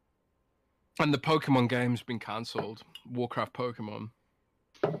 And the Pokemon game's been cancelled. Warcraft Pokemon.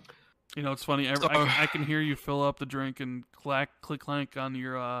 It's funny. I can hear you fill up the drink and click clank on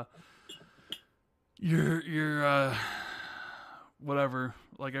your whatever,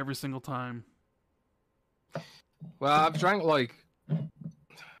 like every single time. Well, I've drank like a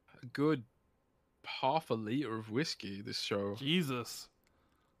good half a liter of whiskey this show. Jesus.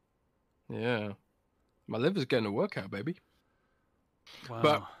 Yeah. My liver's getting a workout, baby. Wow.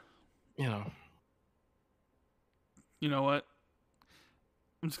 But, You know what?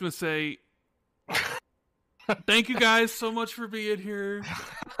 I'm just gonna say thank you guys so much for being here.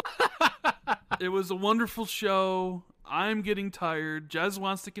 It was a wonderful show. I'm getting tired. Jez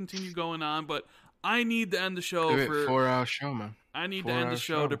wants to continue going on, but I need to end the show Do it, for 4-hour show, man. I need to end the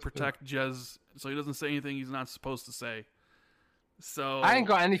show to protect Jez so he doesn't say anything he's not supposed to say. So I ain't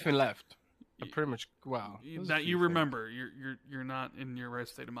got anything left. I pretty much that you remember. You're not in your right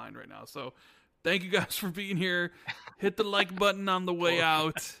state of mind right now. So thank you guys for being here. Hit the like button on the way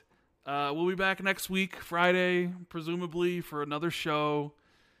out. We'll be back next week, Friday, presumably, for another show.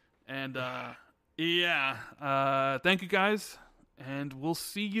 And thank you guys. And we'll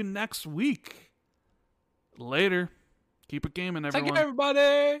see you next week. Later. Keep it gaming, everyone. Thank you,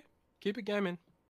 everybody. Keep it gaming.